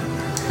going in.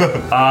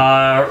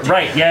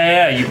 Right.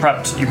 Yeah. You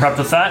prepped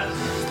with that.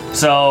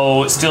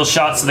 So steel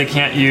shot, so they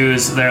can't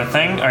use their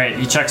thing. All right.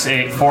 He checks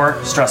a 4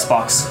 stress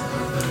box.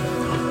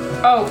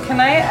 Oh, can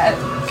I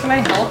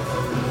help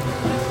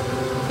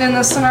in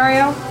this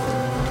scenario?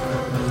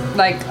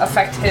 Like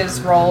affect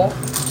his role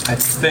I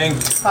think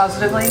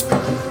positively? if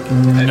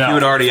No. you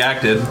had already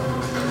acted,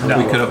 No.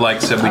 we could have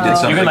like said we did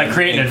something. You can like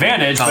create an in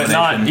advantage, but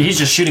not. combination. He's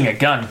just shooting a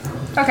gun.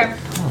 Okay.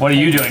 What are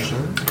you doing?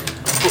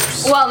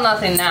 Well,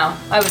 nothing now.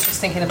 I was just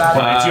thinking about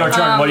it. It's your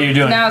turn. What are you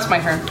doing? Now it's my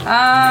turn.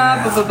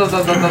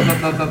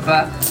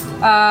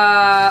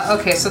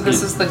 Okay, so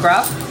this is the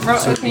gruff.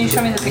 Can you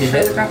show me the picture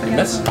of the gruff again?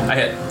 Miss? I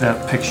hit.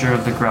 That picture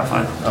of the gruff.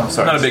 Oh,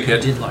 sorry. Not a big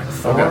hit. Did like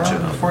 4 gotcha.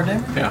 4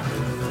 damage? Yeah.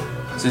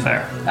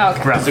 There. Oh,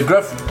 okay. Gruff. Does the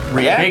gruff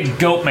react? Big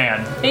goat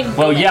man. Big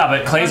Well, goat yeah,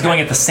 man. but Clay's Okay.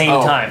 going at the same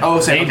time. Oh,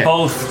 same. They Okay.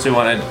 both. So you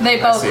wanted. They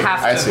both I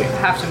have see. to.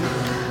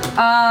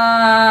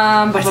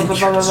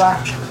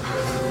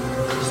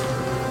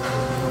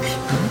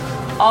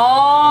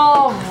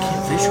 All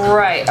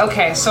right.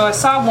 Okay. So I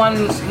saw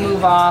one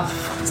move off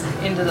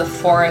into the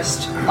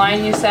forest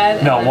line. You said.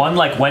 and No, then- one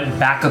like went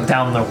back up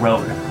down the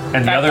road, and the Back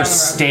other down the road.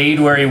 stayed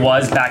where he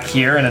was back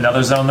here in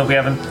another zone that we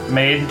haven't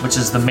made, which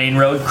is the main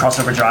road,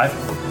 Crossover Drive.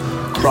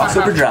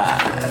 Crossover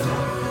drive.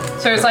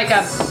 So there's like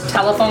a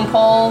telephone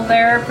pole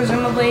there,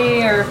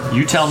 presumably, or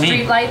You tell me.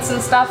 street lights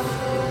and stuff.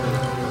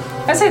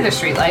 I say they're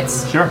street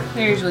lights. Sure.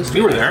 They're usually street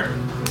You were there.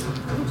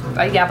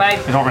 Yeah, but I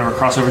don't remember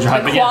Crossover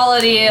Drive, the but yeah.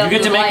 quality of You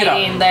get the to make it up.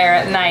 lighting there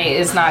at night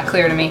is not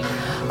clear to me.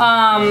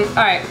 All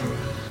right.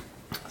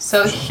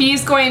 So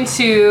he's going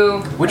to.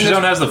 Which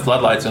zone has the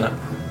floodlights in it?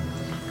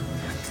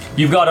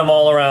 You've got them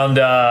all around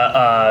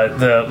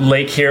the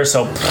lake here,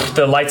 so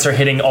the lights are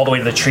hitting all the way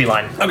to the tree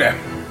line. Okay.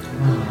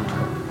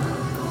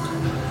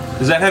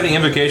 Does that have any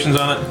invocations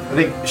on it? I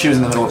think she was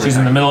in the middle of her She's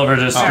in the turn. middle of her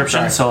description,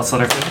 sorry. so let's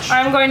let her finish.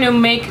 I'm going to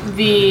make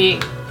the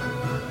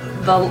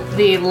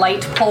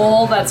light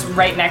pole that's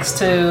right next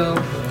to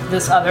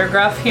this other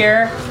gruff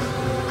here.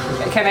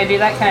 Can I do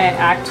that? Can I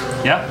act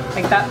Yeah.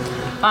 like that?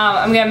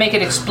 I'm gonna make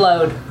it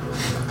explode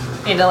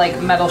into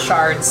like metal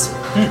shards,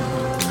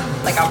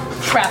 like a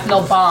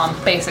shrapnel bomb,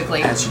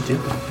 basically. As you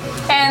do.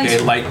 And Okay,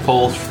 light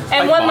pole.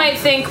 and one might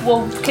think,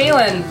 well,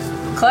 Kaylin,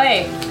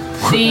 Clay,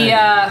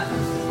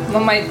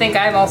 one might think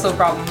I'm also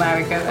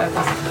problematic at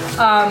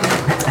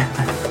this.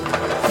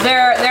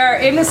 There are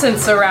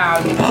innocents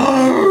around. It's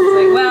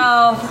like,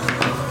 well,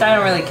 I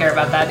don't really care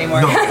about that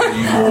anymore.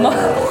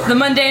 The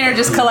mundane are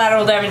just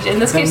collateral damage. In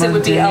this case, it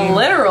would be a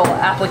literal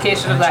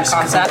application of that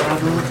concept.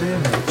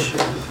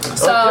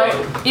 So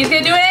he's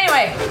gonna do it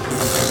anyway.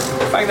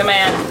 Fuck the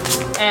man,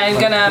 and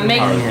gonna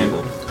make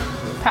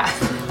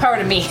power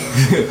to me.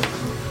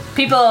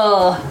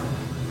 People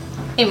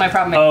ain't my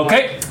problem anymore.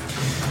 Okay.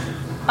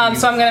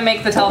 So I'm gonna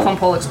make the telephone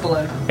pole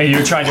explode. And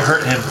you're trying to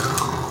hurt him.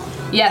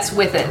 Yes,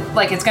 with it.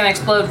 Like it's gonna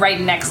explode right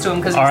next to him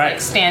because he's All right.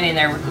 like standing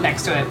there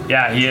next to it.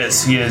 Yeah, he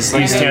is. He's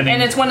And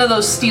standing it's one of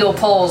those steel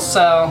poles,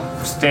 so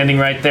standing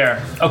right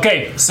there.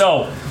 Okay,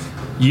 so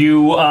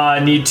you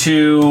need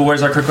to.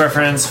 Where's our quick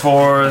reference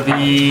for the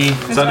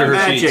It's under her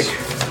Magic.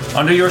 sheets.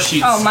 under your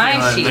sheets? oh my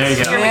sheets. There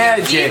you go.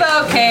 Magic.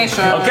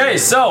 Evocation. Okay,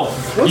 so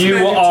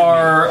you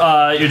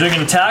are you're doing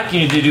an attack. You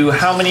need to do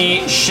how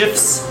many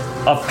shifts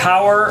of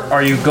power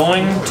are you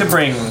going to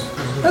bring?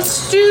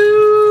 Let's do.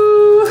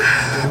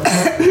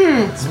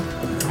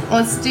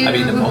 Let's do. I've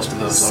eaten most of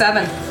those, though.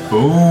 7.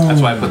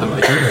 That's why I put them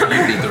like here.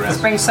 You eat the rest.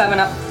 Bring 7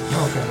 up.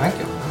 Okay, thank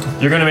you.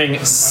 You're going to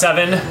bring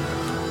 7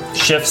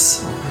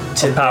 shifts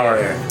to power.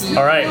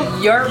 All right.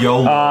 Your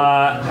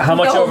How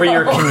much No. over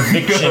your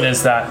conviction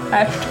is that?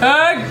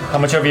 hashtag How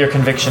much over your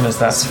conviction is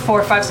that?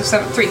 4, 5, 6,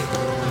 7, 3.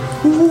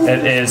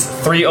 It is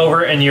 3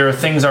 over, and your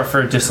things are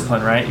for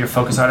discipline, right? Your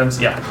focus items?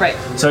 Yeah. Right.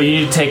 So you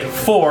need to take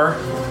 4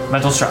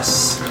 mental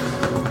stress.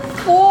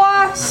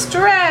 4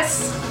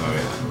 stress.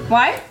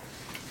 Why?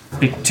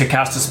 To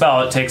cast a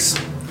spell, it takes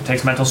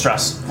mental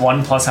stress.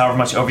 1 plus however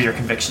much over your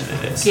conviction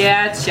it is.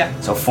 Gotcha.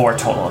 So 4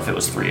 total if it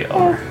was 3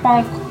 over.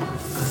 Bonk.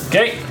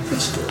 Okay.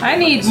 I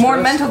need more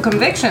mental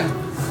conviction.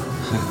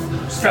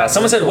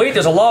 Someone said, wait,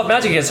 there's a law of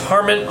magic against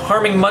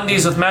harming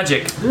Mondays with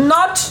magic.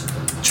 Not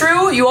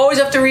true. You always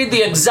have to read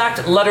the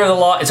exact letter of the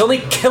law. It's only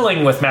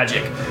killing with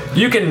magic.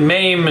 You can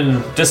maim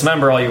and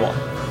dismember all you want.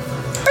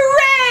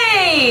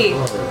 Hooray!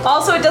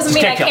 Also, it doesn't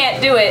mean I can't kill.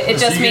 can't do it. It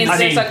just you can- means I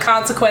there's mean- a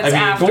consequence I mean,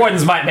 after. the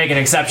wardens might make an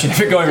exception if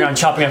you're going around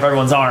chopping off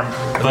everyone's arm.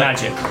 But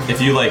Imagine.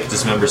 if you like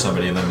dismember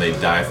somebody and then they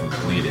die from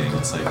bleeding,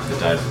 it's like they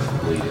died from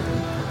bleeding.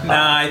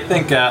 Nah, I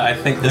think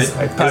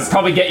I'd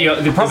probably get you.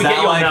 They'd probably Is get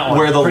that you on like that one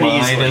where the pretty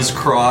line easily. is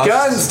crossed?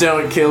 Guns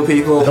don't kill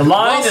people. The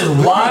line is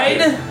wide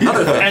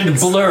and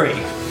blurry,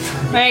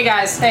 Hey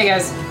guys,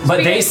 but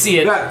Speaking- they see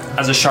it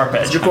as a sharp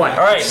edge. Good point.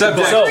 All right,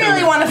 Subject so to-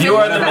 really want to you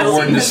are the finish warden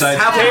warden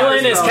decides-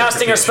 Kaylin is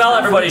casting her spell.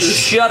 Everybody,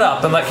 shut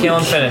up and let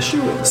Kaylin finish.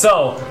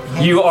 So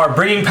you are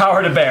bringing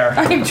power to bear.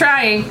 I'm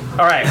trying.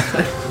 All right.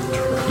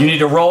 You need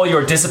to roll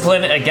your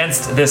discipline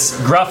against this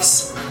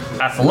Gruff's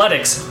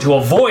athletics to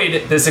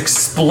avoid this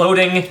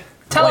exploding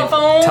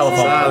Telephone.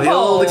 telephone. The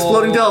old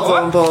exploding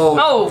telephone pole.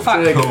 Oh fuck!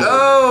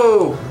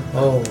 Oh!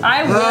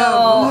 I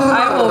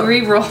will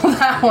re-roll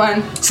that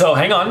one. So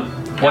hang on.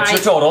 What's your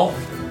Nice. total?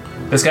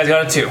 This guy's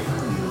got a 2.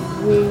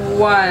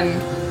 1.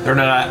 they're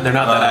not that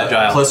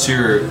agile. Plus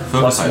your focus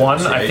Plus items,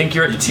 1, I right? think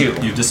you're at 2.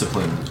 You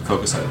discipline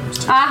focus items.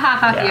 Too. Ah ha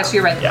ha. Yes,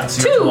 you're right. Yeah,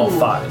 so you're at 2. total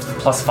 5.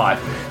 Plus 5.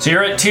 So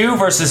you're at 2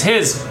 versus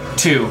his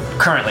 2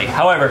 currently.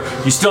 However,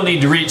 you still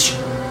need to reach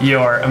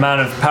your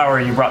amount of power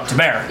you brought to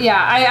bear.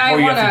 Yeah, I Or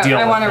you have to deal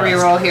want to with the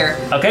rest. re-roll here.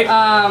 Okay?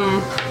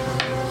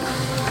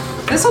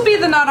 This will be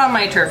the not on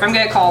my turf. I'm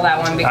gonna call that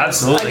one because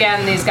Absolutely.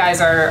 again, these guys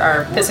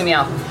are pissing me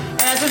off, and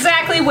that's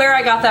exactly where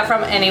I got that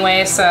from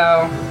anyway.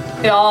 So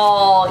it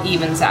all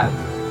evens out.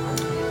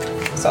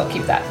 So I'll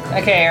keep that.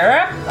 Okay,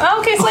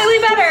 okay, slightly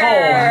better.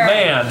 Oh,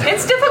 man.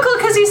 It's difficult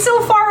because he's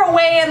so far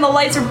away and the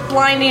lights are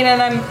blinding,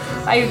 and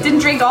I didn't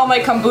drink all my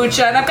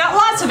kombucha, and I've got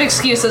lots of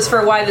excuses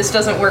for why this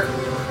doesn't work.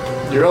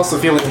 You're also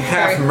feeling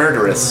half Sorry.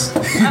 murderous.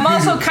 I'm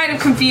also kind of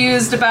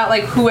confused about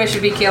like who I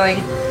should be killing.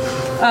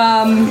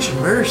 You should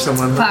murder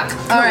someone. Fuck.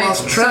 All right.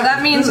 lost So track.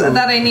 that means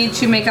that I need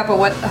to make up a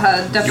what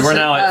deficit? you are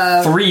now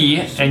at of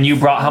 3, and you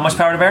brought how much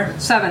power to bear?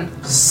 7.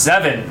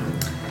 7.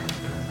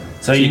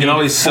 So you need can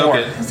always 4. soak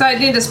it. So I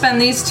need to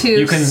spend these 2.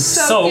 You can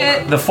soak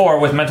it. the 4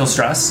 with mental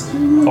stress,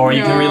 or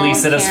you can No,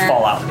 release it as can't.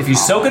 fallout. If you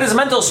soak it as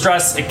mental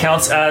stress, it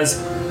counts as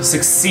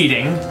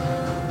succeeding.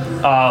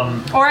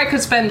 Or I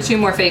could spend 2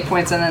 more fate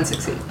points and then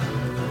succeed.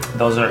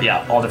 Those are,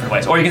 yeah, all different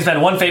ways. Or you can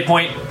spend 1 fate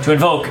point to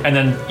invoke and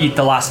then eat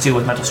the last 2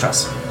 with mental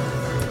stress.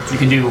 So you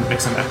can do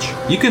mix and match.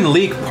 You can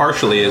leak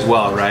partially as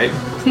well, right?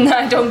 No,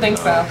 I don't think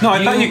so. No,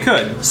 I thought you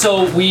could.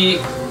 So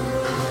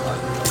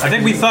I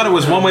think we thought it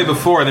was one way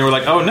before, and they were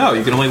like, "Oh no,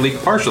 you can only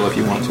leak partial if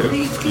you want to."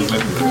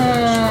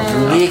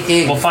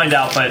 we'll find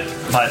out, but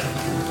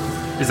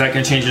is that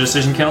going to change your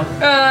decision, Kill? Do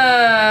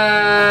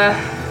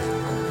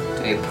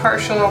a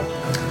partial.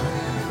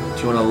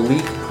 Do you want to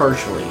leak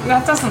partially?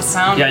 That doesn't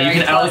sound. Yeah, you very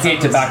can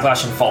allocate to pleasant.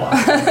 backlash and fallout.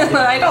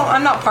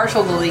 I'm not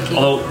partial to leaking.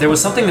 Although there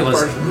was something that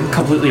was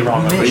completely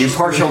wrong with Are it. you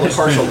partial leaking?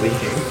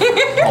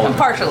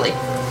 Partially.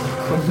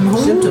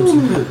 Symptoms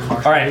include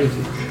partial All right,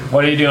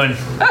 what are you doing?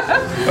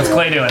 What's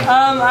Clay doing?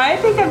 I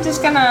think I'm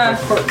just gonna.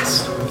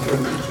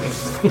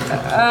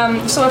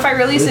 So if I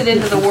release it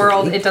into the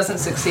world, it doesn't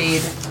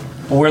succeed.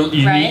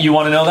 Right. You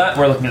want to know that?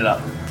 We're looking it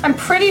up. I'm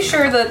pretty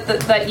sure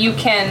that you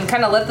can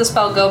kind of let the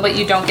spell go, but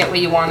you don't get what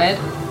you wanted.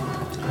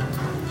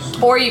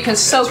 Or you can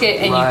soak it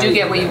and you do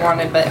get what you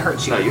wanted, but it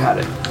hurts you. No, you had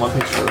it. One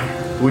picture.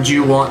 Would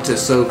you want to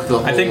soak the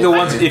whole... I think the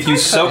ones, if you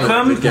soak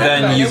them,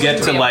 then you It get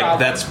wouldn't to be a like, problem.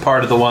 that's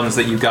part of the ones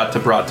that you got to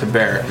brought to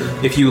bear.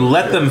 If you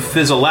let them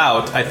fizzle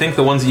out, I think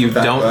the ones that you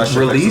don't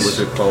release.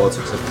 Fallouts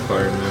except the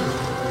fire move.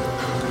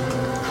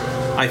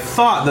 I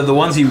thought that the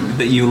ones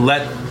that you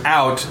let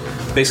out,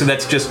 basically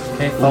that's just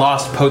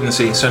lost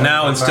potency. So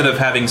now instead of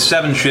having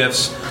 7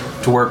 shifts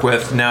to work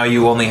with, now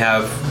you only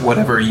have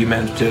whatever you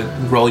managed to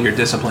roll your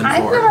discipline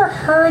I've for. never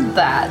heard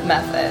that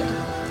method.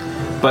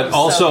 But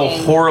also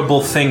Soaking.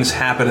 horrible things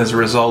happen as a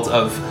result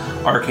of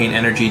arcane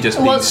energy just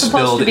Well, being it's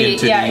supposed spilled to be.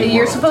 into Yeah, the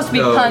you're world. supposed to be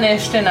No.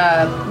 punished in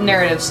a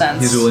narrative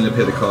sense. He's willing to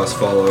pay the cost.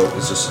 Fallout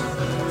is just.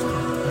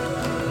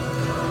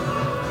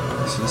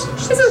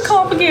 This is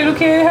complicated,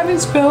 okay? Having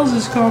spells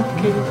is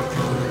complicated.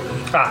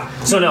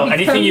 So no,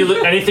 anything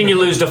you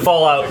lose to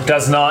fallout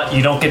does not.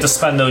 You don't get to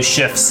spend those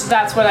shifts.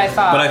 That's what I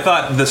thought. But I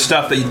thought the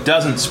stuff that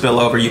doesn't spill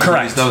over, you can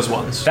Correct. use those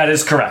ones. That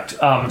is correct.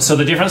 So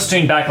the difference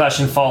between backlash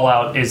and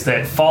fallout is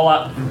that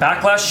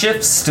backlash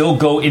shifts still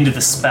go into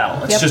the spell.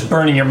 It's Yep. just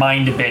burning your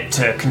mind a bit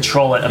to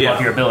control it above Yeah.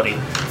 your ability.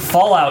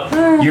 Fallout,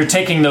 you're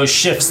taking those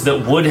shifts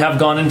that would have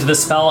gone into the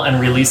spell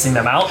and releasing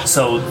them out.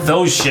 So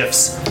those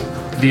shifts,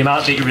 the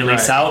amount that you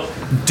release Right. out,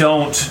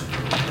 don't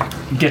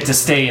get to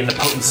stay in the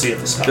potency of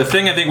the spell. The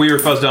thing I think we were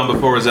fuzzed on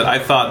before was that I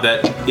thought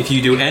that if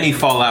you do any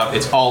fallout,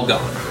 it's all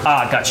gone.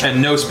 Gotcha.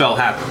 And no spell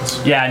happens.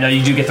 Yeah, no,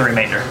 you do get the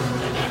remainder.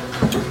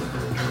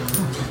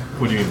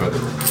 What do you mean by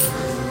that?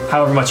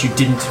 However much you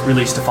didn't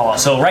release to fallout.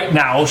 So right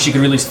now, she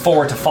could release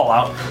 4 to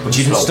fallout, but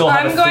you can still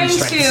have I'm a 3 going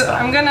strength to. spell.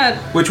 I'm gonna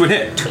Which would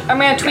hit.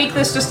 tweak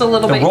this just a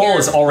little The bit roll here,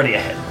 is already a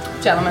hit.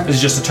 gentlemen. It's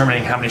just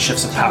determining how many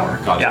shifts of power.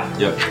 Gotcha.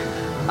 Yeah. Yep.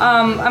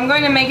 I'm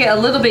going to make it a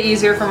little bit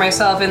easier for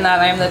myself in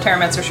that I am the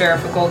Terramancer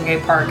Sheriff of Golden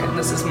Gate Park, and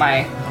this is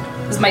my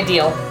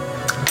deal.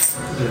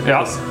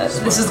 Yeah.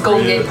 This is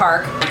Golden Gate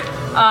Park.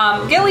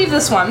 Gonna leave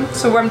this one.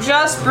 So I'm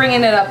just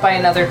bringing it up by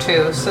another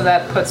 2. So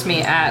that puts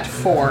me at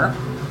 4.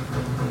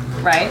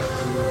 Right?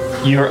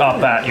 You're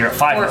at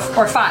 5.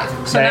 Or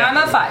 5. So Yeah. now I'm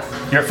at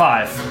 5. You're at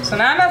 5. So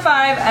now I'm at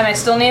 5, and I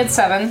still need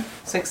 7.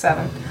 6,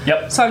 7.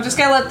 Yep. So I'm just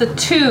gonna let the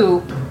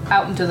 2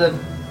 out into the...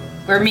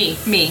 Or me.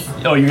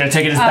 Oh, you're gonna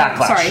take it as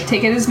backlash. Sorry,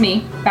 take it as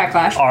me.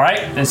 Backlash. All right,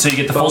 and so you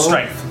get the full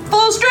strength.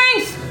 Full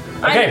strength!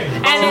 Okay.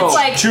 And it's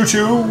like...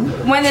 Choo-choo.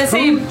 When they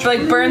say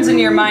like burns in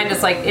your mind,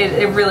 it's like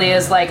it really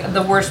is like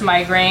the worst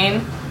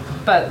migraine,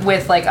 but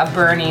with like a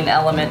burning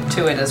element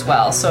to it as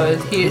well. So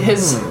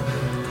his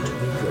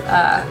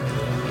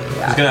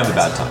He's gonna have a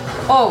bad time.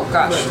 oh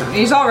gosh,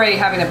 he's already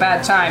having a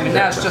bad time, and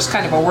now it's just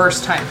kind of a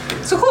worse time.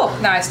 So cool.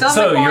 Now I still have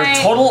So my your point.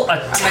 total I'm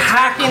attack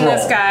attacking roll.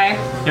 this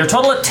guy. Your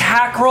total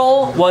attack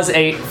roll was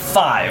a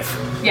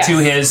 5 Yes. to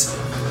his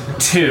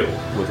 2.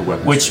 With a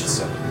weapon. Which-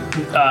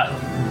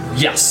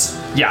 Yes.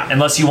 Yeah,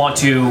 unless you want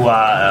to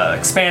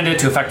expand it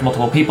to affect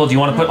multiple people. Do you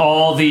want to put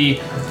all the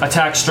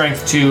attack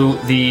strength to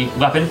the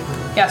weapon?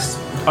 Yes.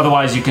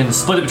 Otherwise, you can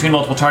split it between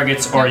multiple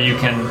targets, or Nope. you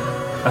can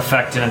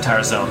affect an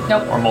entire zone.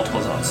 Nope. Or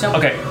multiple zones. Nope.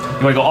 Okay, you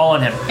want to go all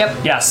on him? Yep.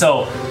 Yeah,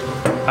 so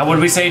what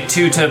did we say?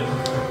 2 to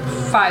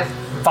 5.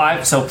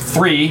 5, so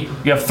 3.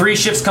 You have 3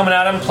 shifts coming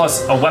at him,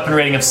 plus a weapon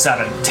rating of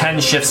 7. 10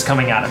 shifts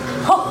coming at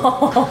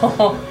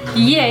him.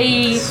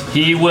 Yay!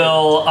 He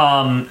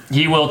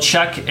will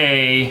check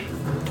a...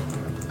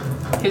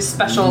 His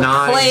special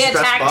Nice clay stress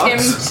attacked box. him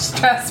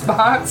stress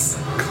box.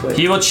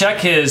 He will check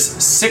his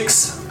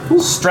 6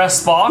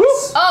 stress box.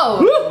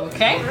 Oh,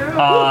 okay.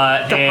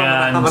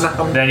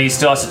 And then he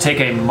still has to take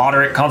a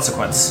moderate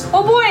consequence.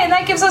 Oh boy, and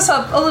that gives us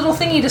a little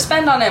thingy to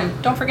spend on him.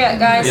 Don't forget,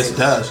 guys. Yes, it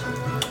does.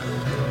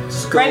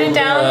 Write it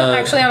down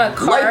actually on a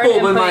card light bulb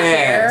and in put my it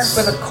here ass.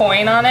 with a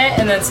coin on it,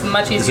 and it's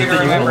much easier to You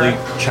can remember. only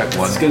check one.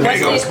 What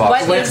stress is,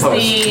 box. what is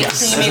the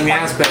As thing an you make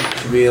one? aspect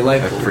to be a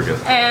light I bulb.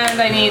 forget. And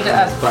I need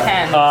a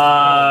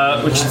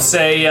pen. Which should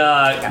say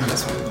Got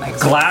this one. Like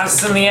so.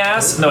 glass in the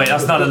ass. No, wait,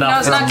 that's not enough. No,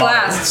 it's That's not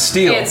glass.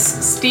 Steel. It's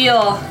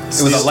steel.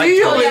 It was a light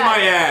Steel Oh, in yeah. my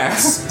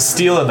ass.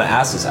 steel in the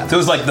ass's ass. It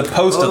was like the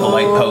post of the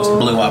light post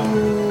blew up.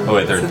 Oh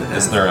wait,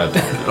 is there a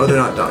Oh, they're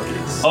not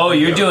donkeys. Oh,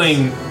 you're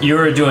doing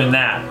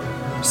that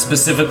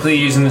specifically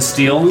using the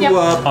steel Yep.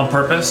 on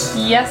purpose,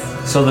 Yes.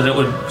 so that it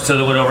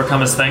would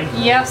overcome his thing.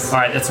 Yes. All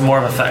right, that's more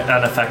of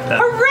an effect then,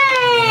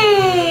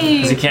 Hooray!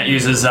 because he can't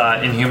use his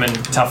inhuman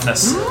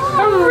toughness.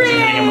 Hooray!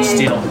 Hitting him with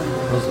steel.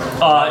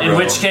 In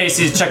which case,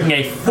 he's checking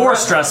a 4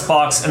 stress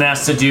box and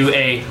has to do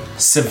a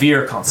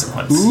severe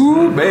consequence.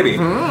 Ooh, baby.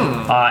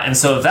 And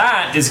so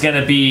that is going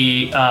to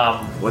be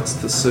What's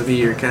the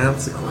severe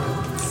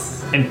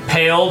consequence?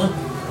 impaled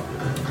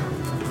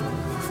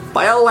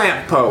By a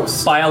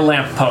lamppost. by a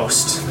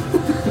lamppost.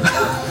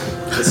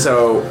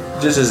 So,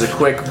 just as a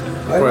quick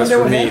quest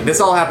for me, this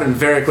all happened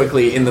very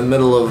quickly in the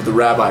middle of the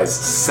rabbi's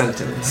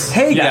sentence.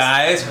 Hey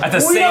Yes. guys. At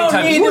the same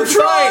time,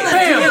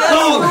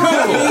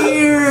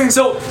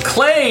 So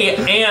Clay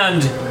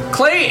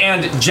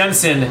and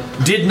Jensen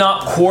did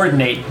not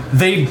coordinate.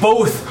 They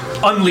both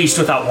unleashed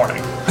without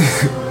warning.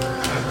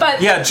 But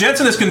Yeah,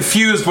 Jensen is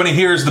confused when he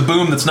hears the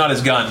boom that's not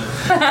his gun.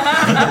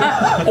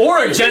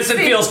 Or Jensen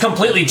feels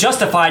completely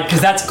justified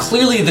because that's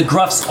clearly the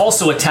Gruffs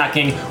also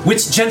attacking,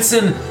 which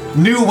Jensen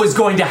knew was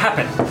going to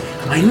happen.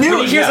 I knew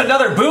When he hears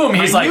another boom,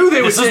 he's like, knew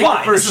they "This would is take why.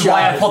 the first This is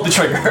why I shot." pulled the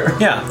trigger."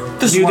 Yeah.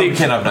 This is why we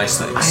can't have nice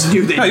things. I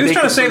knew they No, he was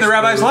trying to save the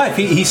rabbi's life.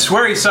 He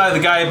swore he saw the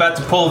guy about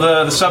to pull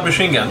the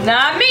submachine gun.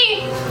 not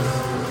me.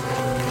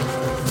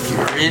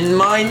 You're in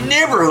my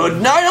neighborhood,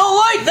 and I don't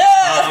like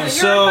that! You're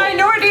So, a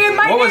minority in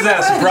my what was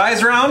that, neighborhood.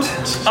 surprise round?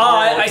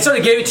 I sort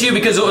of gave it to you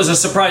because it was a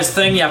surprise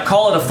thing. Yeah,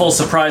 call it a full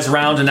surprise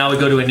round, and now we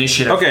go to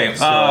initiative. Okay,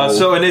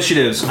 so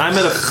initiatives. I'm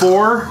at a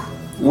 4.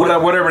 What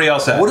everybody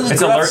else at? What are the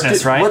It's Gruffs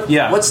alertness, do- right? What,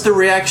 Yeah. What's the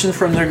reaction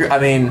from their? I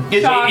mean,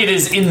 It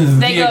is in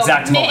They the go,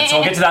 exact moment, so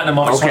I'll get to that in a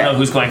moment. So I Okay. know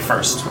who's going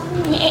first.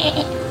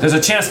 There's a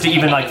chance to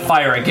even like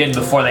fire again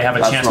before they have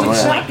a chance to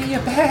right.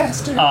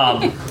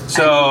 blink.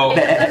 So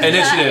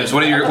initiatives.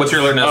 What's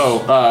your alertness?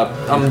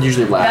 I'm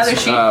usually last. Another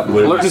sheet?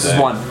 Alertness is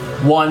 1.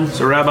 1.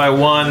 So Rabbi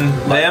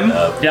 1, them.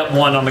 Yep,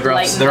 1 on the Gruffs.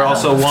 Lighten They're up.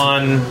 also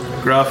 1.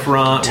 Gruff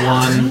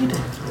 1.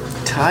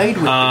 Tied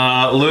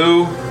with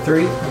Lou,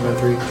 3. I'm at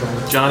 3.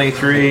 Johnny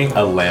 3.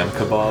 A lamb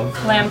kebab.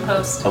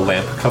 Lamppost. A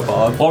lamp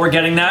kebab. While we're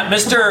getting that,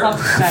 Mr.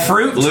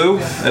 Fruit, Lou,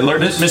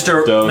 alertness.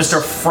 Mr. Dose.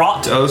 Mr.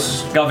 Fraught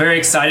Dose. got very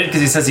excited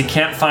because he says he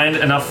can't find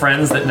enough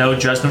friends that know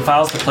Judgment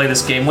Files to play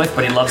this game with,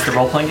 but he loves the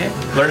role-playing game.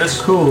 Alertness.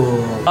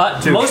 Cool.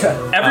 Most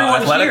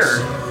everyone athletics?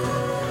 here,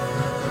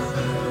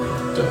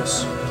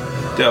 Dose.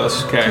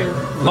 Dose. Okay.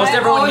 most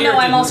everyone here, no,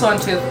 I'm did, also on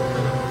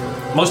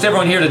 2. most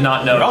everyone here did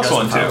not know. You're also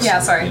Judgment on 2. Files. Yeah,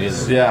 sorry.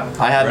 Yeah,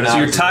 I had So not.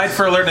 you're tied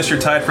for alertness. You're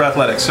tied for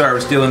athletics. Sorry, I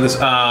was stealing this.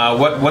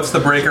 What's the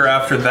breaker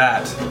after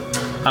that?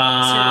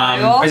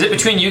 Survival. Is it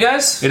between you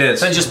guys? It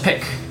is. Then just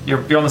pick. You're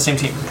on the same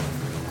team.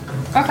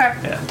 Okay.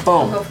 Yeah.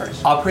 I'll Boom. go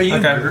first. I'll pray you.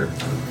 Okay.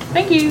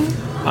 Thank you.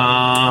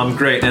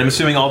 Great. And I'm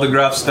assuming all the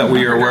gruffs that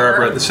we are aware of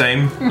are at the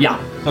same. Yeah.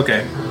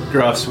 Okay.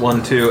 Gruffs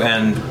 1, 2,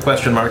 and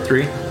question mark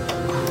 3.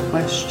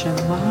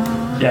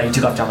 Yeah, you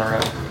took off down the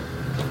road.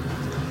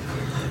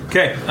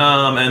 Okay,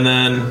 and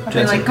then I'd be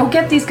Jensen. like, go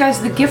get these guys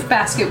the gift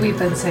basket we've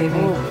been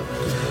saving.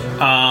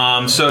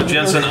 So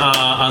Jensen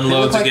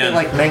unloads Look like again they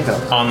like mango.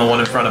 on the one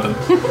in front of him.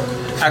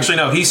 Actually,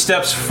 no, he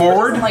steps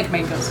forward I like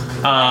mangoes.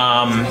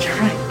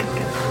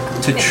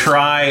 to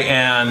try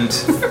and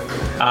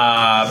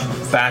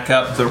back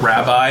up the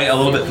rabbi a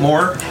little bit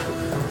more.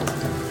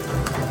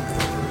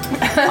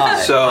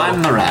 So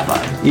I'm the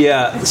rabbi.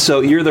 yeah, so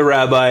you're the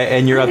rabbi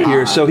and you're up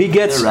here. So he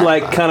gets The rabbi.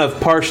 like kind of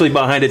partially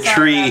behind a Sorry,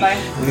 tree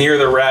Rabbi. near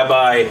the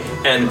rabbi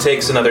and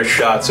takes another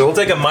shot. So he'll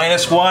take a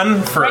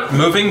 -1 for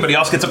moving, but he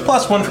also gets a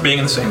 +1 for being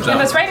in the same zone.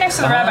 If it's right next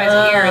to the rabbi's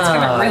ear, it's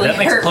gonna really that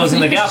makes hurt.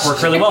 closing the gap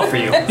work really well for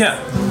you. Yeah.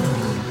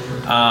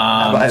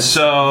 Rabbi's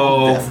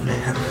So death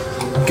man.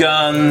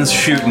 guns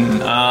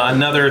shooting.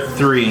 Another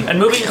 3. And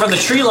moving from the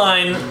tree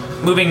line,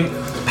 moving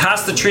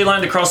past the tree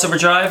line to Crossover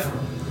Drive,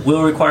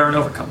 will require an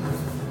overcome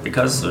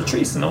because there are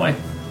trees in the way.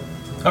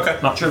 Okay.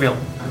 Not trivial.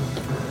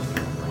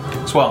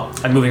 Swell.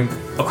 And moving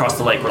across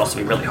the lake would also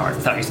be really hard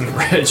without using the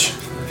bridge.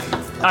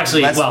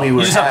 Actually, Unless well, we you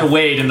were just have to half-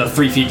 wade in the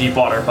 3 feet deep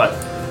water, but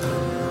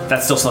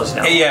that still slows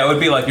you down. Yeah, it would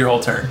be like your whole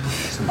turn.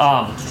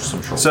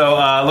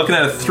 So looking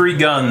at 3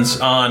 guns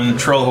on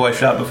Troll who I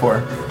shot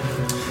before.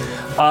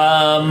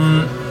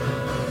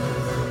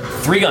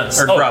 3 guns.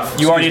 Or Gruff,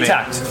 You already excuse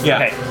me. attacked. Yeah.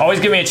 Okay. Always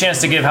give me a chance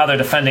to give how they're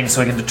defending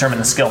so we can determine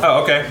the skill.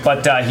 Oh, okay.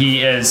 But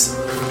he is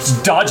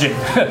dodging.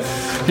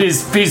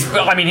 he's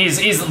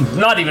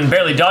not even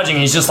barely dodging.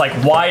 He's just like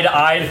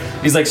wide-eyed.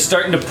 He's like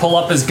starting to pull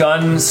up his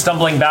gun,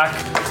 stumbling back,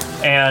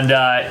 and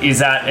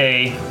he's at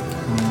a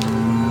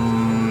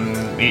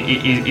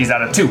he's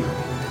at a 2.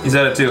 He's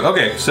at a 2.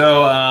 Okay,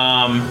 so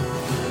I'm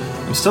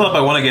still up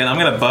by 1 again. I'm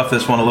gonna buff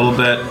this one a little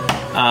bit.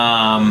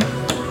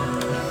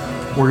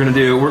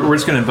 We're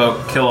just gonna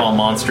invoke kill all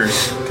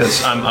monsters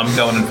because I'm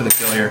going in for the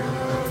kill here.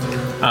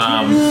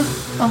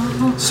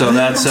 So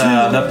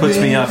that puts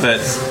me up at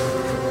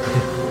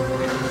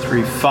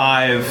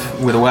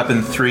 3-5 with a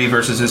weapon 3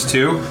 versus his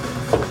 2.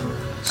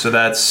 So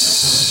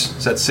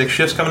is that 6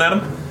 shifts coming at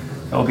him?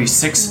 There will be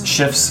 6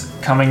 shifts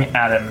coming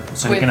at him,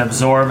 so he With- can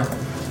absorb.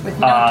 With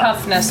no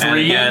toughness. And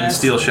again,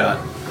 steel shot.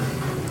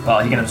 Well,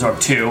 he can absorb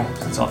 2,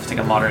 since I'll have to take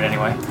a moderate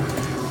anyway.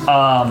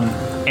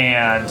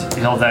 And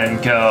he'll then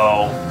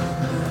go.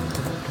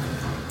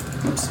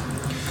 Oops.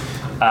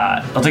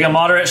 He'll take a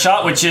moderate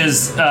shot, which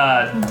is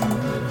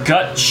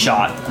gut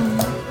shot.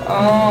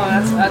 Oh,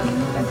 that's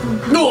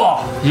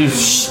Ugh!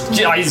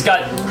 He's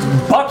got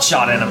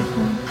buckshot in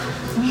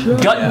him.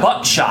 Gut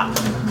buckshot.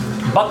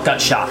 Butt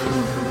gut shot.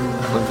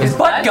 His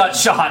butt got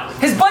shot.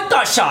 His butt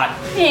got shot.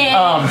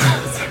 yeah.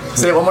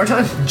 Say it one more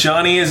time.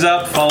 Johnny is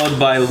up, followed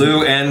by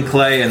Lou and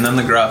Clay, and then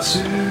the Gruffs.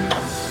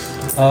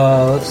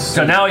 Let's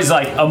So now he's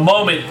like a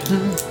moment.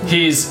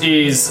 He's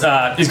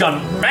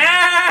gone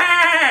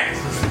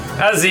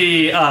as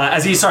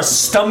he starts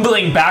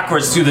stumbling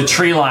backwards through the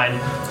tree line,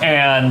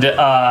 and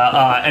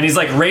he's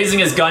like raising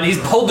his gun. He's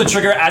pulled the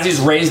trigger as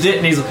he's raised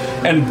it,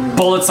 and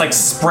bullets like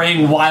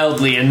spraying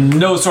wildly, and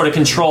no sort of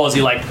control as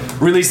he like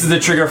releases the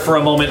trigger for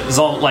a moment. Is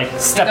all like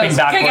stepping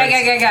backwards.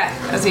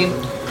 As he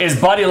His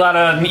buddy let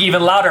out an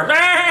even louder.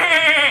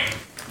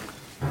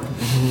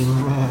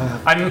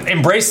 I'm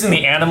embracing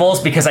the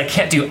animals because I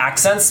can't do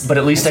accents, but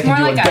at least I can more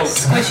do like a a goat.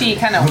 squishy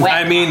kind of wet.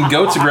 I mean,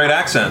 goat's a great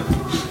accent.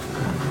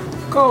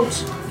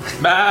 goats.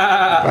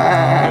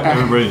 Bah!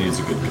 Everybody needs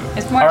a good go.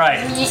 It's more All right.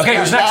 Okay,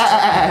 who's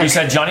next? You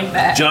said Johnny.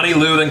 Johnny,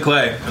 Lou, then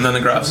Clay, and then the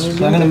Gruffs.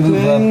 So I'm gonna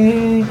move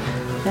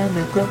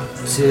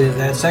up to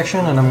that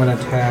section, and I'm gonna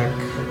attack.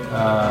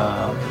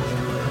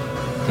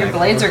 Your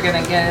blades are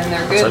gonna get in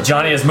there good. So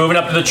Johnny is moving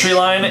up to the tree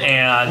line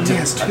and He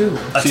has 2. So you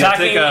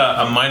attacking take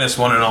a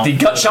 -1 in all. the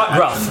gut shot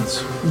gruff.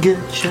 Good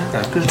shot.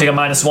 Take a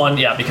 -1,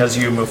 yeah, because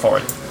you move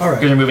forward. All right.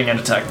 Because you're moving and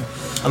attacking.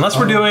 Unless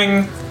we're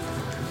doing.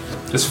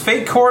 Does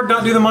Fate Cord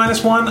not do the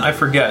 -1? I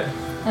forget.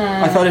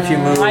 I thought if you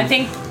move. I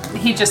think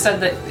he just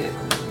said that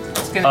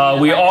it's gonna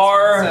be We a minus, so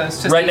are it's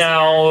just right easier.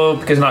 now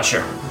because I'm not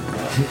sure.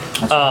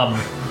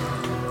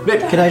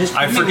 Can I just?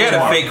 I forget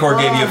if Fate Cord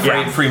gave you a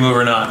Yeah. free move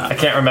or not. I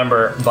can't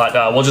remember, but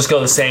we'll just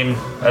go the same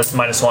as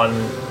 -1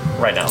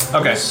 right now.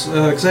 Okay.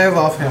 Because I have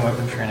offhand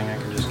weapon training,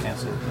 I can just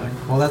cancel it.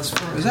 Well, is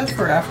that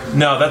for after?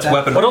 No, that's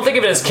weapon. Well, don't think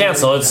of it as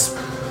cancel. It's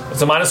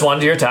a -1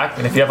 to your attack,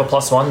 and if you have a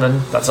 +1,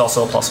 then that's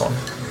also a +1.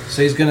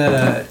 So he's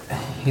gonna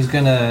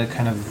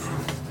kind of.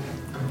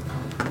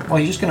 Well,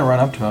 he's just gonna run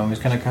up to him. He's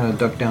gonna kind of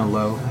duck down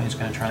low, and he's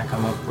gonna try to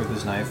come up with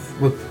his knife,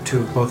 with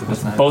both of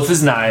his knives. Both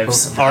his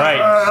knives. All right.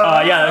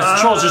 Yeah,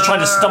 this troll's just trying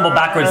to stumble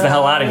backwards the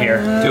hell out of here.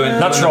 Doing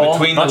Not troll.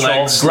 between Not the troll.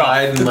 legs,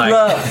 slide and like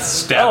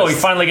stab. Oh, he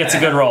finally gets a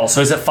good roll. So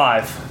he's at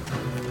 5.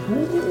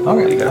 Okay. got a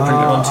pretty good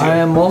one, too. I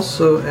am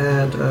also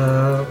at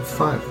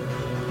 5.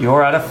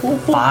 You're at a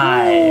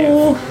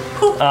 5.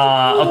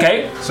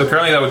 Okay. So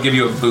currently that would give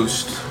you a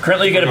boost.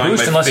 Currently you get a Going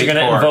boost by unless you're Fate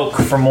going to Core. invoke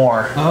for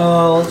more.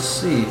 Let's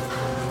see.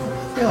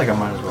 I feel like I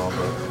might as well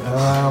invoke.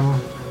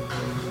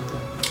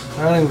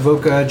 I'll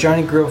invoke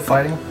Johnny Grill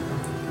fighting.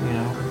 You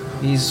know,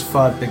 he's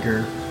fought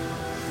bigger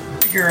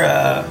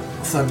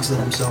thugs than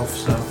himself.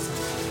 So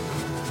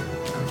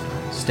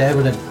Stab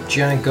with a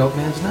giant goat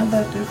man's not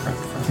that different.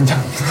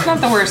 It's not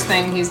the worst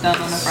thing he's done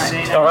on a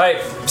Friday night. All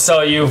right,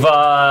 so you've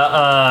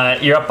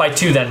you're up by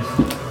 2 then.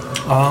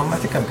 I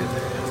think I'm good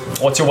there.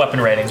 What's your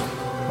weapon rating?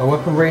 My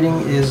weapon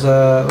rating is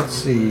let's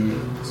see,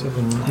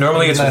 7.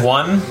 Normally it's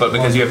 1, but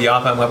because you have the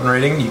offhand weapon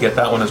rating, you get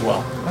that one as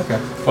well. Okay.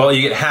 Well,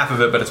 you get half of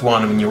it, but it's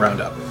 1 when you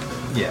round up.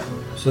 Yeah.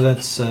 So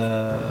that's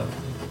yeah,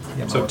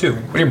 So my 2.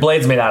 What are your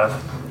blades made out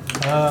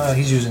of?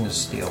 He's using his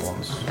steel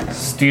ones.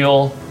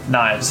 Steel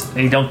knives.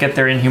 They don't get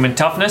their inhuman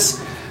toughness.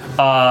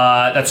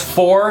 That's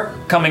 4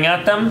 coming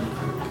at them.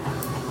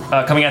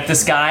 Coming at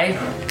this guy.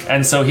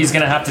 And so he's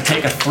going to have to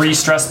take a 3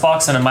 stress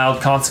box and a mild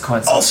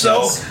consequence.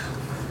 Also,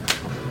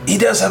 he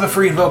does have a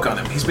free invoke on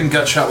him. He's been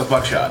gut shot with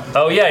buckshot.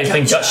 Oh yeah, he's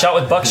been gut shot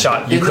with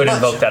buckshot. You could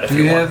invoke that if Do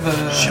you you want.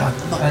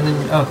 have and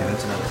then okay,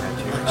 that's another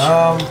guy too.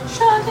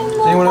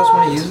 Does anyone else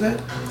want to use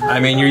that? I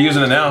mean, you're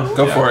using it now.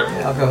 Go for it.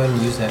 Yeah, I'll go ahead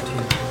and use that too.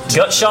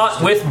 Gut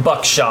shot with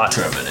buckshot.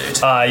 Terminate.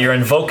 You're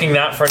invoking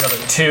that for another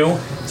 2, so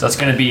that's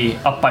going to be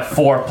up by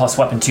 4 plus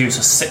weapon 2,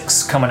 so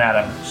 6 coming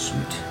at him.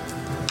 Sweet.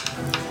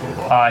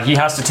 He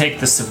has to take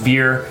the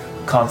severe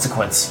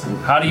consequence.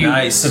 How do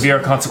you severe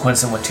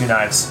consequence him with 2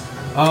 knives?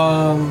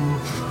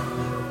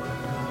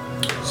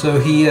 So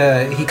he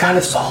kind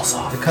of balls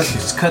off.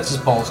 Cuts his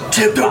balls off.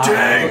 They're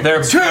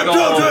big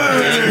old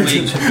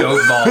dangly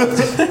goat balls.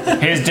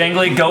 His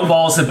dangly goat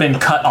balls have been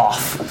cut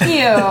off. Ew.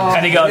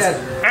 And he goes,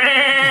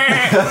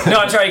 no,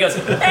 I'm sorry, he goes,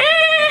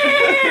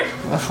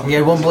 He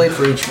had 1 blade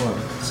for each one,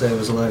 so it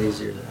was a lot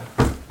easier to.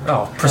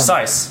 oh,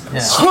 precise.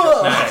 Yeah.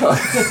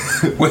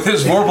 With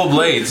his vorpal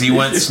blades, he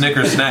went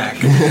snicker snack.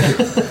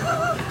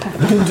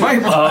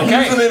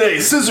 Okay. in a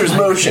scissors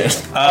motion.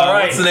 All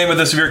right. What's the name of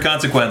the severe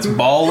consequence?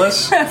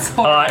 Ballless? That's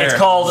horrible. It's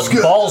called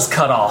balls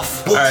cut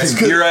off.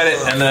 Alright, you write it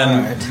and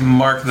then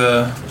mark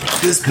the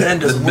This pen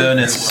does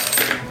bonus.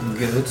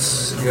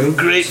 Goats. Go.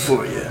 great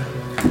for you.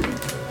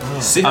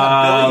 See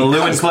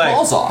Lou and Clay.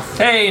 Balls off.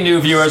 Hey, new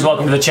viewers,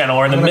 welcome to the channel.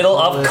 We're in the middle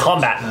of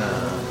combat.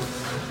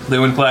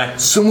 Lou and Clay.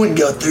 Someone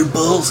got their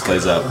balls.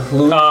 Plays up.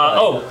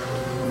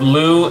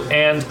 Lou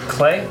and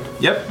Clay?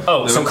 Yep.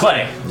 Oh, Lou so and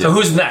Clay. So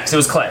who's next? It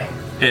was Clay.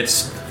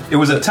 It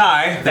was a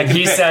tie. They And could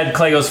he pick. said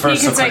Clay goes You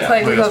first. could so say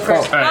Clay to go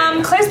first. All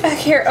right. Clay's back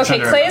here. Okay,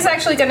 Sure. Clay is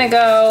actually gonna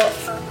go.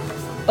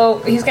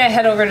 Oh, he's gonna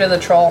head over to the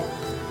troll.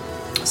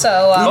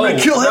 So, Oh, gonna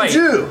kill him right.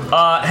 too.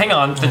 Hang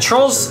on. The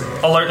troll's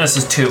alertness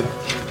is 2.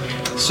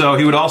 So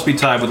he would also be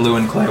tied with Lou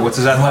and Clay. What's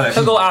his athletics?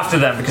 He'll go after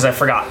them because I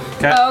forgot.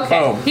 okay.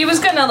 Oh. He was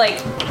gonna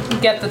like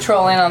get the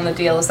troll in on the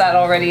deal. Is that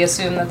already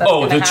assumed that that's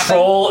Oh, gonna the happen?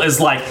 troll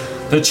is like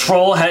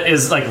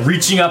is like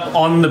reaching up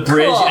on the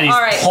bridge Cool, and he's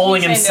all right,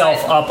 pulling he's into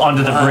himself it. up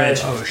onto the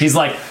bridge. He's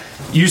like,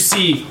 you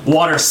see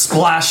water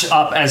splash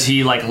up as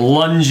he like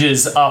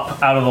lunges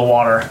up out of the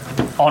water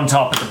on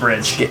top of the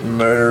bridge, Getting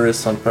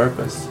murderous on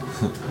purpose.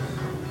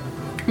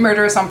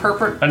 Murderous on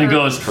purpose. and he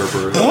goes,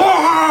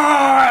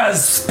 "Ah!"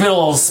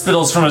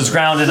 spittles from his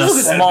ground, and a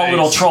small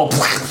little troll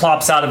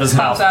plops out of his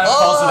mouth, out.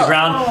 falls to the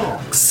ground,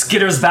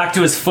 skitters back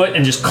to his foot,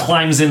 and just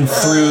climbs in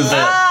through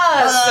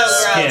the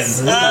skin.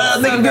 It's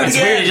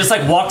weird. He just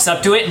like walks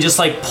up to it and just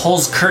like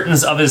pulls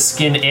curtains of his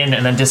skin in,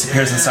 and then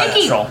disappears inside the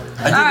Icky. troll.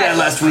 I did that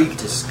last week.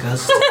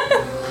 Disgusting.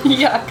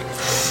 Yuck.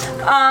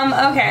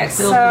 Okay,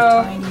 so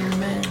Tinier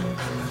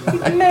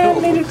men.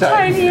 man made a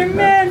tinier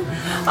man.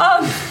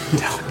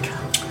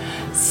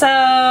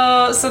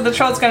 So the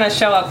troll's gonna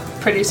show up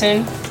pretty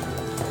soon.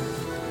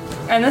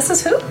 And this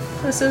is who?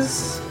 This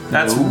is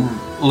That's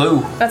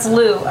Lou. that's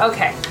Lou.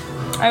 Okay.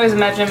 I always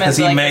imagine him as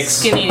he like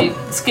makes- a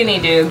skinny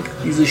dude.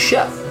 He's a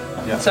chef.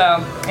 So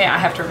yeah, I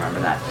have to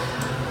remember that.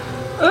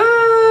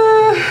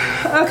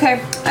 Okay.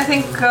 I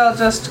think I'll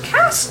just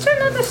cast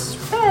another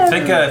spell.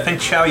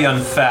 Think Chow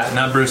Yun fat,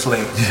 not Bruce Lee.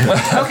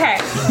 Okay,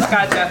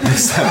 gotcha.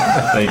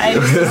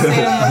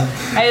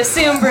 I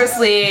assume Bruce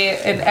Lee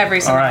in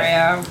every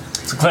scenario.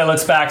 So Clay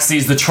looks back,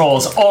 sees the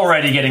trolls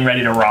already getting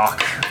ready to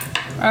rock.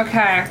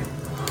 Okay.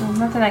 Well,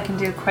 nothing I can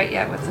do quite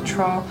yet with the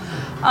troll.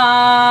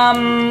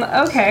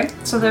 Okay.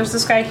 So there's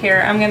this guy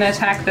here. I'm gonna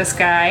attack this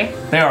guy.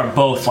 They are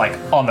both like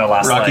on their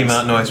last Rocky legs.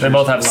 Mountain oysters. They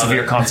both have Love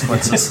severe it.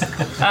 consequences.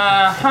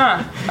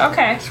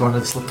 Okay. Just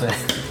wanted to slip that.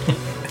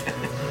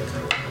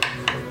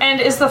 And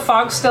is the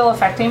fog still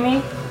affecting me?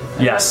 That's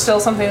Yes. still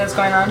something that's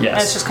going on? Yes.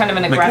 And it's just kind of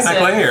an aggressive...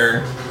 Mechanically,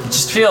 or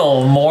Just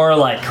feel more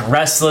like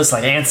restless,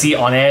 like antsy,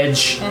 on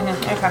edge.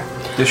 Okay.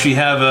 does she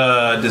have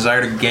a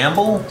desire to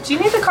gamble? Do you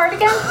need the card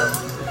again?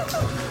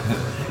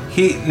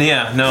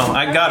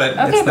 I got it.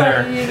 Okay, it's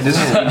there. but you, It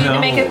isn't, you need to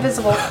make it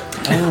visible.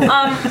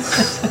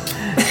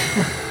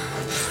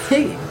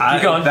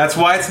 Keep going. That's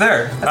why it's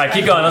there. All right,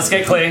 keep going. Let's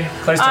get Clay's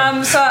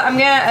turn. So I'm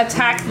gonna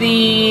attack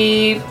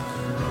the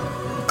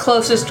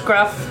closest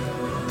gruff.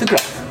 The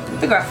gruff.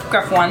 The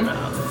gruff one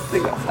The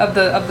gruff. of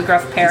the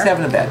gruff pair. He's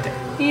having a bad day.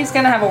 He's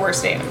gonna have a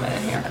worse day in a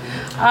minute here.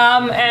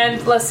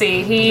 And let's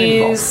see,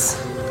 he's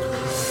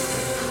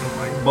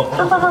my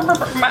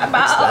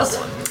balls.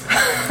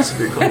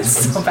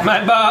 It's so bad.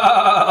 My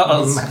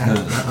balls.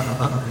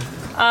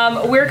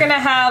 We're gonna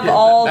have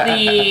all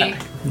the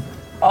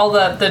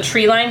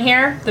tree line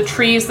here. The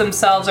trees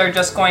themselves are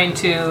just going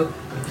to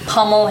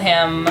pummel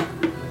him.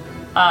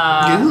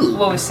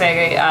 What we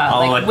say?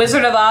 Like like-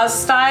 Wizard of Oz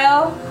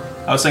style.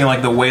 I was thinking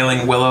like the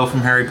Wailing Willow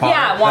from Harry Potter.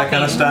 Yeah, that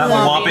kind of Whomping- style.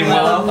 Whomping Whomping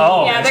Willow.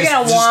 Oh, Yeah, they're just,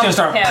 gonna just whomp gonna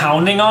start him.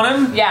 pounding on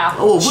him? Yeah.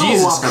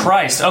 Jesus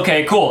Christ.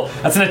 Okay, cool.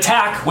 That's an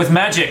attack with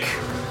magic.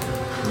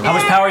 How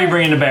much power are you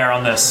bringing to bear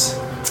on this?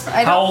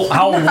 How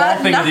whomping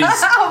are these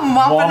How whomping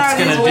whomps are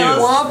these gonna do?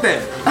 willows? Womp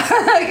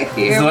it.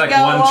 Here So we like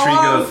go, one tree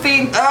goes-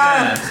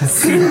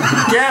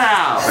 whomping. Get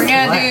out. We're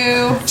gonna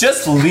do.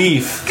 Just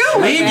leave.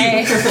 Leave Okay.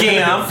 you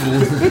scamp.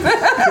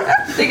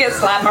 They get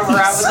slapped around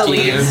with the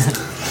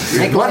leaves.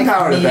 One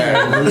power to bear.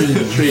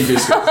 Tree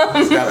just got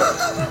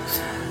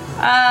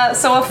it.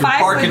 So a 5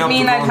 barking would up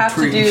mean the I'd wrong have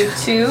tree. to do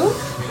 2.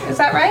 Is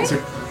that right?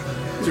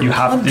 You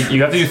have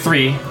to do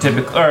 3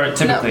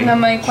 typically. No,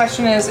 my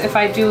question is if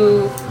I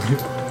do.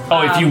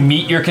 If you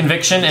meet your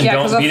conviction and Yeah,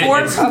 don't 'cause a beat four-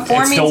 it, it's, a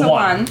 4 it's means still a 1.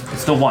 1.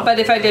 It's still 1. But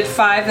if I did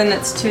 5, then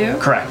it's 2.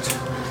 Correct.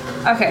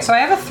 Okay, so I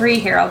have a 3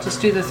 here. I'll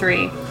just do the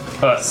 3.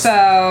 Uh,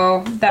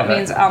 So that Okay.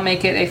 means I'll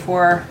make it a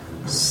 4,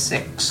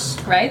 6.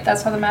 Right?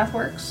 That's how the math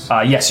works.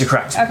 yes, you're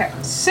correct. Okay,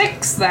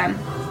 6 then.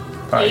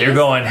 All right, you're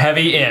going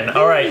heavy in.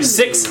 All right,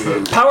 6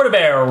 power to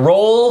bear.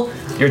 Roll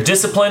your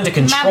discipline to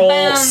control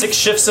bones. 6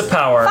 shifts of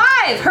power.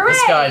 5. Hooray!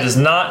 This guy does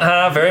not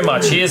have very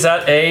much. He is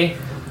at a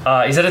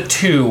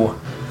 2.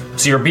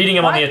 So you're beating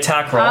him on the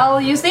attack roll.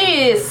 I'll use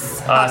these.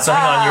 So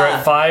hang on, you're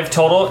at 5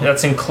 total.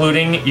 That's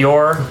including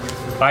your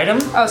item.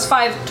 The Oh, it's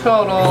 5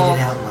 total.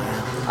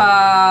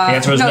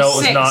 answer was no, it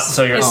was 6. not.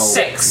 So you're It's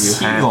at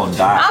 6. You gonna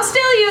die. I'll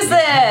still use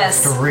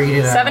this. Read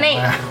it out 7, 8.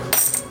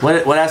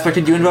 loud. What aspect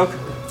did you invoke?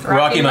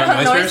 Rocky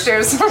Mountain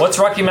Oysters? What's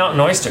Rocky Mountain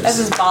oysters? This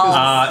is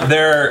balls.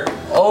 They're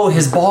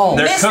his balls.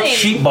 Missing. cooked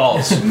sheep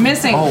balls.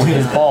 Missing.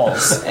 His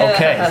balls.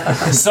 Okay.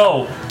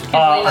 So, believe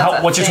that's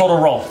a what's your thing. total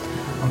roll?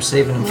 I'm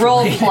saving him for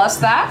Roll later. plus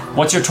that.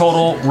 What's your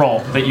total roll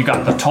that you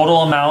got? The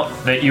total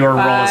amount that your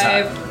roll is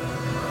at.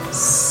 5,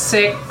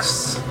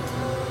 6,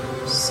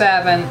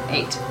 7,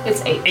 8.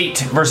 It's 8. 8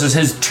 versus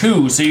his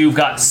 2, so you've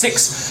got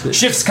 6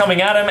 shifts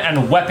coming at him,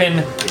 and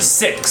weapon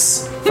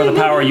 6 for the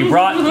power you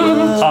brought.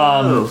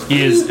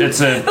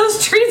 It's a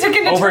Those trees are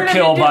gonna turn him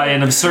overkill into, by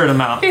an absurd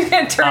amount. He's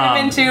gonna turn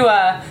him into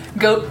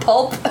goat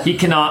pulp. He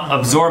cannot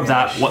absorb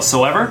that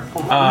whatsoever.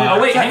 Oh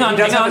wait, hang on, He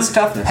does hang have on, his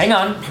toughness. hang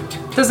on.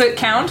 Does it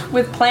count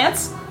with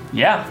plants?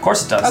 Yeah, of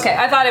course it does. Okay,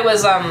 I thought it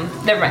was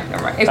never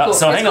mind. It's cool.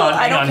 So It's hang cool. on,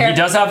 I hang don't on. care. He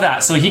does have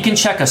that, so he can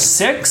check a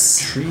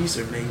 6, Trees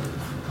are made.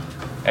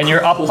 and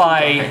you're up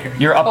by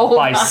Cold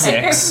iron.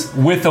 6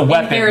 with a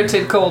weapon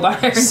Inherited cold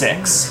iron.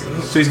 6.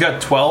 So he's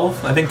got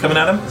 12, I think, coming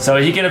at him. So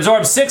he can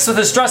absorb 6 with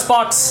his stress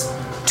box,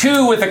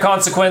 2 with a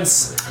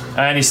consequence,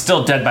 and he's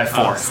still dead by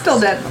 4. Still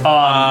dead.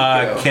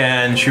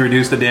 Can she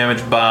reduce the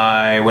damage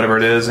by whatever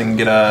it is and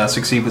get a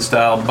succeed with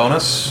style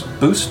bonus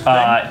boost? thing?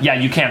 Yeah,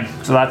 you can.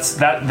 So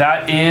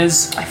that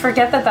is I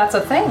forget that that's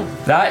a thing.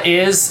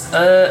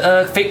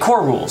 Fate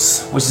Core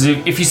rules, which is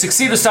if you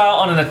succeed the style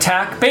on an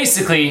attack,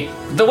 basically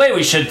the way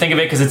we should think of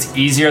it, because it's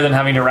easier than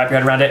having to wrap your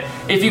head around it.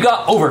 If you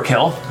got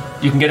overkill,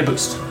 you can get a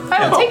boost.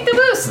 I will take the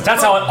boost.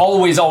 That's how it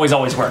always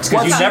works. Because you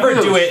What's never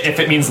that do boost? it if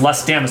it means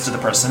less damage to the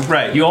person.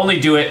 Right. You only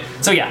do it.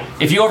 So yeah,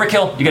 if you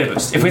overkill, you get a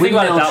boost. If we think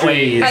about it that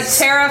way, A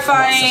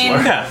terrifying.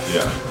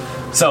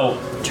 yeah. so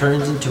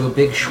Turns into a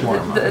big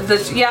shawarma.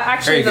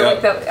 Actually, There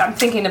you go. I'm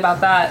thinking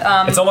about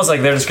that. it's almost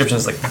like their description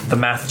is like the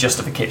math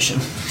justification.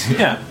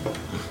 Yeah.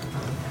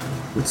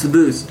 What's the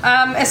boost?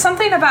 It's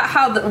something about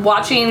how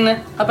watching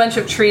a bunch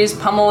of trees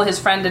pummel his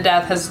friend to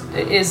death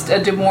is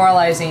a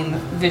demoralizing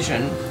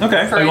vision.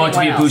 Okay. For You want it to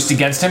be a anyone else. boost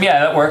against him?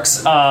 Yeah, that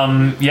works.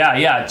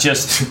 Yeah.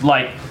 Just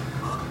like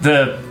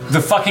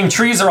the fucking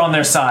trees are on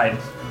their side.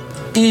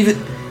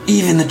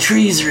 Even the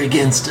trees are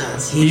against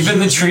us. Even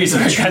the trees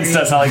are against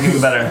us. I like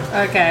it better.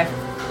 Okay.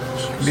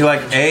 Be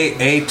like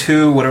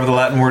A2, whatever the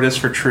Latin word is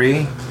for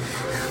tree.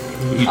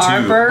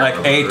 Arbor. Like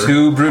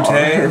A2 brute,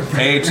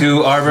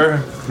 A2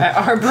 arbor.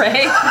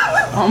 Arbre.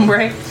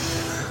 Ombre.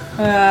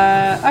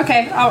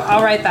 Okay,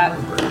 I'll write that.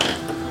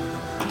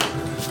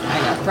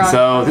 I know, wrong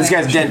So this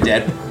thing. guy's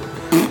dead.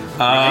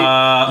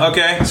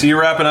 Okay, so you're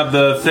wrapping up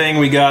the thing.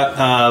 We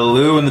got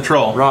Lou and the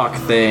troll. Rock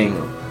thing.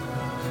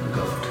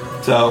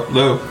 So,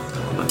 Lou.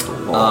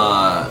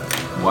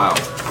 Wow.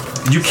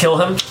 Did you kill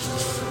him?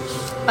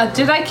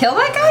 Did I kill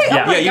that guy?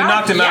 Yeah. Oh my Yeah, you God.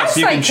 knocked him out, Yes, so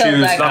you I can killed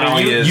choose that guy. how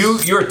he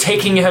is. You're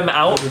taking him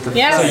out.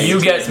 Yes, So you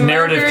get he's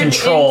narrative murdered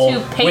control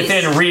into paste.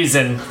 within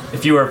reason.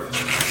 If you were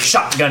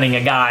shotgunning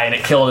a guy and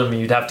it killed him,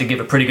 you'd have to give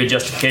a pretty good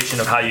justification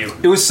of how you.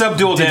 It was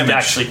subdual Didn't damage.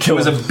 actually kill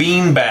it was a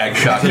him. beanbag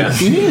shotgun.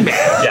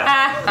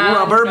 Yeah.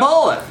 Rubber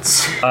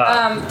bullets.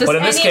 Does But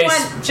in this anyone,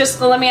 case-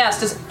 just let me ask,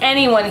 does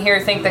anyone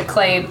here think that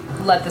Clay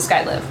let this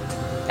guy live?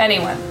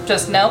 Anyone?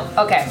 Just no?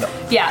 Okay.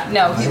 Yeah,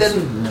 no. He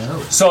doesn't.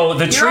 So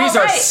the You're trees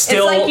all are right.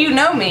 still. It's like you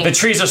know me. The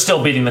trees are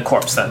still beating the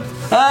corpse then.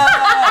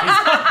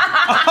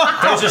 Oh,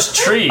 They're just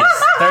trees.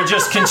 They're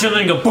just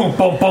continuing to go boom,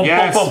 boom, boom,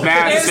 Yes, boom, boom.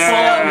 master. It's so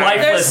There's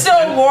lifeless.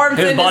 still warmth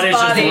His in body's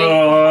his body.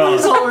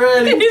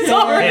 just. He's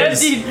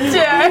already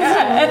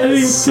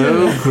dead.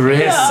 So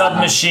great. His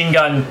submachine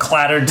gun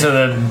clattered to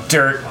the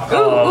dirt.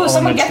 Ooh,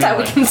 someone on the get that.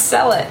 We tree can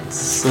sell it.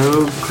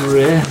 So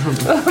grim.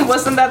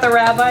 Wasn't that the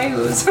rabbi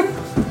who's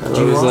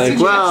I was like,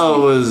 well, it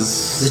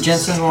was Does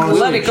Jensen want to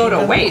let it go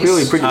to waste?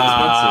 really pretty expensive.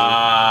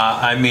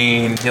 I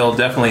mean, he'll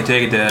definitely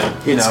take it to,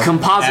 you It's know,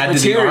 composite add to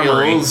the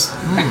armory. materials.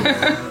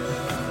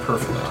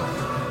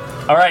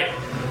 All right.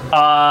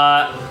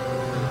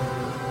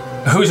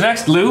 Who's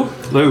next? Lou?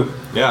 Lou.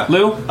 Yeah.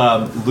 Lou?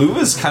 Lou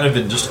is kind of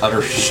in just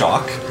utter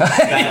shock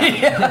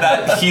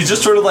that he's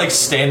just sort of like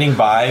standing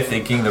by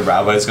thinking the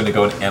rabbi is going to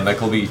go and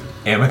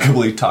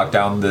amicably talk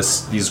down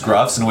these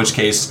gruffs, in which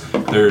case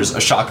there's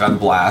a shotgun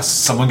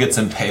blast, someone gets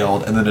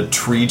impaled, and then a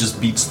tree just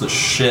beats the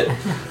shit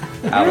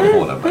out of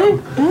one of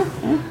them.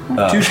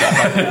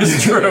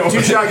 It's true.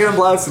 2 shotgun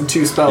blasts and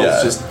 2 spells.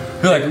 Yeah. Just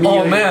You're like,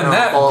 oh man,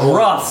 that all at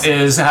gruff once.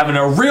 is having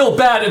a real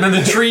bad, and then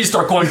the trees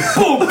start going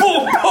boom, boom,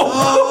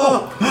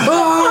 boom, boom.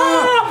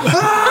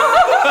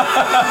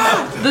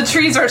 The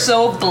trees are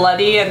so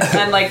bloody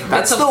and like bits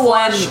That's of the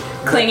flesh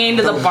one clinging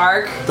to the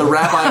bark. the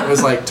rabbi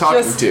was like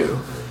talking Just- to.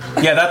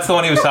 Yeah, that's the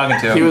one he was talking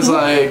to. He was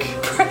like,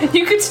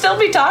 You could still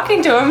be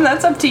talking to him.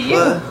 That's up to you.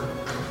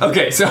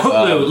 Okay, so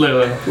Lou.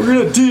 we're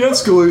gonna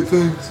de-escalate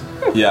things.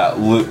 Yeah,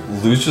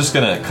 Lou's just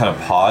gonna kind of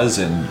pause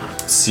and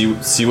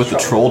see what the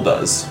troll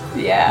does.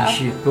 Yeah.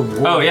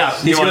 Oh yeah,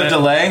 He's going to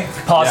delay.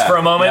 pause Yeah, for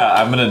a moment. Yeah,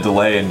 I'm gonna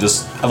delay and I'm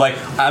just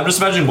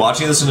imagining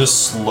watching this and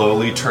just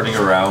slowly turning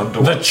around. To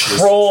The watch this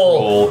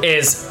troll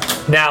is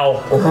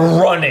now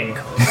running.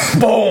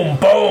 Boom,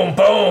 boom,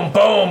 boom,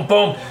 boom,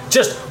 boom.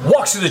 Just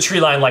walks through the tree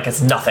line like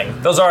it's nothing.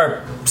 Those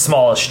are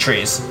smallish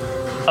trees.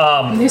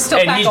 He's still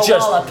And back he's a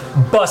just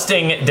wallop.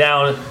 busting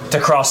down to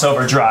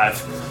Crossover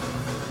Drive.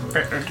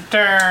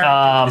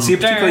 Is he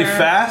particularly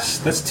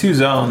fast? That's 2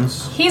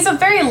 zones. He's a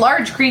very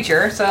large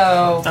creature,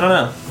 so I don't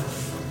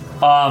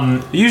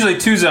know. Usually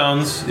 2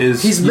 zones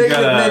is He's you making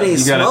gotta, many you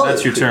gotta, smaller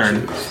that's your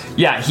turn.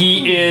 Yeah,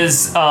 he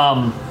is.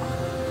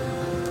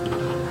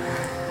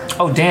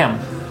 Oh damn,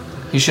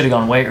 he should have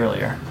gone way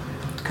earlier,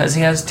 because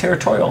he has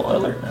territorial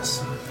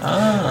alertness.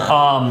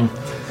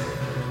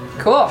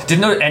 cool.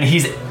 Didn't know, and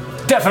he's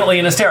definitely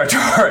in his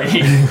territory.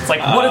 It's like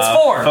what it's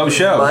for. Oh,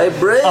 show. My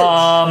bridge.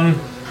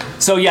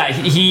 So yeah,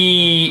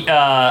 he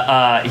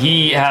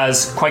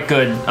has quite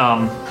good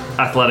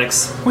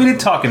athletics. We did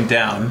talk him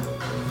down.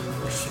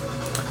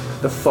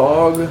 The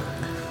fog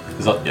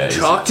he's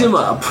chalked him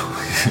up.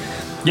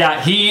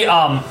 Yeah,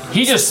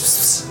 he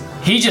just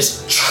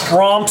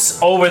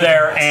tromps over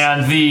there,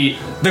 and the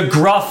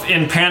gruff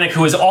in panic,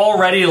 who is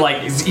already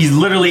like he's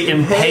literally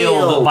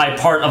impaled by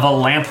part of a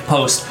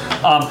lamppost,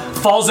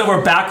 falls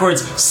over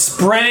backwards,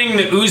 spraying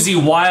the Uzi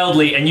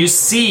wildly, and you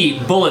see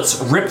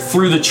bullets rip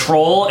through the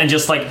troll, and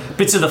just like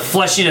bits of the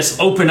fleshiness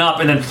open up,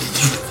 and then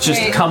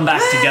just Wait. come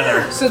back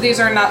together. So these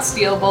are not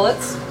steel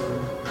bullets,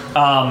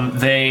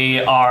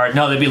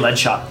 They'd be lead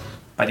shot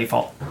by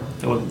default.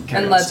 They wouldn't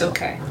carry and lead's steel.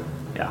 okay.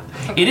 Yeah,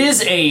 it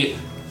is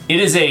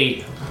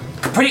a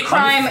pretty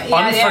Crime,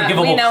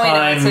 unforgivable we know.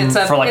 crime It's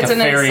a- for like it's a an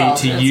fairy insult.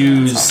 to It's an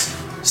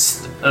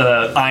use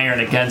iron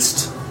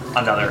against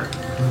another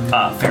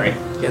fairy.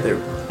 Yeah, they're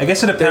I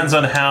guess it depends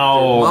on how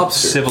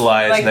lobsters.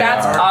 civilized Like they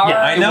that's are. our.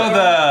 Yeah, I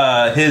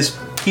know his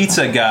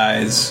pizza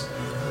guys.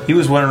 He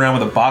was running around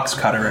with a box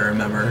cutter, I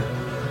remember,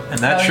 and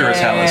that sure as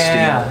hell is steel.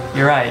 Yeah,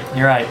 you're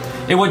right.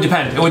 It would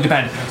depend.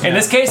 In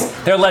this case,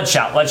 they're lead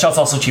shot. Lead shot's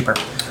also cheaper.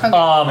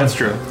 That's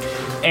true.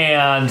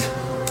 And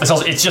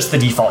it's just the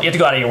default. You have to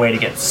go out of your way to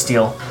get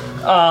steel.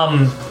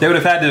 They would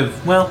have had to.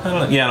 Well, I don't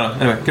know. Yeah, I don't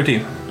know. Anyway,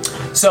 continue.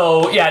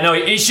 So yeah, no,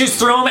 he shoots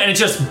through him, and it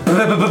just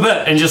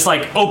and just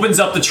like opens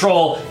up the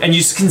troll, and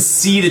you can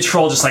see the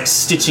troll just like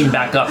stitching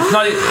back up. It's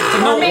not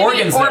there's no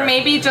organs there.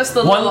 Maybe just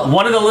the little.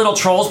 One of the little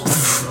trolls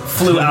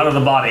flew out of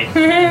the body,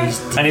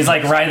 and he's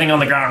like writhing on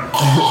the ground.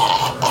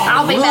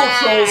 I'll be little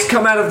back. trolls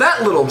come out of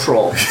that little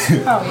troll.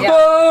 Oh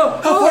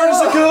yeah. How far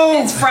does it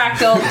go? It's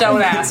fractal.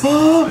 Don't ask.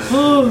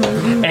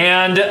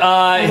 And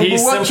he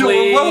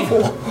simply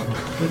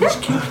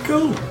Just keep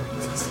going.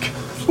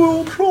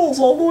 Little trolls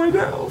all the way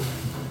down.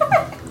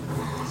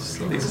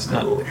 These is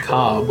not the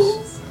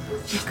cobs.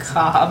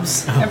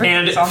 Cobs. and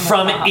Everything's on the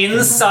from top.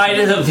 inside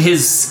of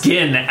his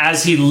skin,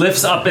 as he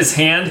lifts up his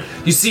hand,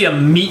 you see a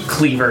meat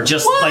cleaver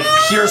just like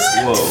pierce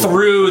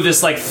through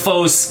this like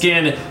faux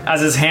skin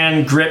as his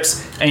hand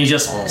grips, and he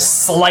just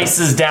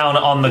slices down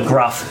on the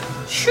gruff,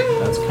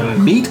 That's kind of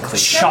meat cleaver.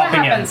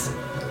 chopping him happens?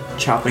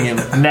 Chopping him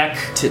neck.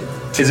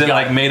 Is it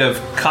like made of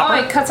Oh,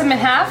 copper? it cuts him in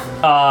half.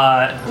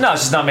 No,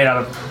 it's just not made out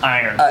of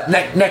iron.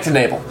 neck to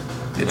navel.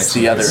 It's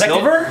the other.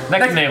 Silver?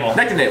 Neck to navel.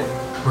 Neck to navel.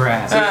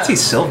 I see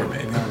silver,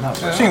 maybe.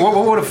 What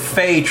would a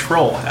fey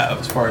troll have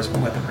as far as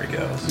weaponry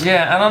goes?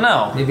 Yeah, I don't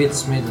know. Maybe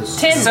it's made of It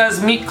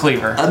says meat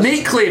cleaver. A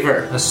meat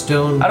cleaver. a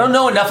stone. I don't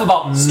know enough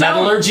about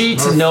metallurgy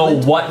to know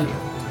what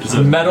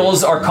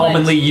metals are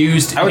commonly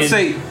used I would in-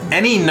 say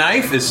any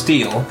knife is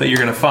steel that you're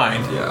gonna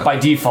find. Yeah. by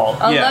default.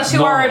 Unless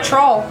you are a normally.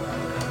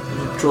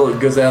 troll. troll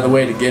goes out of the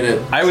way to get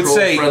it. I would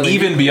say troll-friendly.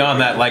 even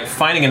beyond that, like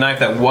finding a knife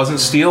that wasn't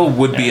steel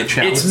would be a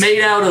challenge. It's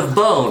made out of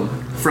bone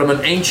from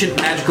an ancient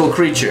magical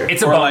creature.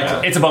 It's a Or bone.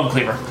 like It's a bone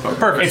cleaver.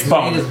 Perfect. It's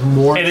bone. Made of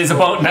more It is a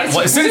bone. As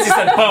soon as you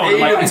said bone, I'm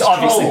like, it's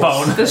obviously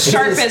bone. The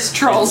sharpest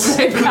trolls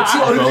they've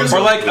got. Or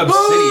like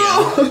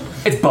obsidian.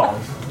 It's bone.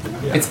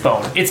 It's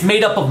bone. It's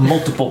made up of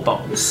multiple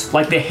bones.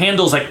 Like the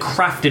handle's like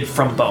crafted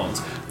from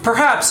bones.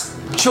 Perhaps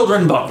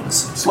children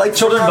bones. It's like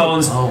children from-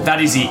 bones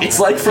that is eaten. It's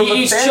like from he a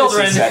eats fantasy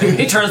children. setting.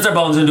 He turns their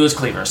bones into his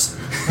cleavers.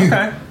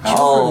 Okay.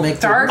 Make the-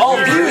 Dark. I'll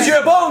use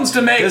your bones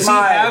to make Does he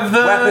my have the-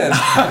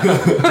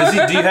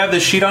 weapon. Do you have the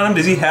sheet on him?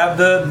 Does he have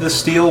the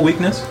steel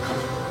weakness?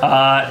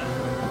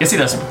 Yes, he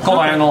does. Cold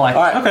iron the light.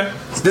 All right. Okay.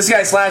 This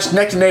guy slashed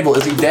neck to navel.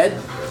 Is he dead?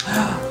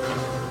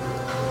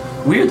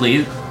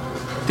 Weirdly,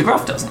 the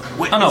graph doesn't.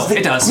 Oh no,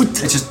 it does.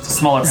 It's just a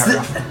smaller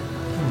paragraph.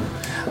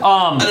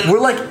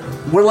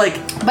 We're like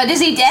But is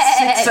he 6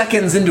 dead?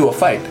 seconds into a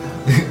fight.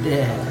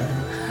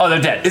 Oh,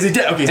 they're dead. Is he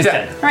dead? Okay, he's It's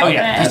dead. dead. Oh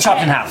yeah, he's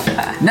chopped in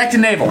half. Neck to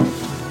navel.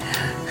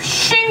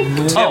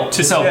 Shink. Oh,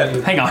 so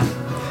dead. hang on.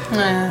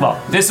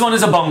 Well, this one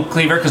is a bone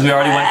cleaver because we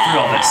already went through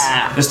all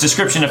this. This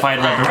description, if I had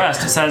read the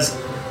rest, it says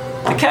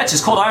the catch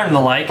is cold iron and the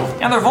like,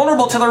 and they're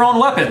vulnerable to their own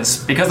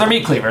weapons because they're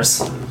meat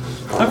cleavers.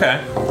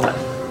 Okay.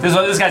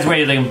 This guy's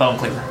rated a bone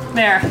cleaver.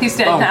 There, he's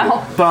dead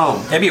now.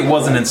 Boom. Maybe it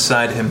wasn't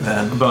inside him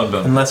then. Bone.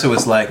 Unless it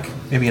was like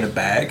maybe in a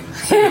bag.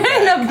 In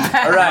a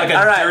bag. All right, Like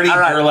a dirty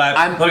burlap.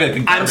 I'm, Look at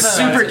the- I'm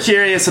super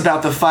curious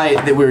about the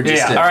fight that we were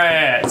just Yeah. in. All right,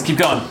 yeah, let's keep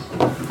going.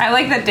 I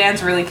like that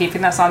Dan's really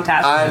keeping us on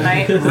task I'm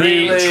tonight. The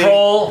really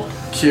troll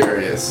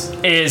curious.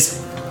 is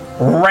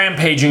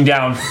rampaging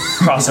down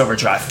Crossover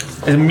Drive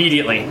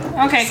immediately.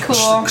 Okay,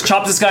 cool.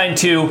 Chops this guy in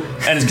two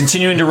and is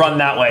continuing to run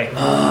that way.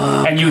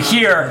 And you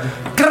hear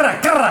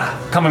grrra,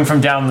 grrra, coming from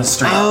down the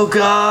street. Oh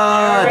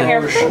God! Right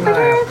here.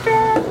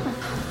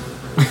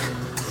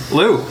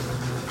 Lou.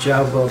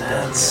 Job well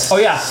done. Oh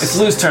yeah, it's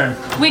Lou's turn.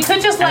 We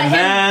could just let And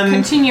him then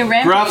continue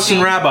Gruffs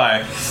and rampaging.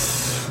 Rabbi.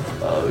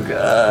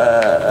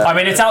 I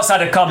mean, it's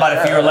outside of combat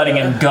if you were letting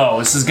him go.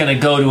 This is gonna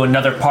go to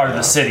another part of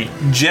the city.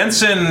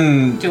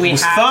 Jensen's Do we have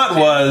thought to?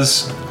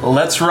 was,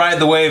 let's ride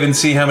the wave and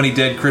see how many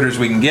dead critters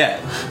we can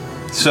get.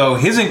 So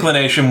his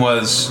inclination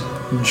was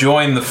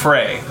join the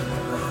fray.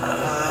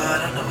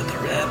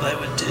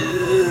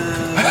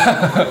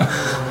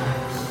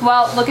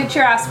 Well, look at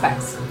your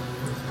aspects.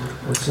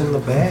 What's in the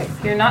bag?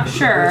 If you're not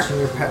sure, What's in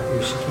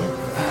your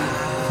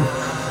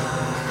skin?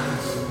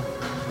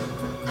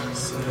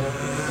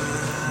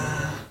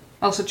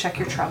 also check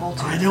your travel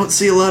too. I don't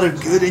see a lot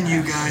of good in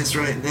you guys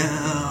right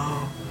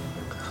now.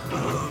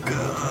 Oh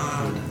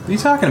God. What are you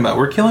talking about?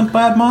 We're killing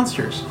bad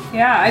monsters.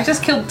 Yeah, I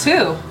just killed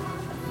 2.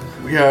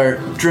 We are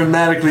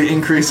dramatically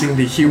increasing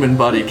the human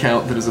body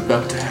count that is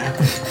about to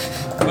happen.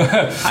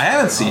 I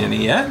haven't seen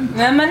any yet.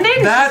 The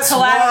mundane That's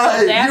collateral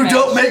why damage. you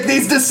don't make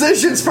these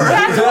decisions for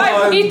That's everyone.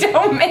 why we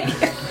don't make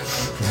it.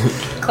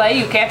 Clay,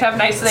 you can't have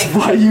nice things.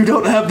 Why you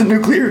don't have the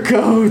nuclear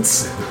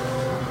codes?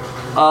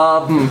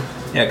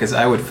 Yeah, because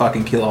I would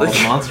fucking kill all the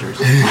monsters.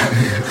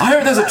 I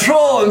heard there's a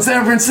troll in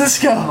San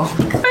Francisco.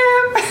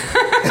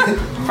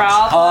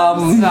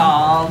 Problem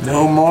solved.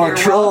 No more You're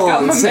troll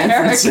welcome, in San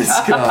America.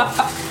 Francisco.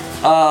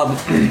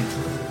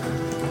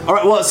 All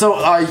right. Well, so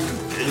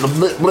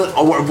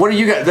what are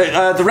you guys?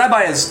 The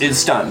rabbi is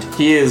stunned.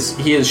 He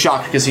is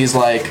shocked because he's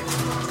like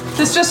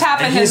This just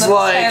happened he's in the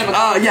like span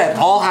of a- yeah, it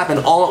all happened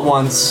all at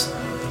once.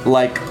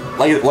 Like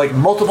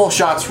multiple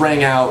shots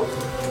rang out.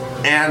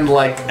 And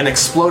like an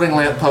exploding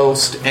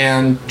lamppost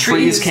and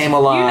trees came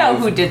alive. You know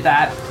who did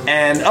that.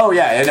 And oh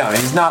yeah, I know.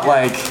 He's not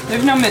like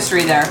There's no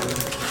mystery there.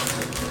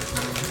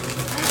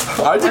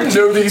 I didn't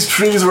know these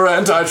trees were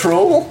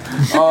anti-troll.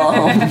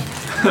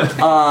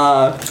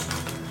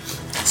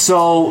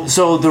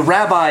 So the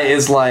rabbi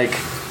is like,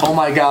 oh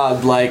my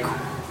god, like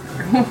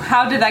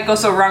How did that go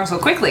so wrong so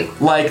quickly?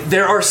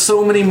 there are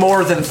so many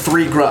more than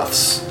 3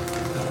 gruffs,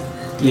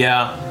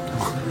 Yeah.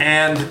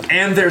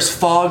 and there's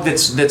fog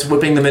that's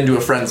whipping them into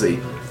a frenzy.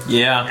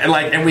 Yeah.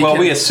 And we well,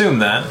 can- we assume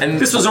that. And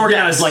This was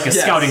organized yes, like a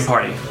yes. scouting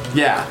party.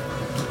 Yeah.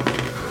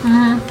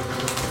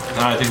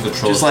 I think the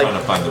troll's Just like- trying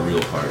to find the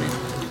real party.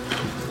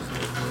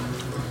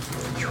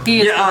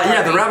 He is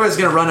Yeah, the rabbi's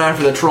gonna run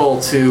after the troll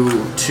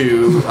to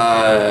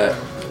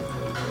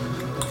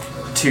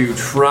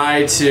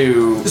try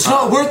to It's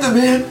not worth it,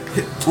 man.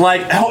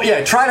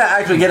 try to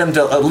actually get him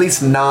to at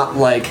least not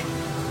like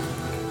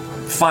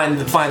find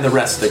the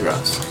rest of the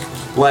gruffs.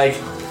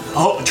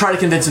 Try to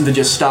convince him to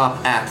just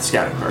stop at the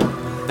scouting party.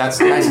 That's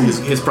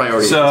his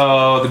priority.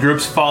 So the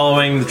group's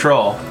following the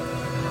troll.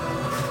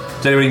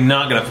 Is anybody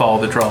not going to follow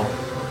the troll?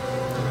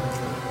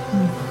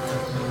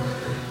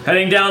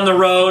 Heading down the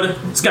road.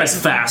 This guy's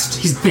fast.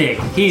 He's big.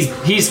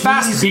 He's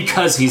fast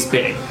because he's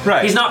big.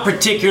 Right. He's not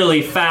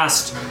particularly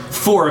fast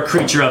for a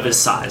creature of his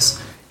size.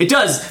 It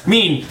does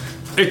mean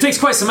it takes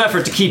quite some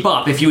effort to keep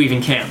up if you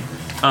even can.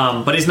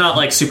 But he's not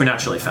like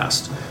supernaturally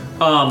fast.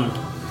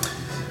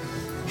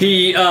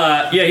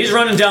 He's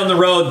running down the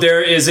road.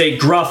 There is a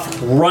Gruff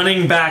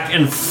running back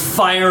and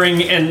firing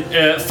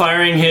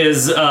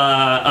his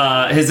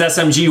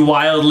SMG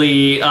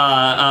wildly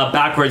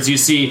backwards. You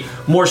see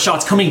more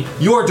shots coming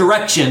your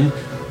direction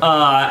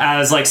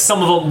as like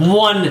some of them,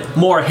 one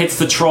more hits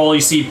the troll.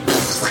 You see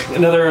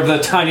another of the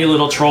tiny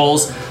little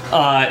trolls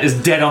is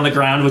dead on the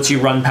ground, which you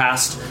run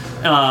past,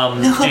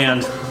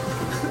 and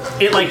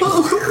it like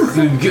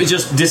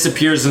just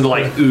disappears into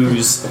like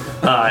ooze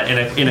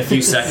in a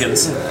few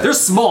seconds. They're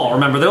small,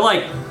 remember? They're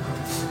like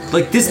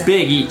this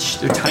big each.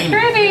 They're tiny.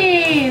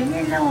 Pretty.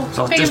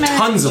 So there's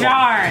tons of them.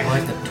 jar.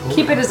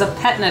 Keep it as a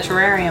pet in a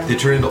terrarium. They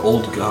turn into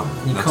old gum.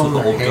 That's comb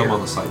what the their old hair. gum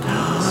on the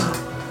sidewalk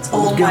is.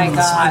 Oh my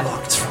god.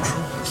 It's from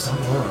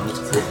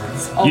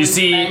trolls. You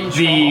see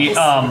the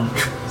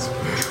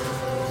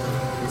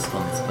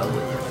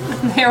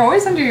They're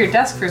always under your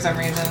desk for some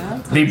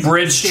reason. the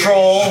bridge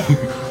troll.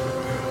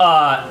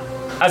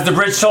 As the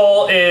bridge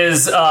troll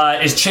is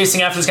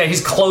chasing after this guy,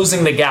 he's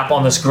closing the gap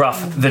on this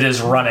Gruff that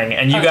is running,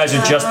 and you guys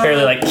are just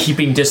barely like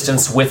keeping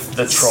distance with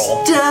the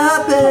troll.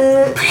 Stop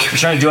it! You're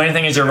trying to do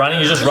anything as you're running?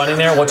 You're just running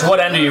there? To what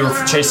end are you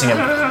chasing him?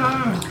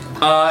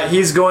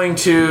 He's going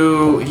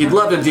to. He'd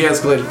love to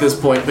de-escalate at this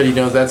point, but he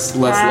knows that's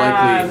less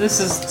likely. This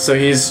is So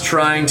he's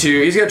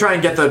gonna try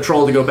and get the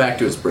troll to go back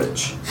to his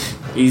bridge.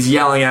 He's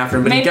yelling after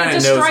him, but Maybe he kind of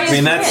destroy knows. his I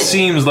mean, that bridge.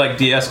 seems like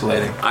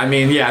de-escalating. I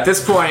mean, yeah, at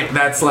this point,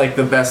 that's like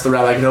the best the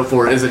route I can hope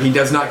for is that he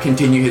does not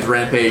continue his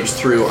rampage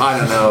through, I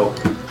don't know,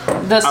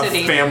 the a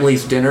city.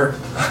 family's dinner.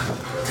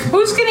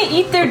 Who's gonna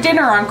eat their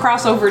dinner on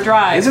Crossover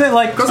Drive? Isn't it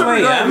like 2 Crossover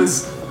Drive a.m.?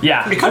 is-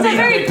 Yeah. It's a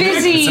very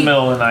busy It's the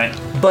middle of the night.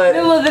 But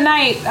middle of the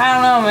night. I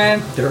don't know,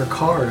 man. There are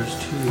cars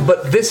too.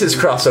 but this is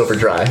Crossover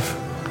Drive.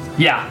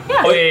 Yeah.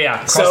 Yeah. Oh,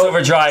 yeah. So-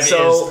 Crossover Drive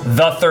so- is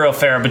the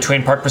thoroughfare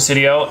between Park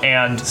Presidio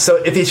and So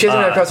if he's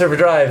chasing down Crossover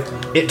Drive,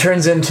 it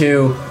turns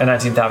into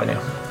 19th Avenue.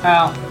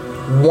 Oh.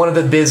 one of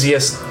the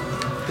busiest,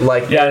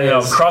 like Yeah, no,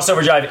 areas.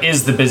 Crossover Drive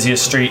is the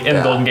busiest street in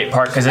Yeah. Golden Gate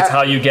Park because it's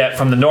how you get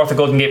from the north of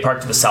Golden Gate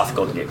Park to the south of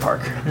Golden Gate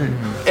Park. And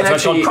That's why it's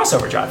actually, called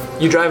Crossover Drive.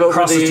 you drive over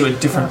Crosses to a the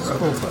different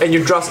road. and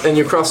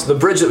you cross the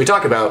bridge that we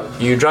talk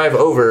about. You drive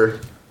over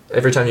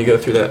every time you go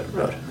through that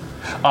road.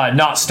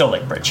 Not Still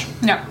Lake Bridge.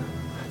 No.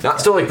 Not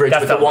Still Lake Bridge,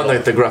 That's but the that one one.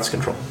 that the Gruffs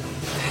control.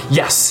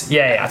 Yes.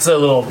 Yeah. It's a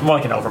little more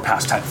like an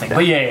overpass type thing.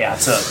 But yeah.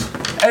 It's a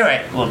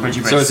anyway, a little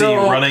bridgey bridge. So is he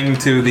So- running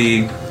to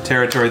the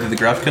territory that the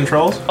Gruff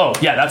controls? Oh,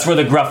 yeah, that's where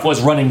the Gruff was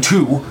running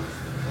to.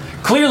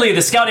 Clearly,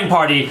 the scouting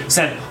party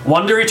sent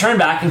one to return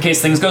back in case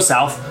things go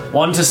south,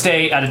 one to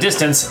stay at a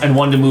distance, and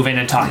one to move in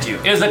and talk to you.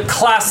 It is a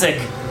classic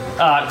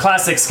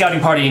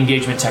scouting party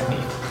engagement technique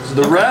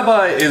The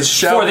rabbi is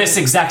shouting. for this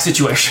exact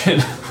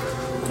situation.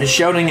 is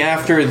shouting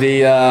after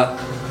the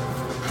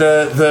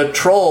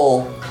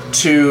troll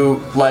to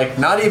like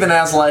not even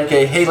as like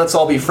a hey let's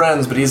all be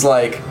friends, but he's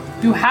like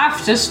You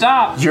have to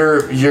stop.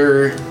 you're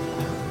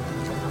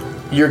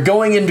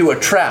going into a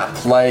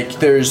trap.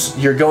 Like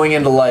you're going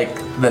into like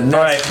the nest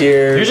All right,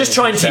 here. you're just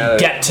trying to Yeah.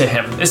 get to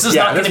him. This is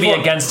Yeah, not going to this be one-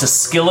 against a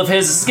skill of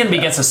his. This is going to be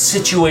against a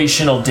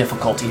situational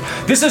difficulty.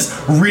 This is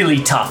really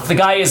tough. The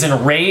guy is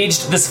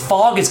enraged. This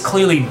fog is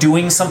clearly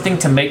doing something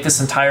to make this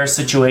entire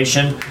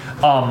situation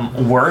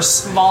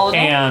worse, Volatile?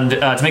 and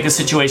to make the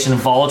situation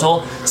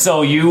volatile.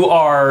 So you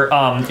are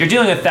you're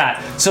dealing with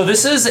that. So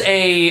this is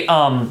a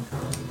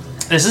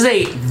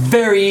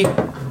very,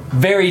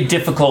 very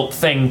difficult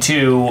thing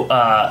to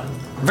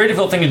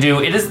do.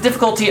 It is a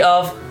difficulty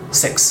of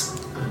 6.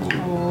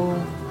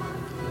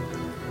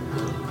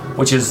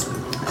 Which is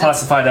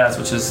classified as,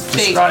 which is Big.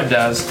 described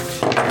as.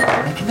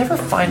 I can never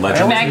find. I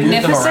always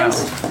move them around.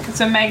 Magnificent. It's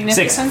a 6.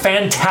 magnificent.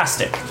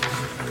 Fantastic.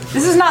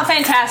 This is not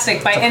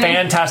fantastic by any.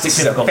 Fantastic It's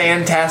a difficulty.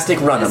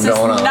 fantastic run This I'm is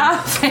going on.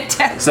 not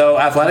fantastic. So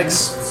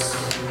athletics.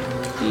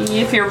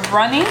 If you're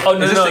running, Oh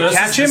no, Is this no, to this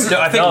catch is- him?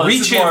 No, I think no, this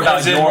reach is him more about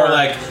as in your more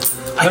like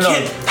I no.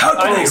 can't. How do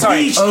I I think, sorry.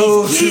 reach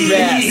Oh, these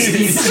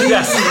to rest.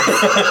 Yes.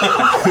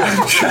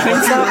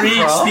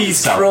 Reach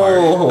these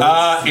trolls.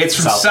 It's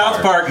from South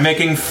South Park. Park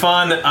making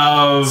fun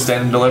of.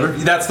 Stand and deliver.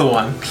 That's the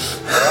one.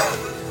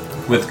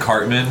 With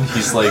Cartman,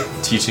 he's like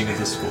teaching at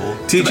the school.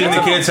 Teaching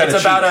the kids how to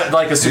It's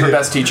about a super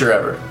best teacher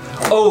ever.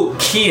 Oh,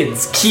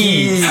 kids,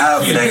 keys.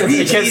 How can I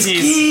reach Because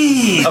these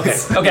keys.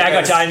 keys? Okay, I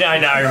got you.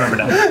 I remember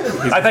now.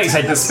 I thought you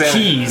said Spanish.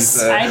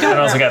 keys. I don't. And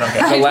I was like, I don't get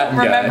it. I don't Latin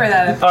guy. remember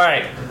that. All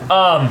right.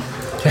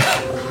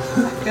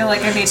 I feel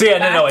like I need. So to yeah,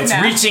 no, back it's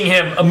now. reaching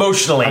him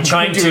emotionally,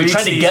 trying to reach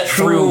get these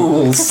through,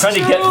 trolls. trying to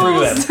get through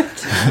them.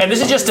 And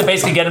this is just to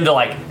basically get him to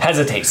like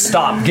hesitate,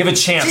 stop, give a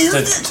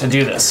chance to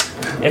do this.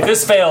 If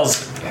this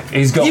fails,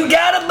 he's going.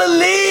 gotta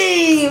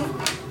believe.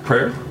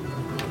 Prayer?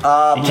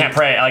 You can't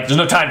pray. Like, there's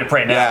no time to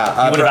pray now.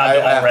 Yeah, you would have had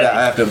it already.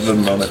 I have to have a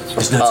moment.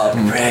 There's no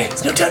time to pray.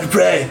 There's no time to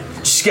pray.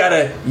 Just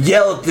gotta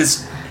yell at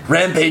this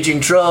rampaging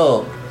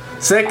troll.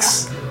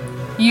 6.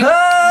 Use his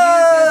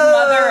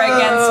mother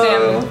against him.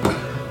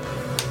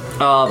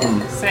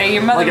 Say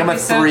your mother Like, would I'm be a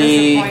so 3.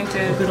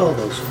 disappointed. Look at all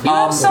those. You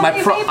have so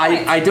many fate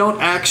I points.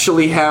 don't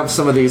actually have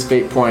some of these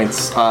fate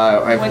points.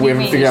 What do We you haven't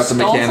mean, figured you out the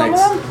stole some of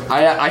mechanics. them?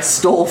 I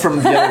stole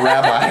from the other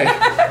rabbi.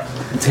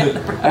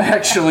 I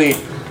actually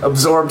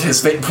absorbed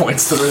his fate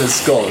points through his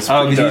skull. It's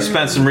Oh, pretty because you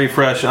dark. spent some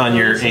refresh on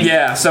your ink.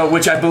 Yeah, so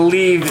which I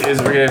believe is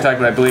we're gonna talk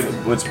about. I believe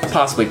it was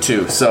possibly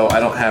 2, so I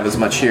don't have as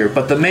much here.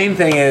 But the main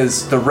thing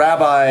is the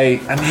rabbi.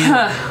 I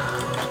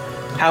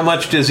mean, How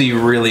much does he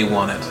really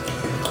want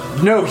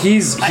it? no,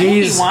 he's think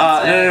he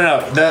wants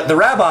it. no. The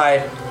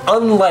rabbi,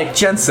 unlike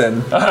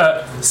Jensen,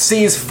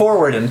 sees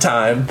forward in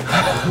time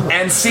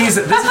and sees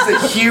that this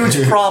is a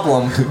huge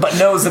problem, but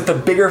knows that the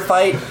bigger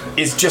fight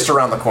is just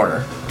around the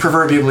corner,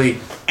 proverbially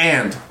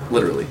and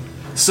literally.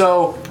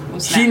 So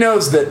he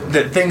knows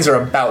that things are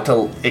about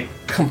to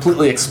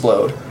completely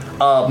explode.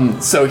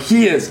 So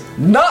he is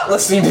not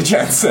listening to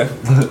Jensen.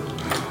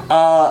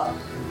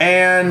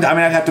 And I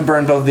mean, I'd have to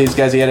burn both of these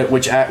guys together,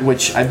 which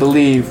I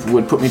believe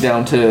would put me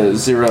down to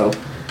 0.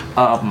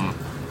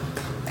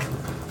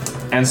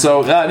 And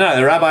so no,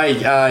 the rabbi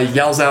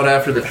yells out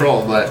after the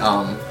troll, but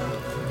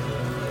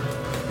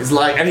he's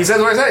like, and he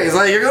says what I say. He's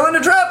like, "You're going to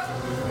trap.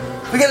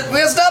 We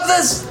gotta stop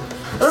this.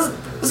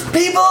 There's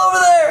people over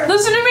there.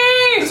 Listen to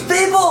me! There's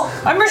people.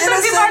 I'm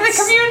respected by the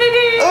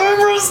community!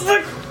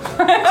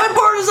 I'm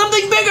part of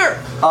something bigger."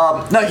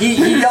 No,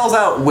 he yells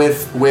out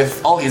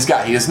with all he's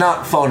got. He does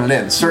not phone it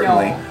in,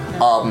 certainly.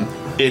 No.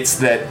 It's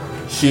that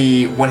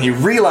when he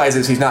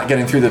realizes he's not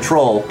getting through the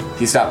troll,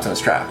 he stops in his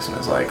tracks and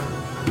is like,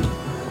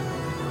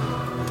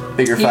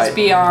 bigger He's fight.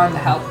 beyond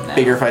help now.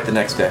 Bigger fight the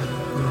next day.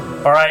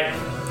 All right.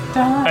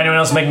 Anyone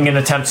else making an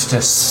attempt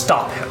to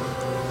stop him?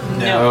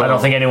 No. I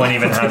don't think anyone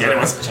even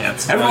has a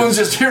chance. Everyone's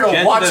just here to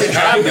Jensen watch is it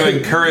trying happen. to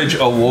encourage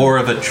a war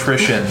of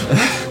attrition.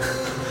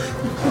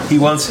 He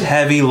wants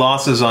heavy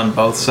losses on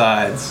both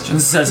sides. And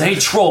says, "Hey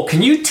troll,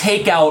 can you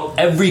take out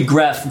every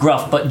gruff,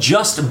 but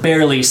just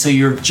barely, so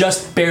you're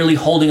just barely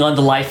holding on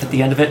to life at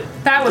the end of it?"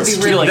 That would be I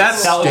feel really like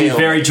That's- that would be scale.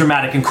 very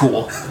dramatic and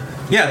cool.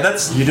 Yeah,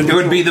 it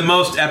would be the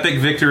most epic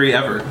victory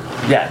ever.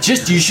 Yeah,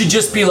 you should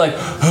just be like,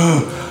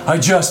 "Oh, I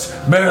just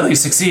barely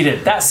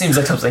succeeded." That seems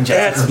like something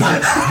Jensen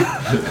would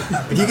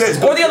do. You guys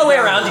Or the other way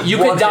around, you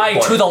could die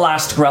to the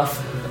last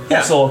gruff. Yeah.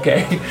 Also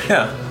okay.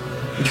 Yeah.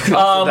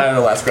 die in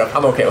the last gruff.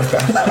 I'm okay with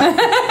that.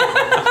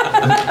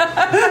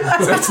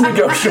 It's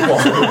negotiable.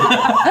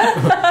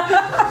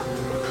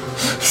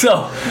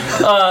 So,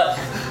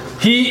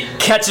 he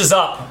catches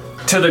up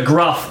to the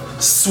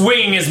gruff,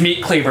 swinging his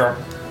meat cleaver.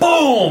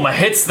 Boom!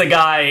 Hits the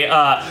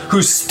guy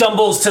who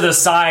stumbles to the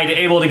side,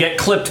 able to get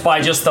clipped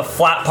by just the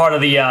flat part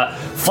of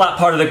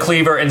the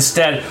cleaver.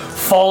 Instead,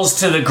 falls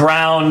to the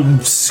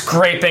ground,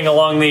 scraping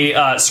along the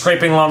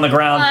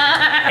ground,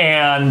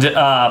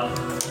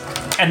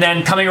 and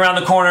then coming around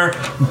the corner,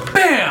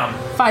 bam!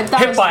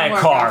 5,000 Hit by a more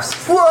car.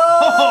 bucks.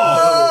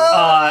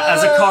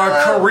 As a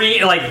car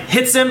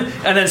hits him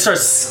and then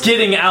starts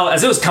skidding out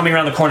as it was coming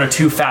around the corner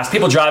too fast.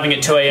 People driving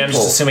at 2 a.m.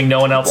 just assuming no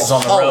one else is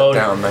on the Haul it road.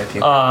 down,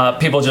 19.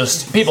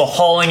 People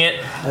hauling it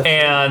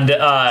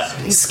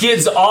and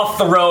skids off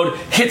the road,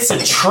 hits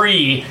a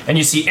tree, and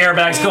you see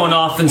airbags going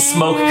off and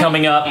smoke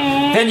coming up.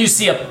 Then you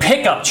see a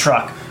pickup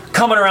truck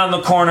coming around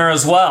the corner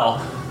as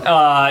well.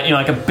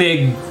 Like a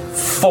big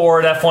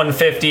Ford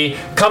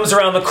F-150 comes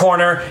around the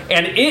corner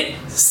and it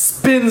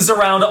spins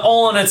around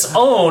all on its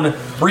own,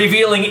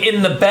 revealing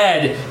in the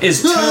bed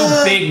is 2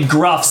 big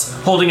gruffs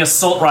holding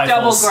assault Double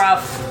rifles.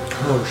 gruff.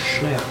 Oh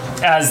snap.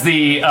 As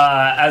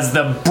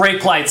the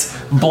brake lights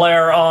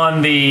blare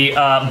on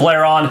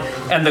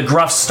and the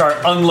gruffs start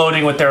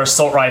unloading with their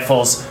assault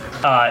rifles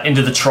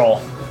into the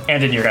troll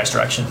and in your guys'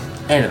 direction.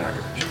 And in our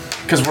division.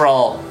 Because we're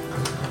all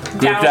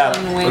grouped up.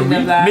 Downwind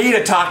of that. Me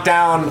to talk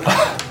down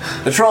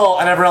the troll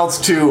and everyone else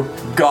to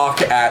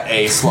gawk at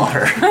a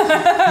slaughter.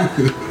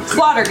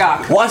 Slaughter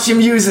gawk. Watch him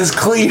use his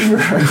cleaver.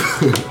 Is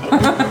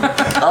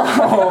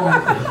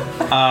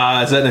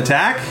that an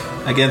attack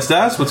against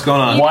us? What's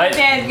going on? What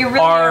Dad, you're really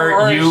are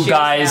Aurora you shoes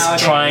guys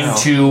nowadays. trying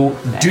to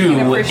do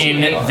appreciate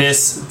in it. this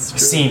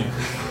scene?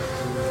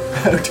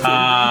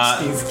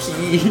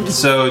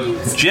 So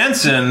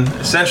Jensen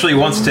essentially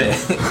wants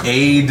to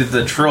aid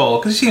the troll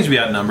because he seems to be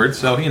outnumbered.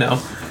 So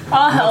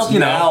I'll help you.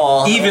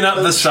 even up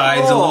the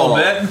sides a little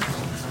bit.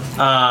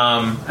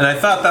 And I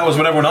thought that was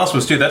what everyone else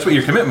was too. That's what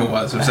your commitment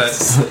was that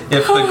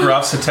if the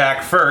gruffs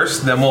attack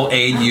first, then we'll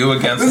aid you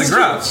against the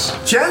gruffs.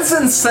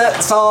 Jensen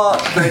saw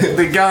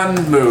the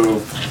gun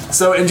move.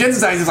 So in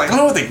Jensen's eyes, he's like, I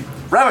don't know what the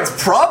Rabbi's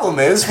problem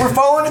is. We're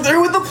following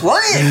through with the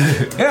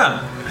plan.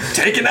 Yeah.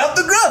 Taking out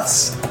the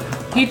gruffs.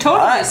 He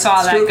totally Alright,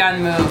 saw that screw-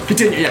 gun move.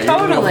 Continue. Yeah,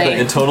 Totally.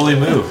 It totally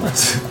moved.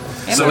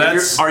 So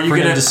that's are you for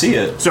him gonna to see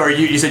it. So are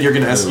you said you're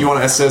gonna you want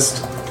to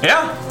assist?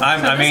 yeah.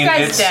 I mean,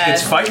 guy's dead.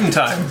 it's fighting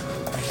time.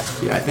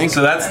 Yeah, I think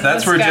So that's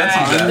This where guy-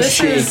 Jensen's at. This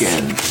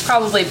Shaken. is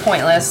probably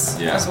pointless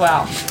Yeah. as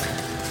well.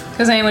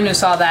 Because anyone who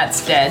saw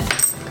that's dead.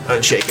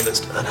 Unshaken is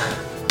done.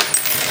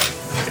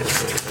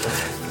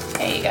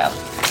 There you go.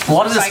 A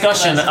lot of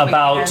discussion Cycle us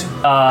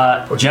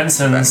about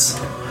Jensen's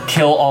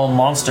kill all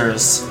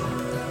monsters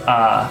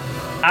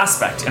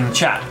aspect in the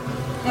chat.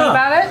 What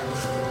about it?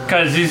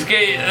 Because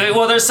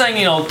they're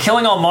saying,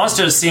 killing all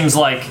monsters seems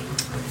like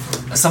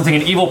something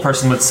an evil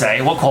person would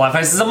say. What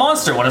qualifies as a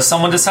monster? What if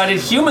someone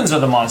decided humans are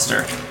the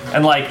monster?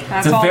 And like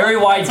That's it's a all- very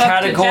wide that's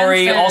up to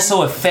category. Jensen.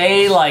 Also, a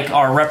fae like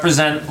are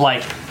represent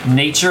like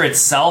nature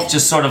itself,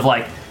 just sort of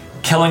like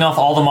killing off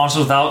all the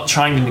monsters without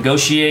trying to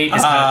negotiate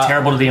is kind of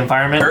terrible to the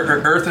environment.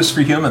 Earth is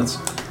for humans.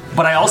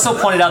 But I also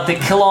pointed out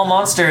that kill all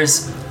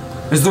monsters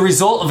is the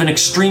result of an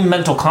extreme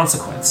mental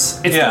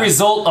consequence. It's Yeah. the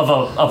result of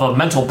a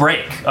mental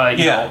break,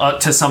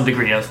 to some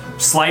degree, a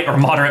slight or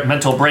moderate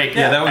mental break.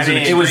 Yeah, that was an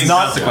it was extreme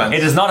not. consequence.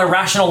 It is not a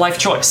rational life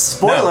choice.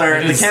 Spoiler: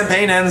 it the is-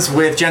 campaign ends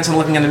with Jensen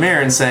looking in the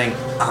mirror and saying,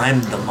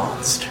 "I'm the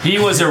monster." He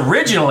was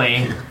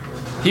originally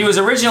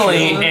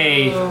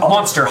a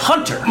monster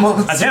hunter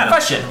as a Yeah.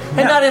 profession,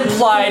 and that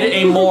implied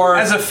a more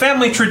As a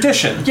family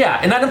tradition. yeah,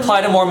 and that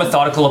implied a more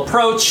methodical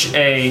approach.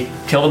 A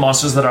kill the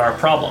monsters that are a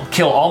problem.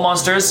 Kill all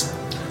monsters.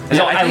 And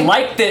Yeah, so I I think-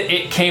 like that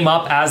it came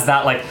up as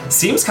that. Like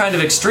seems kind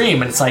of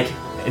extreme, and it's like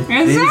it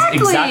is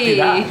exactly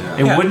that.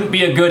 It Yeah. wouldn't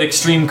be a good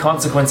extreme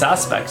consequence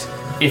aspect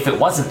if it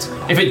wasn't.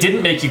 If it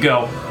didn't make you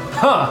go,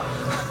 huh?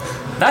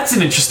 That's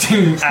an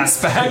interesting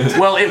aspect.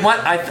 Well, it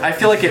went. I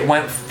feel like it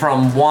went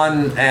from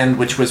one end,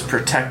 which was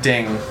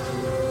protecting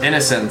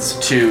innocence,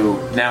 to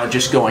now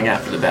just going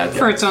after the bad guy.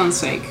 For its own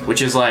sake.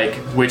 Which is like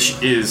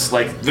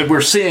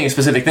we're seeing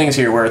specific things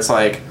here where it's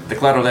like the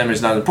collateral damage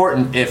is not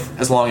important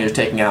as long as you're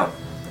taking out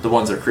the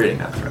ones that are creating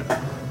that threat.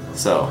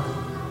 So,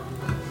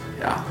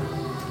 yeah.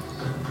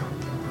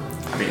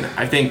 I mean,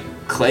 I think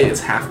Clay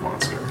is half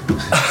monster.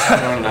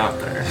 Throwing it out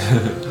there.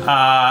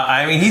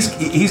 I mean,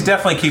 he's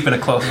definitely keeping a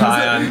close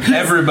eye on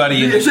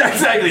everybody.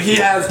 Exactly. He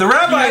has The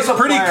rabbi he is has a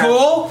pretty plan.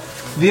 cool.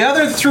 The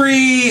other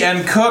three,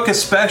 and Cook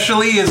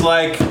especially, is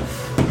like,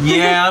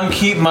 yeah, I'm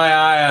keeping my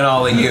eye on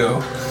all of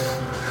you.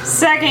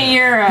 Second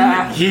year,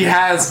 He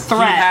has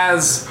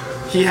Threat.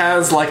 He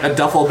has like a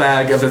duffel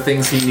bag of the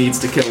things he needs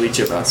to kill each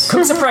of us.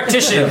 Cook's a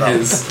practitioner. though.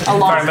 His, a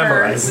I remember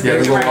locker. right. with yeah,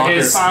 there's a little different locker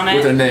names on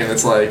with a it. name.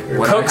 It's like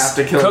when I have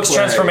to kill Cook's Clay,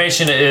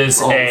 transformation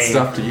is all the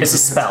stuff to a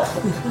use. spell.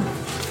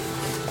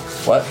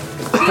 What?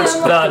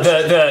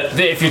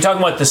 If you're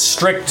talking about the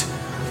strict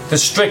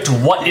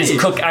what is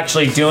Cook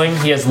actually doing,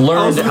 he has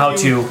learned how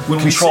to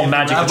control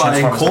magic and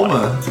transform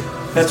his body.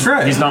 That's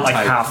right. He's not like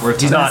Tight. half. We're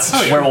He's not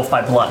tight. werewolf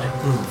by blood,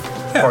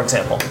 for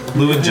example.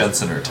 Lou and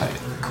Jensen are tight.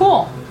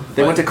 Cool.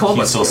 They went to But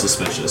Colbert. He's still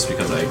suspicious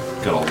because I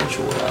got all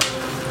ritual out.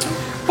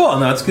 Well,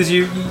 no, it's because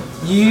you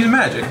use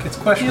magic. It's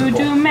You questionable.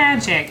 do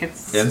magic.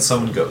 It's And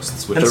summon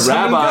ghosts, which The are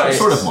rabbi-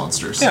 sort of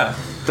monsters. Yeah.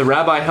 The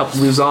rabbi helped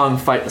Luzon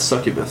fight the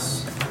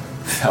succubus.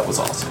 That was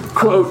awesome.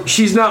 Quote,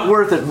 "She's not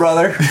worth it,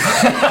 brother." She's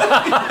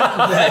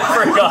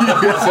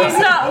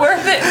not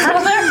worth it,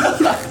 brother.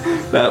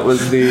 That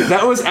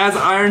was as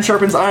iron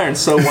sharpens iron,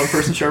 so one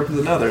person sharpens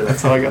another.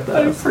 That's how I got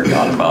that. I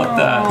forgot about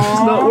that.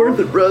 It's not worth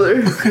it,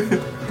 brother.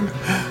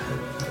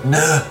 No,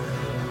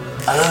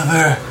 I love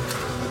her.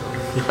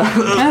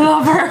 I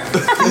love her.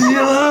 Leave me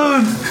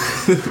alone.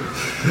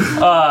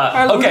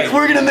 Okay,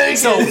 We're gonna make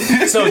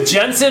it. so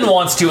Jensen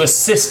wants to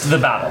assist the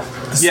battle.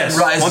 Yes.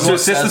 Sunrise Wants to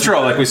looks assist the as-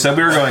 troll, like we said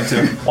we were going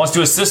to. Wants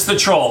to assist the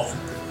troll.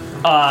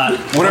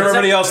 What are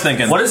everybody else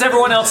thinking? What is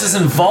everyone else's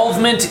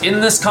involvement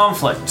in this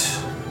conflict?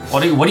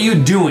 What are you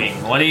doing?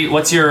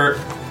 What's your?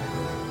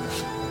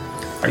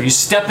 Are you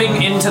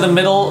stepping into the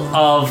middle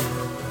of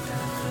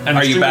an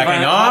Are you extremely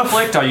backing violent off?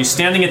 conflict? Are you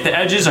standing at the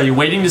edges? Are you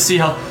waiting to see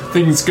how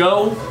things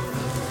go?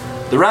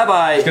 The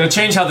rabbi. It's gonna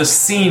change how the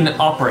scene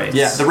operates.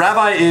 Yeah, the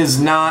rabbi is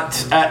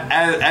not,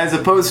 as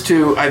opposed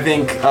to, I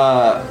think,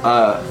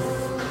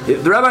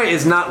 the rabbi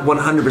is not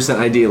 100%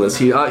 idealist.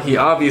 He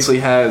obviously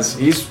has,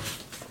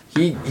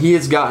 he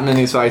has gotten in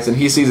these fights, and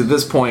he sees at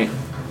this point,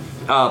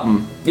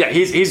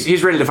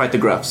 he's ready to fight the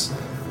Gruffs.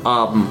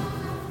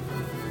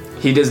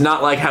 He does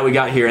not like how we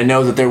got here and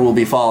knows that there will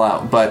be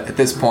fallout, but at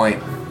this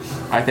point,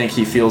 I think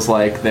he feels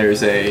like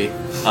there's a,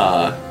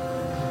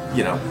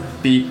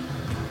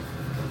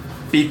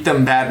 beat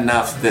them bad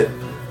enough that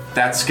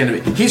that's gonna be.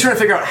 He's trying to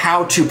figure out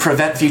how to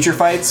prevent future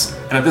fights,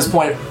 and at this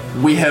point,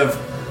 we have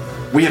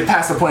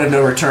passed the point of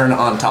no return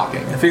on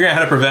talking. Figuring out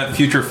how to prevent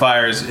future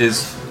fires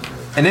is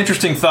an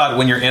interesting thought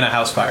when you're in a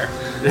house fire.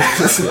 The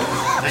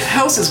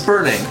house is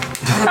burning.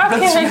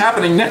 That's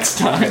happening next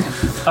time.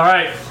 All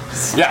right.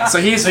 Yeah, so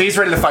he's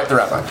ready to fight the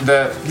rabbi.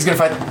 He's gonna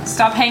fight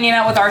Stop hanging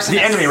out with arsonists.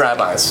 the enemy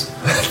rabbis.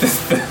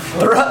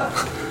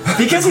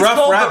 Because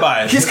Gruff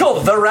rabbis. He's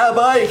called the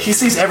rabbi. He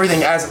sees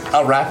everything as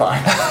a rabbi.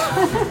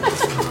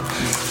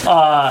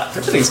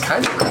 Everything's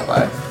kind of a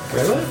rabbi.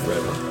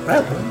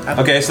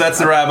 Rabbi. Okay, so that's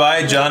the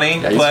rabbi,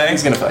 Johnny, Yeah, Clay.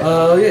 he's gonna fight.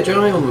 Yeah,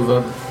 Johnny will move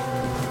up.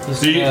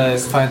 So you-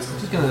 He's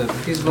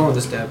going with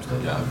the stab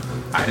stuff.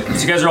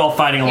 So you guys are all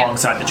fighting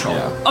alongside the troll.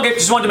 Okay,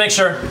 just wanted to make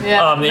sure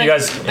Yeah, that you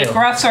guys. The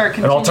Gruffs are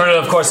An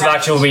alternative course of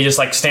action would be just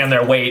like stand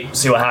there, wait,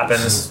 see what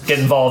happens, get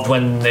involved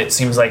when it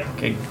seems like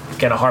it's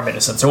gonna harm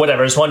innocence or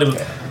whatever. Just wanted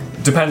to.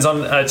 Depends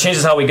on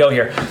changes how we go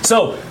here.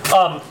 So,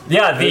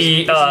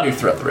 There's a new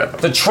threat, the rabbi.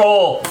 the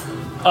troll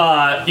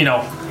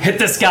hit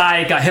this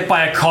guy, got hit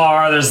by a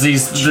car. There's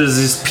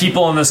these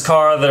people in this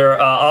car that are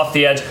off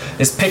the edge.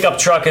 This pickup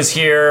truck is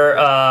here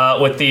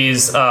with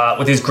these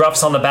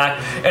gruffs on the back.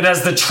 And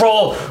as the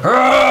troll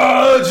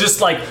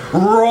just like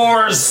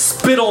roars,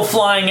 spittle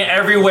flying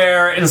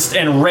everywhere,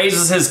 and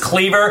raises his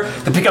cleaver,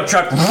 the pickup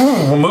truck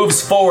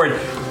moves forward,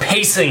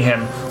 pacing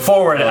him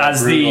forward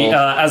as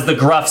the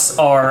gruffs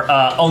are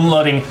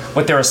unloading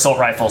with their assault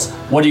rifles.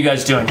 What are you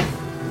guys doing?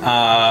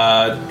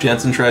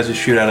 Jensen tries to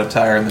shoot out a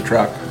tire in the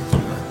truck.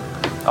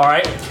 All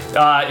right.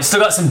 You still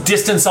got some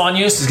distance on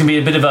you, so it's going to be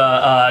a bit of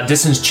a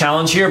distance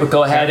challenge here, but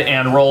go ahead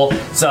and roll.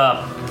 It's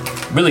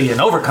really an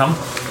overcome.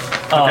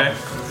 Okay.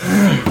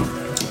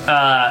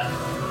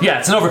 Yeah,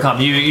 it's an overcome.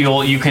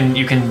 You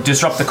can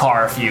disrupt the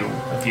car if you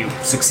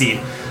succeed.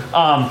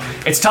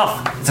 It's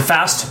tough. It's a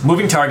fast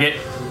moving target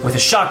with a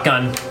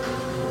shotgun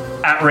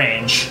at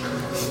range.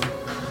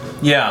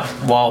 Yeah,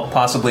 while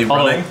possibly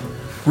running.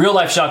 Real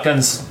life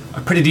shotguns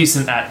are pretty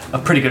decent at a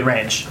pretty good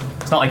range.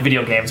 It's not like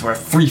video games where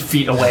 3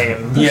 feet away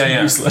and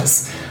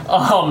useless.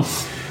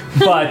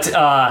 But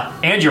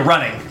and you're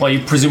running. Well, you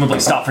presumably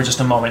stop for just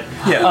a moment.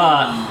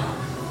 Yeah.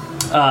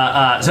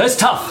 So it's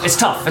tough. It's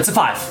tough. It's a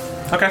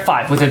 5. Okay.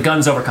 5 with a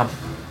guns overcome.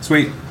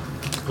 Sweet.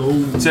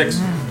 6.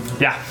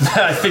 Yeah,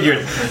 I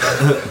figured.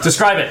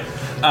 Describe it.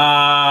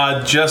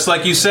 Just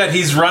like you said,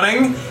 he's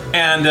running,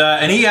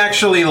 and he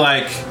actually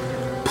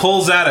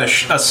pulls out a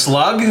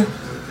slug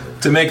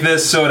to make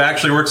this so it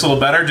actually works a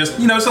little better. Just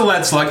it's a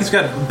lead slug. He's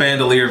got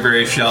bandolier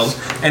various shells,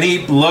 and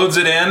he loads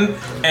it in.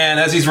 And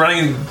as he's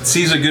running,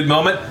 sees a good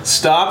moment,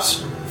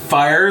 stops,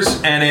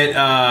 fires, and it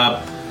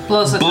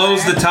blows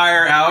the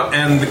tire out,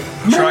 and the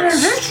truck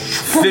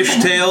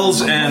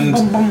fishtails and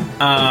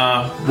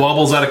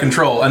wobbles out of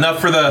control. Enough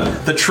for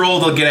the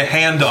troll to get a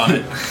hand on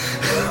it.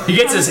 He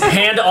gets his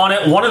hand on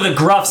it. One of the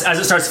gruffs, as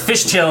it starts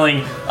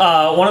fishtailing,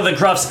 one of the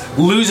gruffs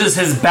loses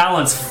his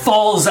balance,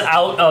 falls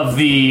out of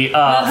the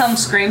Wilhelm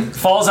scream.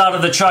 falls out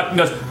of the truck and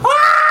goes,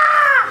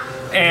 "Ah!"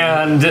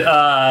 and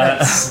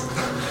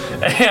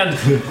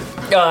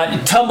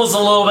tumbles a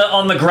little bit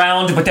on the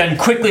ground, but then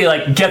quickly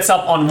gets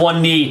up on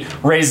one knee,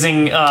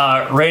 raising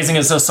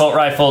his assault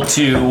rifle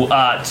to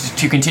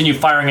continue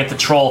firing at the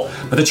troll.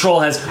 But the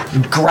troll has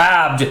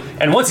grabbed,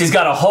 and once he's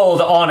got a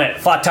hold on it,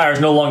 flat tire is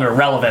no longer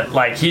relevant.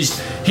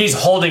 He's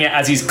holding it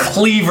as he's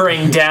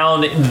cleavering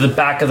down into the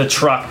back of the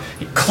truck.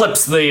 He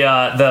clips the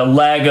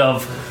leg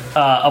of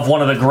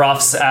one of the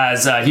gruffs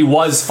as he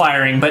was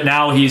firing, but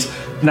now he's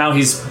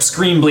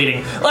scream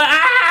bleeding.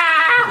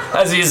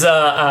 As he's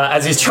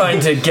trying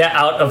to get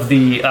out of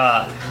the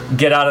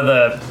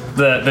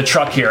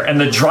truck here,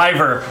 and the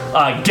driver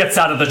gets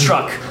out of the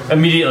truck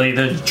immediately.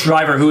 The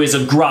driver, who is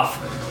a gruff,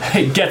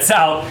 gets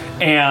out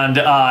and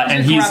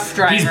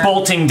he's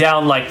bolting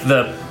down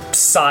the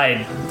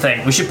side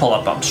thing. We should pull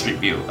up Street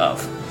View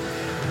of.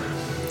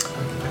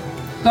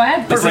 Go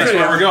ahead. That's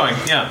where we're going.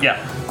 Yeah. Yeah.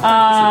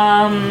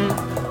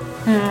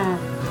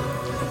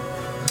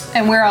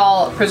 And we're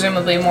all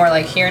presumably more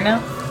here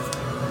now.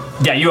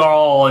 Yeah, you are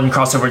all in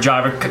crossover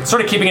driver,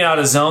 sort of keeping it out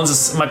of zones.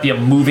 This might be a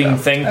moving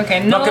thing. Okay,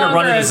 I'm not going to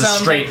run it longer as a zone,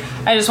 straight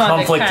I just wanted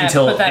conflict to kind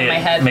until of put that in my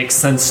head. it makes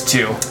sense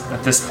to.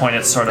 At this point,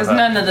 it's sort of Because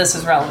none of this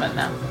is relevant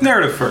now.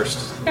 Narrative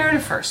first.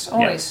 Narrative first,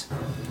 always.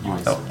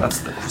 Oh, that's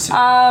the pursuit.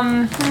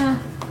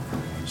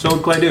 So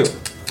what could I do?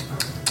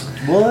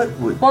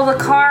 Well, the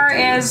car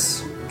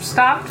is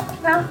stopped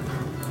now.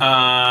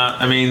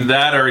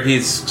 That or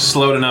he's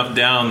slowed enough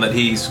down that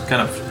he's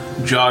kind of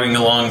jogging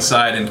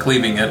alongside and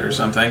cleaving it or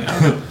something. I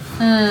don't know.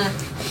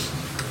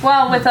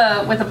 Well, with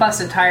a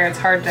busted tire, it's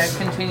hard to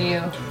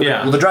continue.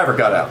 Yeah. Well, the driver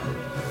got out.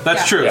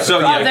 That's true. Yeah. So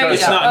there you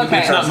it's go. not Okay.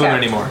 it's not moving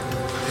anymore.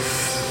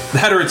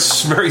 That or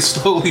it's very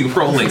slowly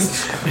rolling.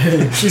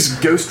 He's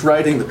ghost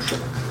riding the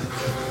truck.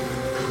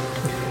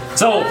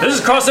 So this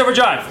is crossover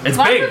drive. It's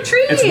Lots big. of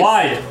trees. It's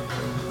wide.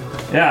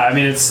 Yeah, I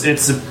mean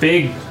it's a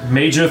big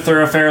major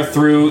thoroughfare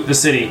through the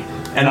city.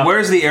 And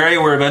where's the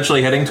area we're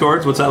eventually heading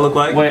towards? What's that look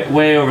like?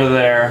 way over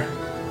there?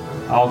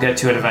 I'll get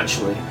to it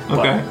eventually. But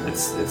Okay.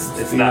 It's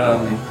that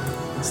way.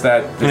 It's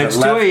that. And it's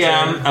 2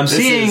 a.m. I'm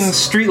seeing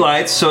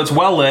streetlights, so it's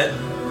well lit.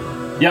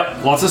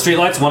 Yep, lots of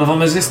streetlights. One of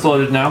them is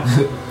exploded now.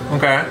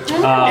 Okay.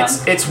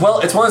 It's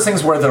one of those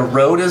things where the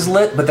road is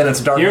lit, but then it's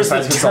dark. Here's the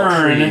inside, so it's all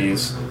turn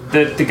trees.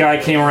 that the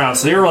guy came around.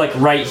 So they were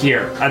right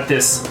here at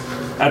this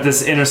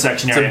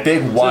intersection It's area. a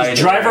big, wide. So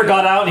the driver area.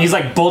 got out and he's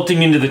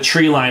bolting into the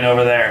tree line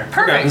over there.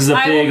 Perfect. This is a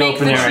I will big make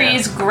open the area.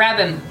 trees grab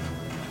him.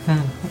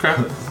 Okay.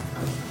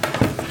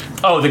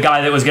 Oh, the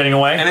guy that was getting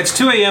away? And it's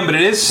 2 a.m., but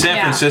it is San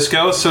Yeah.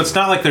 Francisco, so it's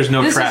not like there's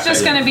no This traffic. is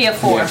just going to be a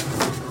 4.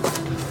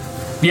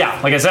 Yeah,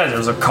 like I said, there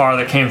was a car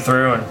that came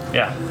through and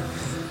yeah.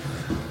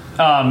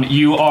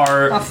 You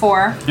are A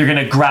 4. you're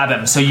gonna grab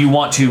him. So you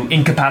want to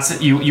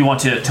incapacitate you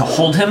want to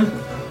hold him?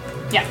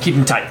 Yeah. Keep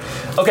him tight.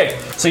 Okay,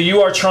 so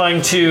you are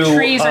trying to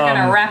Trees are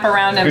going to wrap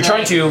around him. You're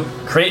trying to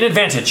create an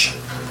advantage.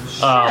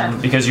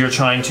 Because you're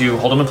trying to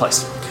hold him in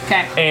place.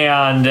 Okay.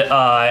 And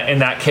in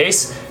that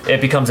case, it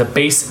becomes a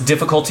base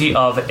difficulty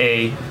of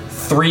a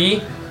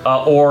 3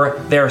 or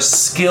their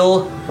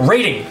skill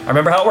rating. I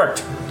remember how it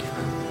worked.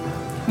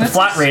 What's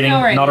Flat the rating,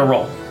 skill not a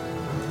roll.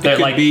 It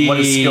could be what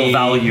his skill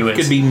value is.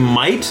 It could be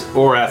might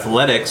or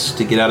athletics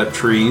to get out of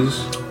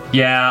trees.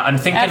 Yeah, I'm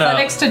thinking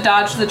Athletics to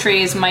dodge the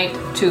trees, might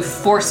to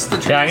force the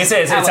trees. Yeah, I'm gonna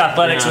say it's out.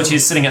 athletics, Yeah. which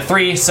is sitting at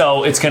 3,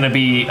 so it's gonna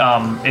be.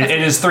 It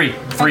is 3.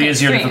 3 Okay,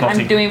 is your 3.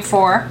 difficulty. I'm doing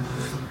 4.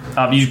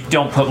 You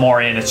don't put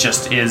more in. It's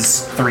just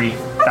is 3.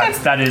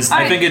 That is.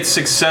 I think it's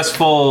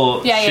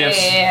successful Yeah.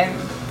 shifts.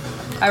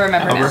 I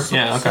remember Over? now.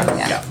 Yeah, okay.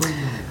 Yeah.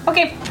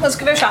 Okay, let's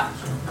give it a shot.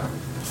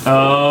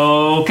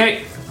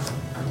 Okay.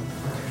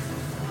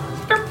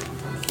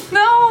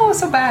 No,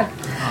 so bad.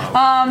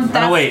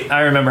 Oh wait,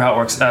 I remember how it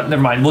works. Never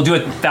mind. We'll do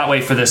it that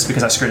way for this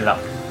because I screwed it up.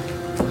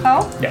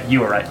 Oh, Yeah,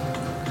 you were right.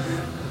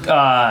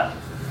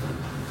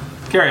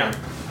 Carry on.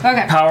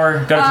 okay.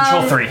 Power. Got to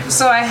control 3.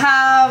 So I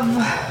have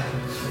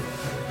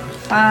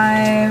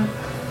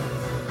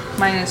 5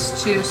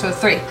 minus 2, so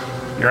 3.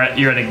 You're at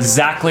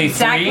exactly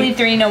 3. Exactly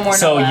 3, no more.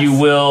 So no less.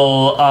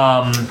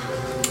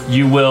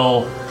 you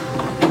will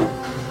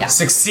Yeah.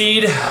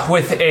 succeed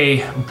with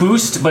a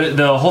boost, but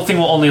the whole thing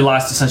will only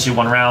last essentially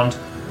 1 round.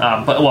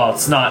 But well,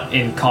 it's not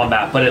in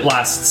combat, but it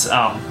lasts. It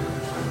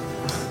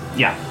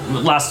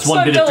lasts So 1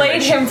 I've bit of delayed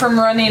duration. him from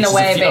running Just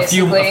away, a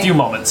basically. few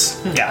moments.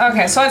 Yeah.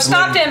 Okay, so I've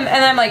stopped him,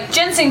 and I'm like,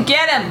 Jensen,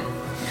 get him!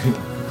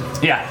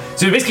 Yeah.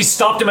 So you basically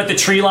stopped him at the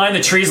tree line.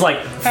 The tree's like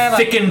Kind of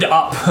like- thickened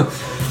up,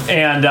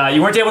 and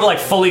you weren't able to like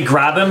fully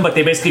grab him. But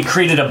they basically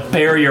created a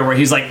barrier where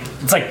he's like,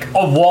 it's like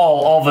a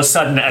wall all of a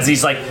sudden. As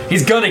he's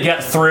he's gonna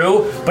get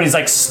through, but he's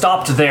like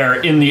stopped there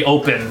in the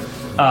open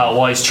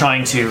while he's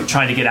trying to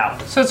get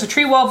out. So it's a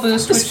tree wall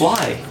boost, This which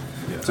fly.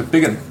 It's a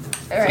big one.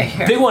 right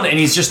here. Big one, and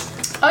he's just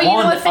Oh, you know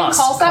on what Finn us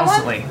calls that one?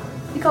 constantly.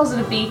 He calls it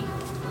a bee.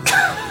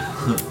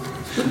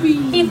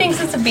 He thinks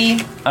it's a bee.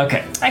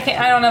 Okay.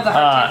 I don't have the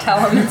heart to tell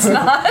him it's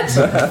not.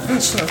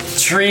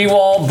 Tree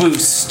wall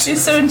boost.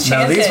 He's so No,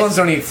 enchanted. these ones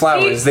don't eat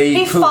flowers. They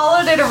he eat poop.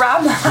 followed it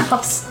around the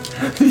house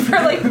for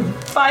like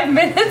 5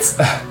 minutes,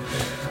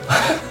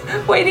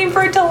 waiting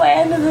for it to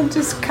land, and then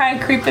just kind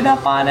of creeping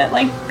up on it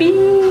like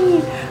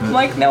bee. I'm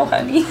like, no,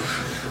 honey.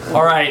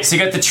 All right, so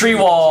you got the tree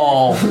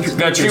wall. You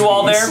got a tree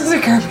wall there, This is a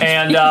garbage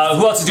and who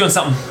else is doing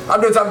something?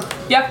 I'm doing something.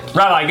 Yep.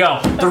 Rabbi, go.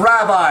 The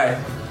rabbi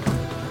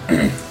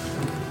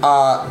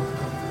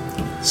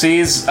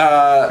sees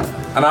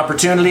an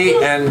opportunity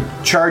and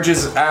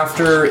charges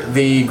after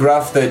the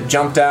gruff that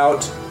jumped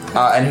out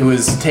and who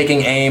is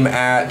taking aim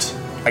at,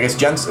 I guess,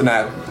 Jensen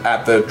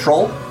at the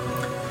troll.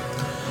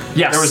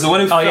 Yes. There was the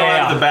one who fell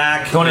out of the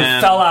back. The one who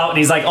and- fell out, and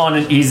he's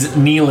like he's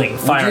kneeling, Would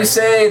firing. you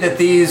say that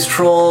these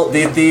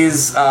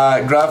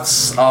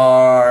gruffs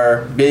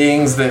are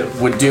beings that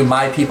would do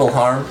my people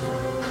harm?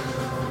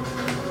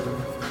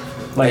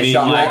 Like, They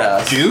shot Like at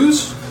us.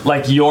 Jews?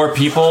 like your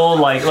people,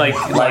 like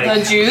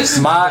The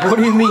Jews. My What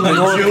do you mean,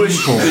 your Jewish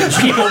people?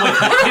 people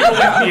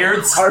with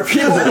beards. Are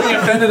people being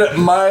offended at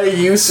my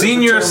use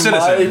Senior of the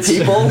term citizens.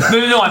 my people?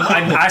 No,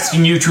 I'm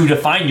asking you to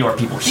define your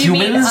people. You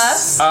mean Humans.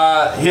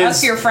 us?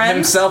 His, your friends?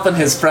 himself and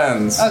his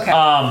friends. Okay.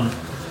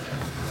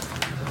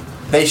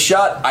 They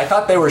shot. I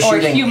thought they were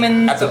shooting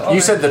humans, at the. or-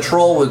 You said the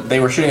troll. They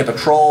were shooting at the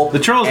troll. The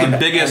troll's the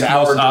biggest, and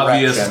our most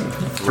obvious direction.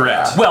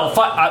 threat. Well,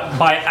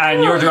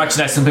 in your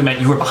direction, I simply meant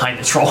you were behind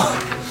the troll,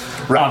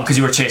 because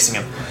you were chasing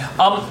him.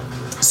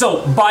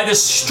 So, by the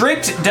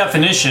strict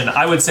definition,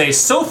 I would say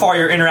so far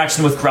your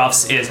interaction with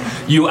Gruffs is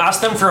you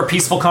asked them for a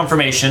peaceful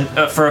conversation.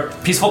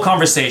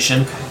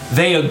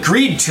 They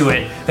agreed to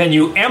it. Then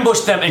you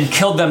ambushed them and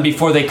killed them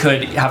before they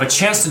could have a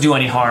chance to do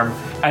any harm.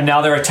 And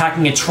now they're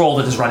attacking a troll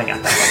that is running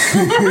at them.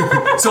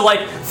 So,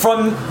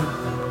 from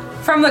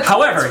the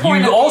however,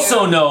 point you of also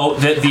view. know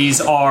that these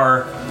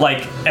are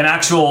like an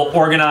actual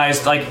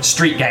organized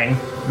street gang.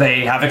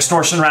 They have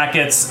extortion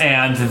rackets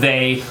and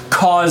they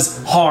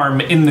cause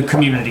harm in the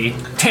community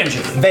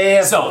tangibly. They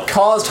have so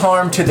caused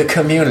harm to the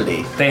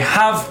community. they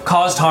have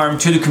caused harm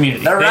to the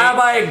community. The They-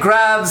 rabbi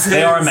grabs his.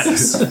 They are a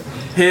menace.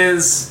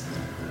 His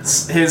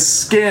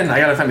skin. I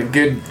gotta find a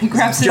good. He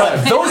grabs his jug.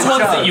 Those ones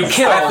that you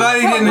kill. I thought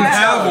he didn't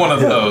have one of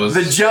those.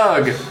 The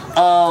jug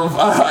of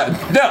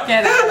no.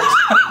 Get out.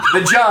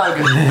 The jug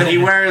that he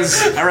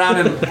wears around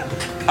him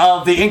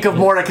of the ink of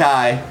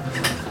Mordecai,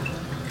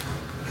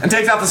 and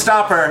takes out the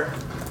stopper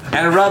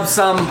and rubs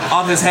some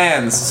on his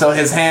hands, so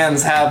his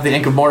hands have the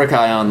ink of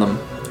Mordecai on them,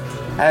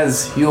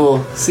 as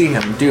you'll see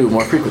him do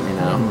more frequently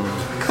now.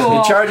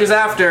 Cool. He charges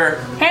after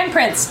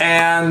Handprints.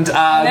 and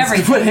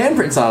everything. put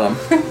handprints on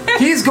him.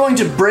 He's going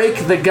to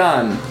break the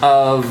gun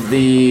of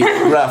the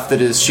gruff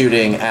that is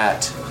shooting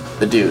at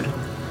the dude.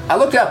 I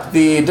looked up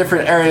the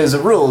different areas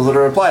of rules that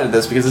are applied to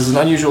this because this is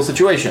an unusual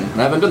situation,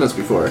 and I haven't done this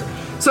before.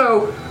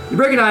 So, you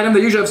break an item,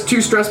 they usually have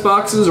 2 stress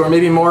boxes, or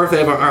maybe more if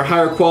they are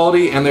higher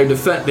quality, and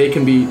they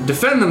can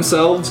defend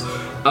themselves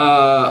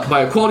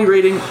by a quality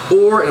rating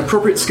or an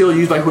appropriate skill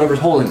used by whoever's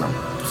holding them.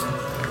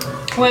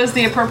 What is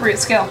the appropriate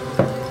skill?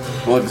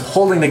 Well, he's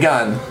holding the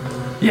gun,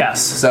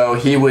 Yes. so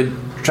he would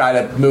try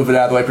to move it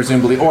out of the way,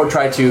 presumably, or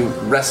try to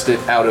wrest it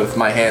out of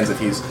my hands if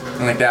he's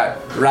something like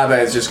that. The rabbi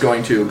is just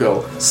going to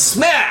go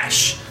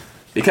smash!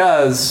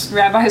 Because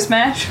Rabbi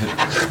Smash?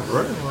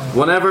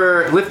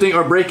 whenever lifting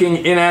or breaking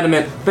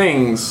inanimate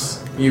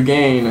things, you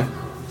gain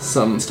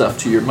some stuff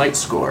to your might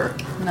score.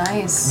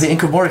 Nice. The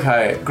Ink of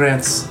Mordecai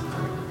grants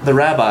the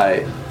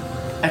rabbi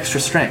extra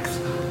strength.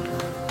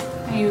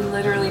 You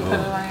literally put it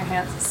on your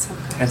hands. It's so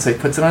good. And so he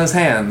puts it on his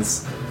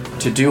hands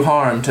to do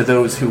harm to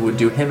those who would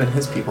do him and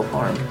his people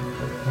harm.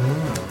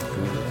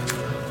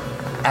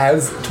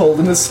 As told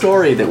in the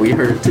story that we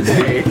heard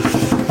today.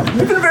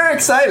 I've been very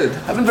excited.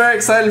 I've been very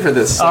excited for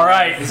this. All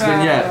right. This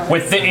vignette.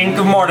 With the Ink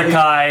of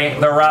Mordecai,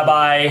 the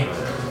rabbi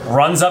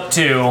runs up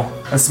to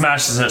and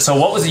smashes it. So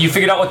what was it? You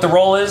figured out what the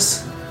roll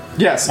is?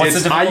 Yes,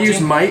 What's the I difficulty?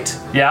 use might.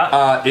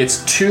 Yeah.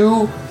 It's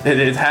two.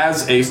 It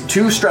has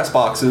two stress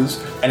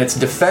boxes, and it's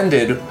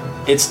defended.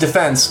 Its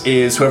defense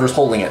is whoever's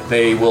holding it.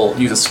 They will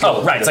use a skill.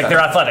 Oh, right. It's like defend their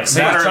athletics.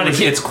 So you're trying to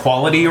keep It's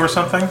quality or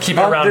something? it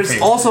around for There's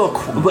you. also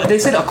they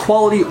said a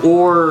quality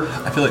or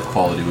I feel like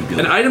quality would be an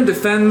like item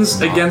defends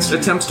against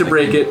attempts to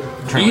break it,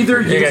 either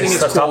You guys using its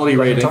stop quality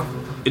letting rating. talk.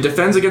 It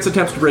defends against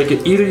attempts to break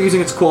it, either using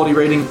its quality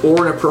rating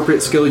or an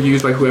appropriate skill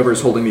used by whoever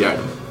is holding the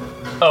item.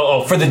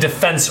 Oh, for the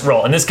defense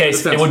roll. In this case,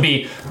 Defense. it would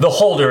be the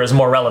holder is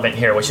more relevant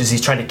here, which is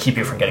he's trying to keep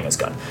you from getting his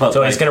gun. But,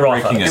 So he's like, going to roll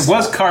breaking athletics. It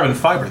was carbon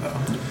fiber, though.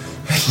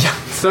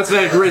 So that's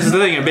that raises the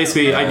thing. And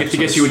basically, I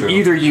guess you would true.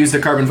 either use the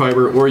carbon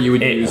fiber or you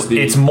would use the.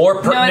 It's more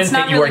pertinent it's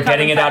not that you really are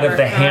getting it out of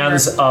carbon the fiber,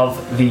 hands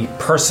of the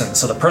person.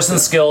 So the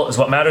person's skill is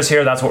what matters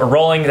here. That's what we're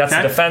rolling. That's the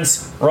Okay.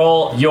 defense.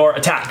 Roll your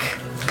attack.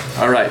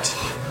 All right.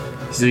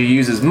 So he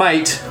uses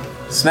might.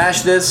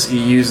 Smash this. He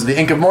uses the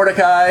Ink of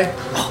Mordecai.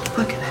 Oh,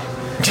 look at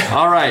that.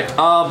 All right.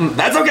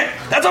 That's okay.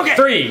 That's okay.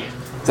 3.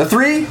 It's a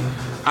 3.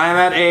 I'm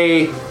at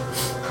a.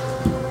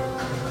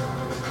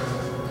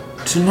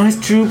 2 minus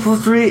 2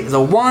 plus 3 is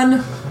a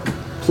 1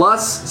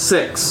 plus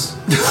 6.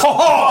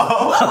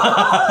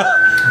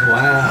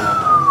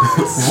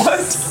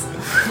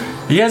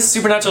 He has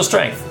supernatural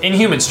strength,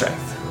 inhuman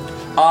strength.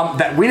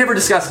 That we never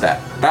discussed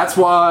that. That's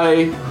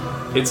why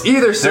it's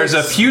either 6. There's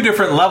a few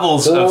different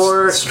levels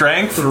or of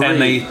strength, 3.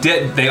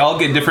 and they all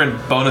get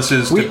different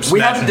bonuses to We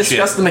smash haven't and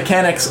discussed the shit.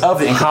 mechanics of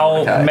the Ink of How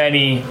Mordecai.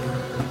 many?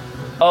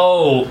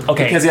 Oh,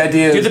 okay. Because the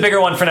idea do is- the bigger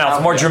one for now.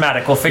 It's more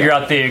dramatic. We'll figure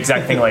out the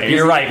exact thing later.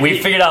 You're right. We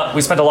figured out.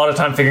 We spent a lot of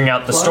time figuring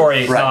out the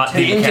story, Right. not The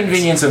the mechanics.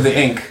 inconvenience of the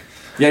ink.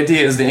 The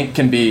idea is the ink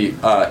can be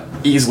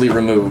easily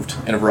removed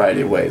in a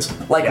variety of ways,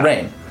 like Yeah.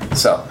 rain.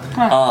 So,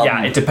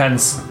 Yeah, it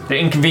depends. The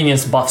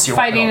inconvenience buffs your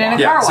Fighting weapon in a lot.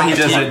 Yeah, car so he wash.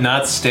 Does it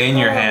not stain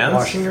your hands?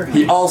 Washing your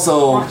he hands.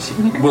 also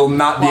will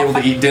not be able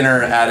to eat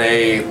dinner at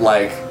a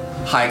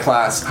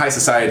high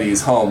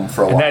society's home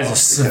for a while. And that is a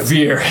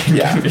severe.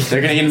 Yeah, they're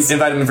gonna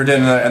invite him for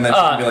dinner, and then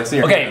she's gonna be like, "See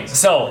your Okay, hands."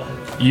 so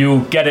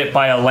you get it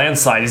by a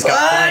landslide. He's got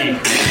 3.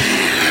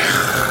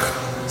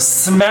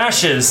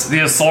 Smashes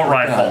the assault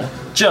rifle.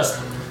 Just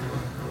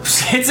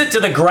hits it to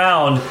the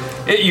ground.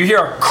 You hear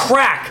a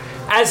crack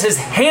as his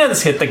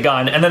hands hit the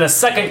gun, and then a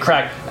second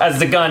crack as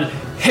the gun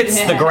hits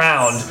the Yes.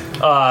 ground,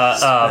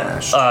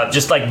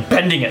 just like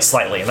bending it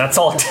slightly, and that's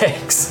all it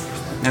takes.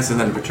 That's the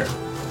end of a turn.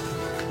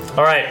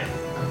 All right.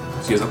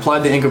 So he has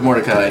applied the Ink of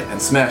Mordecai and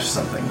smashed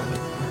something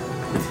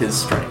with his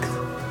strength.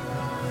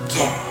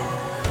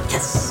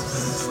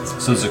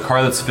 So there's a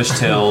car that's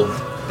fishtailed.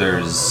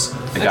 There's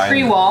a guy.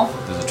 tree wall.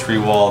 There's a tree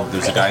wall.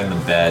 There's a guy in the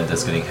bed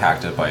that's getting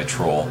hacked at by a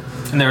troll.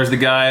 And there was the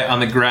guy on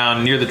the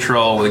ground near the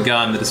troll with a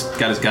gun that just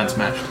got his gun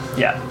smashed.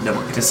 Yeah.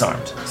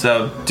 Disarmed.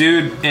 So,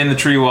 dude in the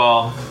tree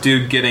wall,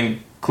 dude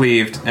getting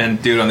cleaved,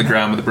 and dude on the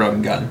ground with a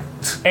broken gun.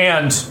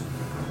 And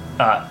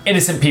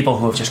innocent people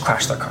who have just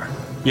crashed their car.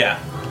 Yeah.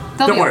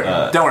 Don't worry.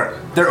 Don't worry.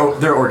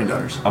 They're organ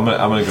donors. I'm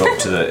gonna go up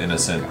to the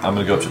innocent. I'm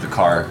gonna go up to the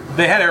car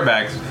They had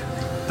airbags.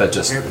 that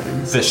just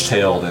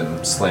fishtailed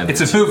and slammed.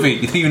 It's a movie.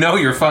 You know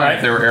you're fine Right.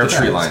 if there were the airbags.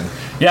 tree line.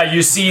 Yeah,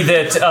 you see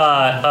that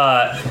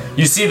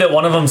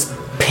one of them's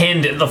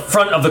pinned. The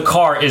front of the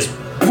car is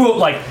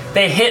like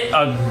they hit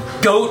a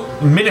goat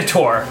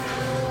minotaur,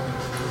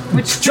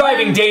 Which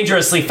driving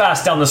dangerously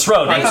fast down this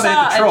road. I thought they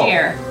saw had the a troll.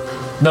 deer.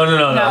 No.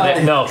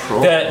 No.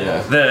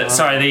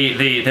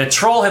 The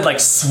troll had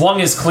swung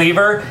his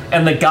cleaver,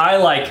 and the guy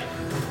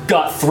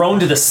got thrown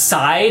to the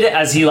side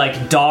as he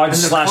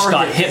dodged / car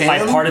got hit hit by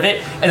him? part of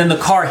it, and then the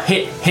car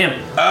hit him.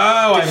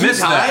 Oh, I missed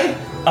that.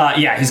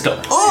 Yeah, he's going.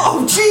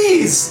 Oh,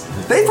 jeez!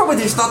 They probably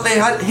just thought they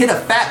had hit a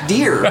fat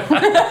deer.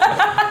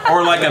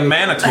 Or like a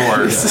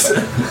manotaur.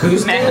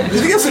 Who's man?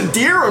 Did you get some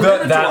deer or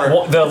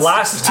minotaur? The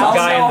last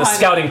guy in the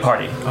scouting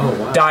party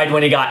died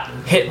when he got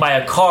hit by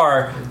a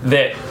car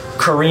that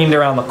careened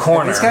around the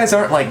corner. These guys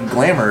aren't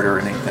glamored or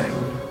anything.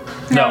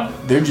 No.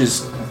 They're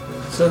just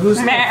So who's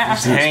Nah.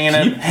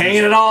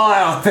 hanging it all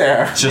out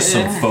there. Just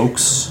some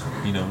folks,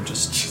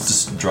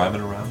 just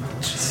driving around.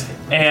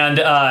 And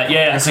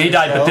so he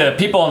died. But the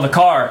people in the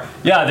car,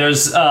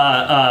 there's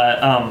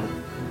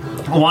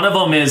one of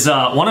them is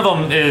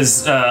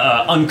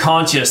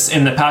unconscious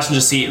in the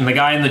passenger seat, and the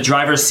guy in the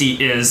driver's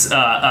seat is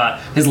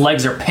his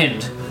legs are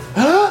pinned,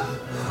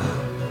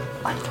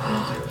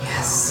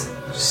 Yes.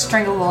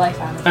 Strangle the life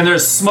out of it. and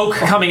there's smoke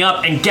coming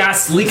up and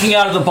gas leaking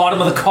out of the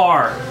bottom of the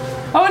car.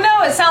 Oh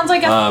no! It sounds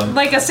like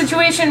a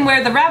situation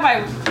where the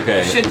rabbi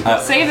Okay, should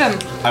save him.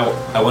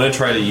 I want to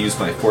try to use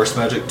my force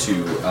magic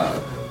to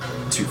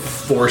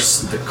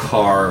force the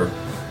car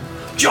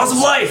Jaws of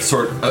life.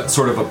 sort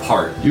of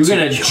apart. You're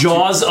gonna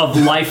jaws of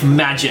life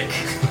magic.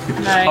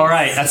 Nice. All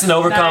right, that's an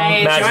overcome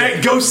Nice. magic.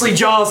 Giant ghostly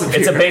jaws appear.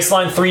 It's a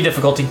baseline 3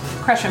 difficulty.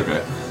 Crush him.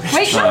 Okay.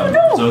 Wait,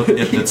 no. So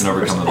if it's an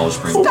overcome, then I'll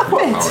just bring Stop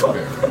power it. to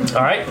bear.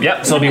 All right,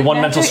 yep. So it'll be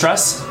 1 mental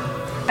stress,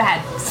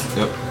 Bad.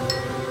 Yep.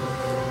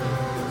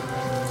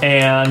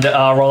 and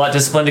roll that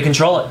discipline to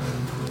control it.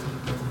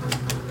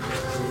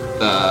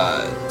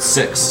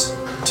 6,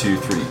 2,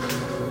 3.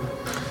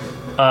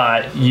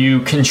 You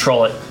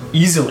control it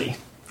easily.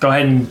 Go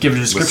ahead and give it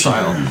a With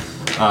description.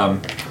 style.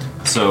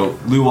 So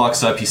Lou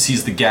walks up. He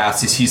sees the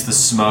gas. He sees the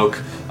smoke.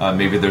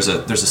 Maybe there's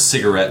a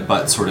cigarette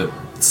butt sort of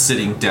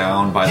sitting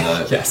down by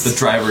the Yes. the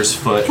driver's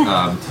foot.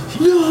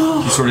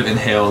 He sort of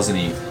inhales,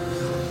 and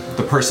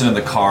the person in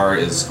the car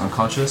is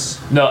unconscious.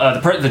 No,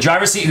 the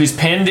driver's seat who's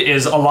pinned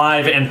is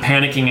alive and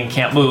panicking and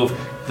can't move.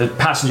 The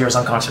passenger is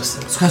unconscious.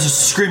 These guys are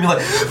screaming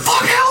like,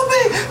 "Fuck! Help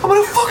me! I'm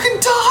gonna fucking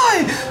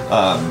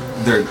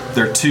die!"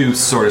 They're two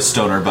sort of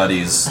stoner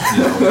buddies.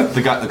 You know,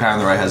 the guy on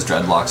the right has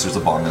dreadlocks. There's a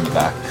bong in the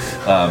back.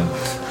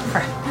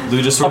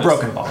 Lou just A sort of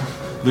broken ball.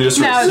 Lou just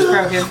sort No, of it's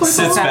broken.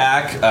 sits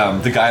back.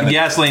 The guy in the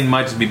Gasoline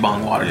might just be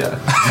bong water. yeah.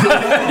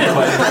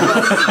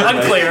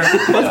 Unclear.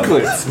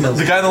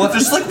 The guy on the left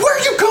is just like, "Where are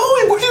you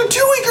going? What are you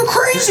doing? You're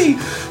crazy!"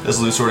 As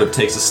Lou sort of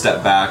takes a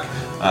step back,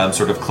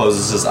 sort of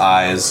closes his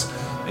eyes,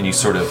 and you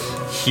sort of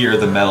hear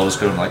the metal just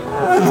going like,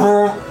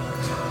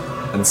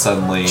 and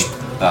suddenly,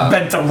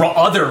 Bent the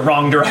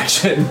wrong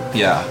direction.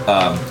 yeah,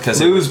 because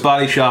Lou's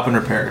Body Shop and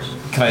Repairs.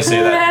 can I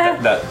say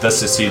that the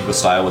succeed with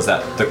style was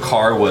that the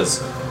car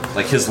was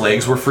like his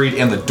legs were freed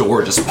and the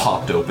door just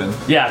popped open.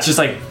 Yeah, it's just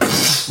like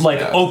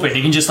Yeah. open.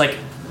 You can just like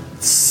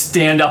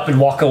stand up and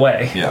walk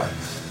away. Yeah.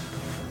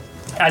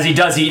 As he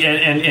does,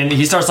 and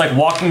he starts like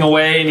walking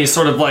away, and he's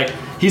sort of like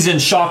he's in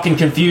shock and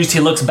confused. He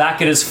looks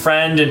back at his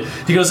friend, and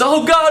he goes,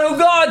 "Oh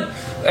God!"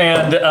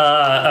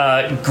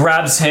 and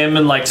grabs him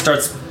and like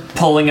starts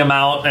pulling him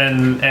out,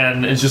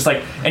 and it's just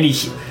like, and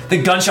the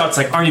gunshots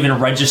like aren't even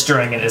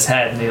registering in his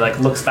head, and he like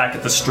looks back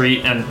at the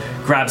street and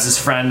grabs his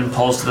friend and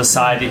pulls to the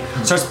side. He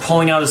starts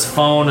pulling out his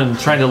phone and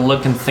trying to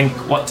look and think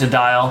what to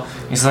dial.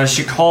 He says, "I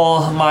should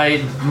call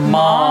my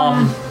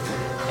mom,"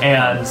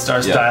 and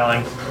starts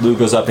dialing. Lou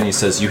goes up and he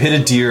says, "You hit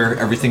a deer.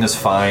 Everything is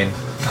fine.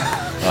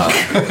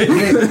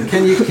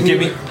 Can you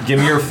Give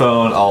me your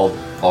phone.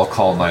 I'll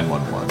call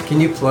 911." can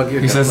you plug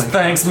your? He says, dumplings?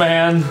 "Thanks,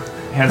 man."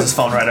 Hands his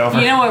phone right over.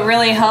 You know what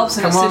really helps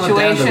in Come a on, down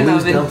to situation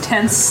Lou's of dump.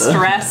 intense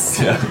stress?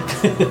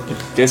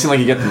 They seem like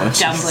you get the munchies.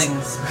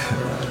 Dumplings.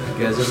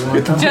 You guys ever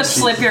want dumplings? Just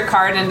slip your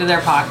card into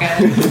their pocket.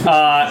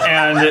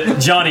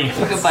 And Johnny.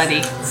 Good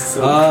buddy.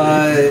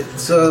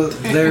 So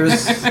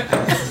there's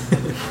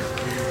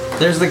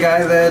there's the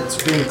guy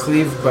that's being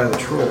cleaved by the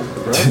troll,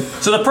 right?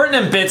 So the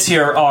pertinent bits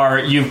here are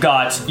you've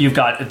got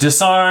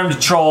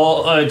disarmed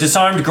troll,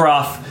 disarmed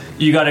gruff.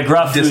 You got a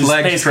gruff who's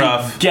Dislegged basically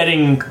gruff.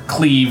 getting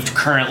cleaved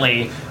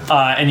currently,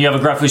 and you have a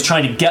gruff who's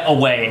trying to get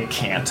away and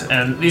can't.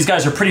 And these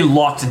guys are pretty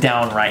locked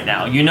down right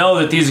now. You know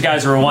that these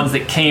guys are the ones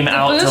that came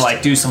out to boost-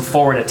 like do some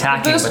forward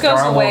attacking, Boost but there goes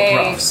are more away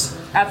gruffs.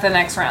 at the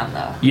next round,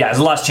 though. Yeah, there's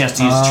a last chance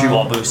to use the tree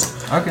wall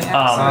boost. Okay.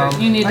 So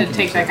you need to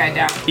take that guy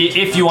down.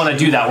 If you want to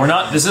do that, we're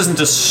not. This isn't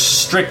a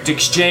strict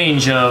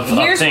exchange of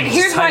things.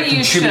 Here's It's how why you're you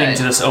contributing should.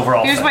 to this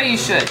overall. Here's thing. why you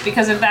should,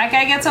 because if that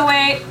guy gets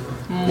away,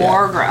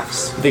 more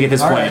gruffs. I think at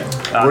this All point,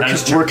 right. that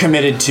is true. we're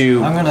committed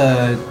to. I'm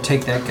gonna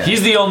take that guy.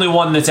 He's the only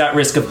one that's at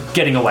risk of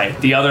getting away.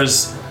 The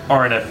others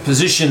are in a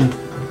position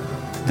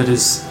that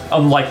is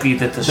unlikely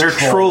that the They're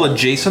troll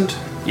adjacent.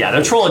 Yeah,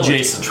 they're troll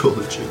adjacent.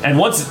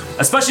 And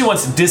especially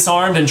once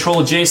disarmed and troll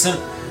adjacent,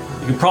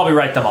 you can probably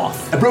write them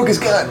off. I broke his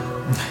gun.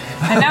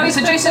 And now he's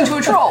adjacent to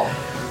a troll. All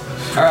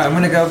right, I'm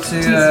gonna go to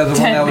the one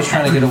dead that was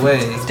trying to get away.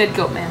 Dead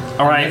goat man.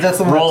 All right, If that's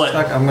the one roll that's it.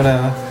 stuck, I'm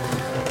gonna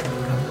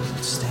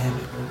stab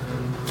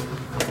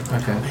it.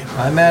 Okay,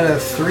 I'm at a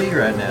 3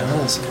 right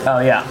now. Oh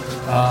yeah.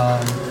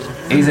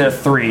 He's at a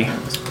 3.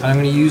 I'm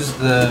gonna use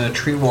the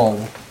tree wall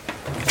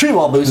Tree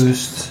wall boost.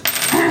 boost.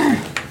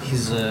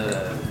 He's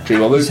Tree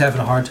wall he's boost.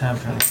 having a hard time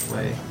trying to get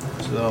away.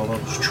 So all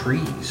those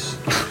trees.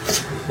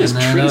 And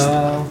then,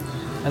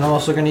 and I'm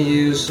also gonna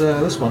use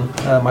this one.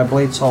 My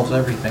blade solves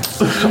everything.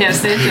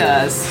 Yes, it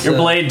does. Your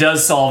blade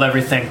does solve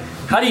everything.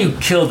 How do you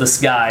kill this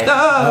guy?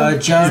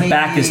 Johnny. His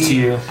back is to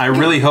you. I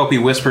really hope he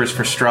whispers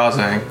for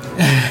Strazang.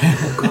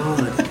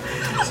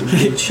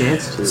 Good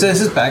chance to. Says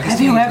his back is Have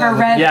to you me, ever not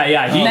read?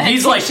 Yeah.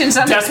 He's like Meditations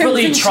on the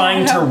desperately Crimson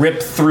trying to Shadow?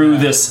 rip through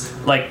this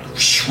like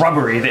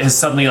shrubbery that has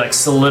suddenly like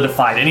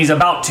solidified, and he's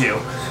about to,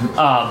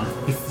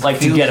 like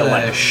to feels get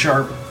away.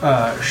 sharp,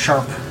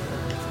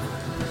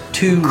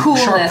 two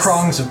Coolness. sharp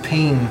prongs of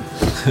pain,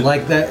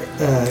 like that,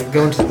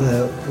 going to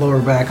the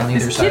lower back on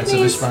either sides of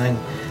his kidneys. spine,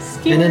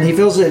 and then he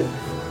feels it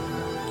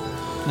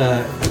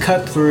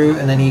cut through,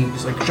 and then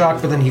he's like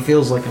shocked, but then he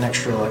feels like an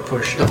extra like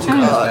push into his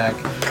back,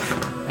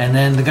 and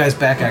then the guy's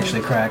back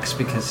actually cracks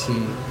because he,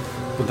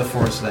 with the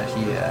force that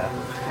he,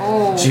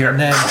 Oh. So you hear and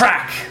then-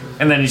 crack,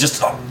 and then he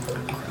just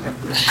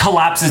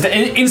collapses,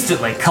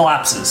 instantly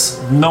collapses.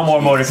 No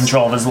more motor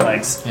control of his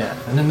legs. yeah,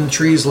 and then the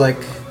trees like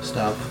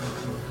stop,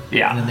 and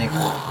Yeah. then they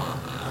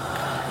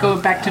go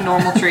back to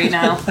normal tree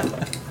now.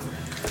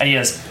 And he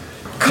has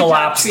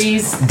collapsed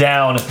trees.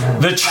 down.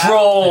 The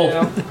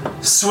troll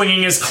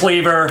swinging his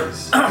cleaver.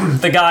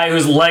 The guy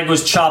whose leg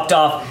was chopped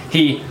off,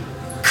 he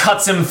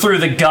cuts him through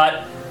the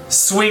gut,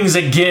 swings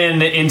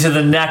again into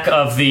the neck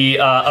of the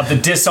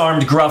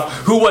disarmed Gruff,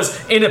 who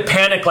was in a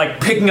panic, like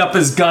picking up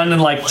his gun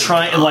and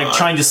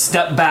trying to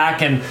step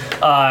back, and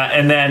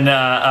then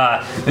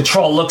the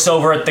troll looks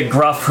over at the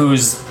Gruff,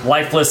 who's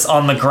lifeless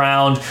on the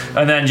ground,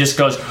 and then just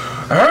goes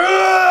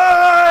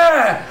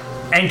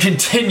and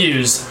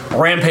continues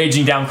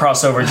rampaging down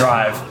Crossover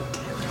Drive.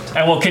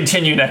 And we'll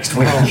continue next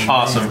week.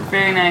 Awesome.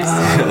 Very nice.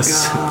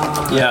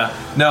 Yeah.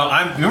 No,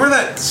 I remember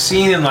that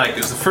scene in it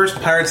was the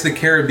first Pirates of the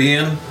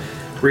Caribbean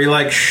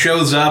where he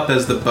shows up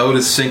as the boat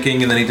is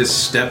sinking and then he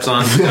just steps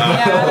on top.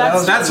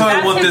 Yeah, that's how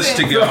I want this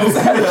to go.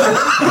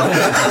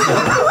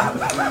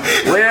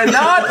 We're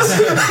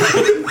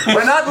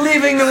not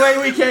leaving the way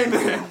we came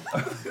in.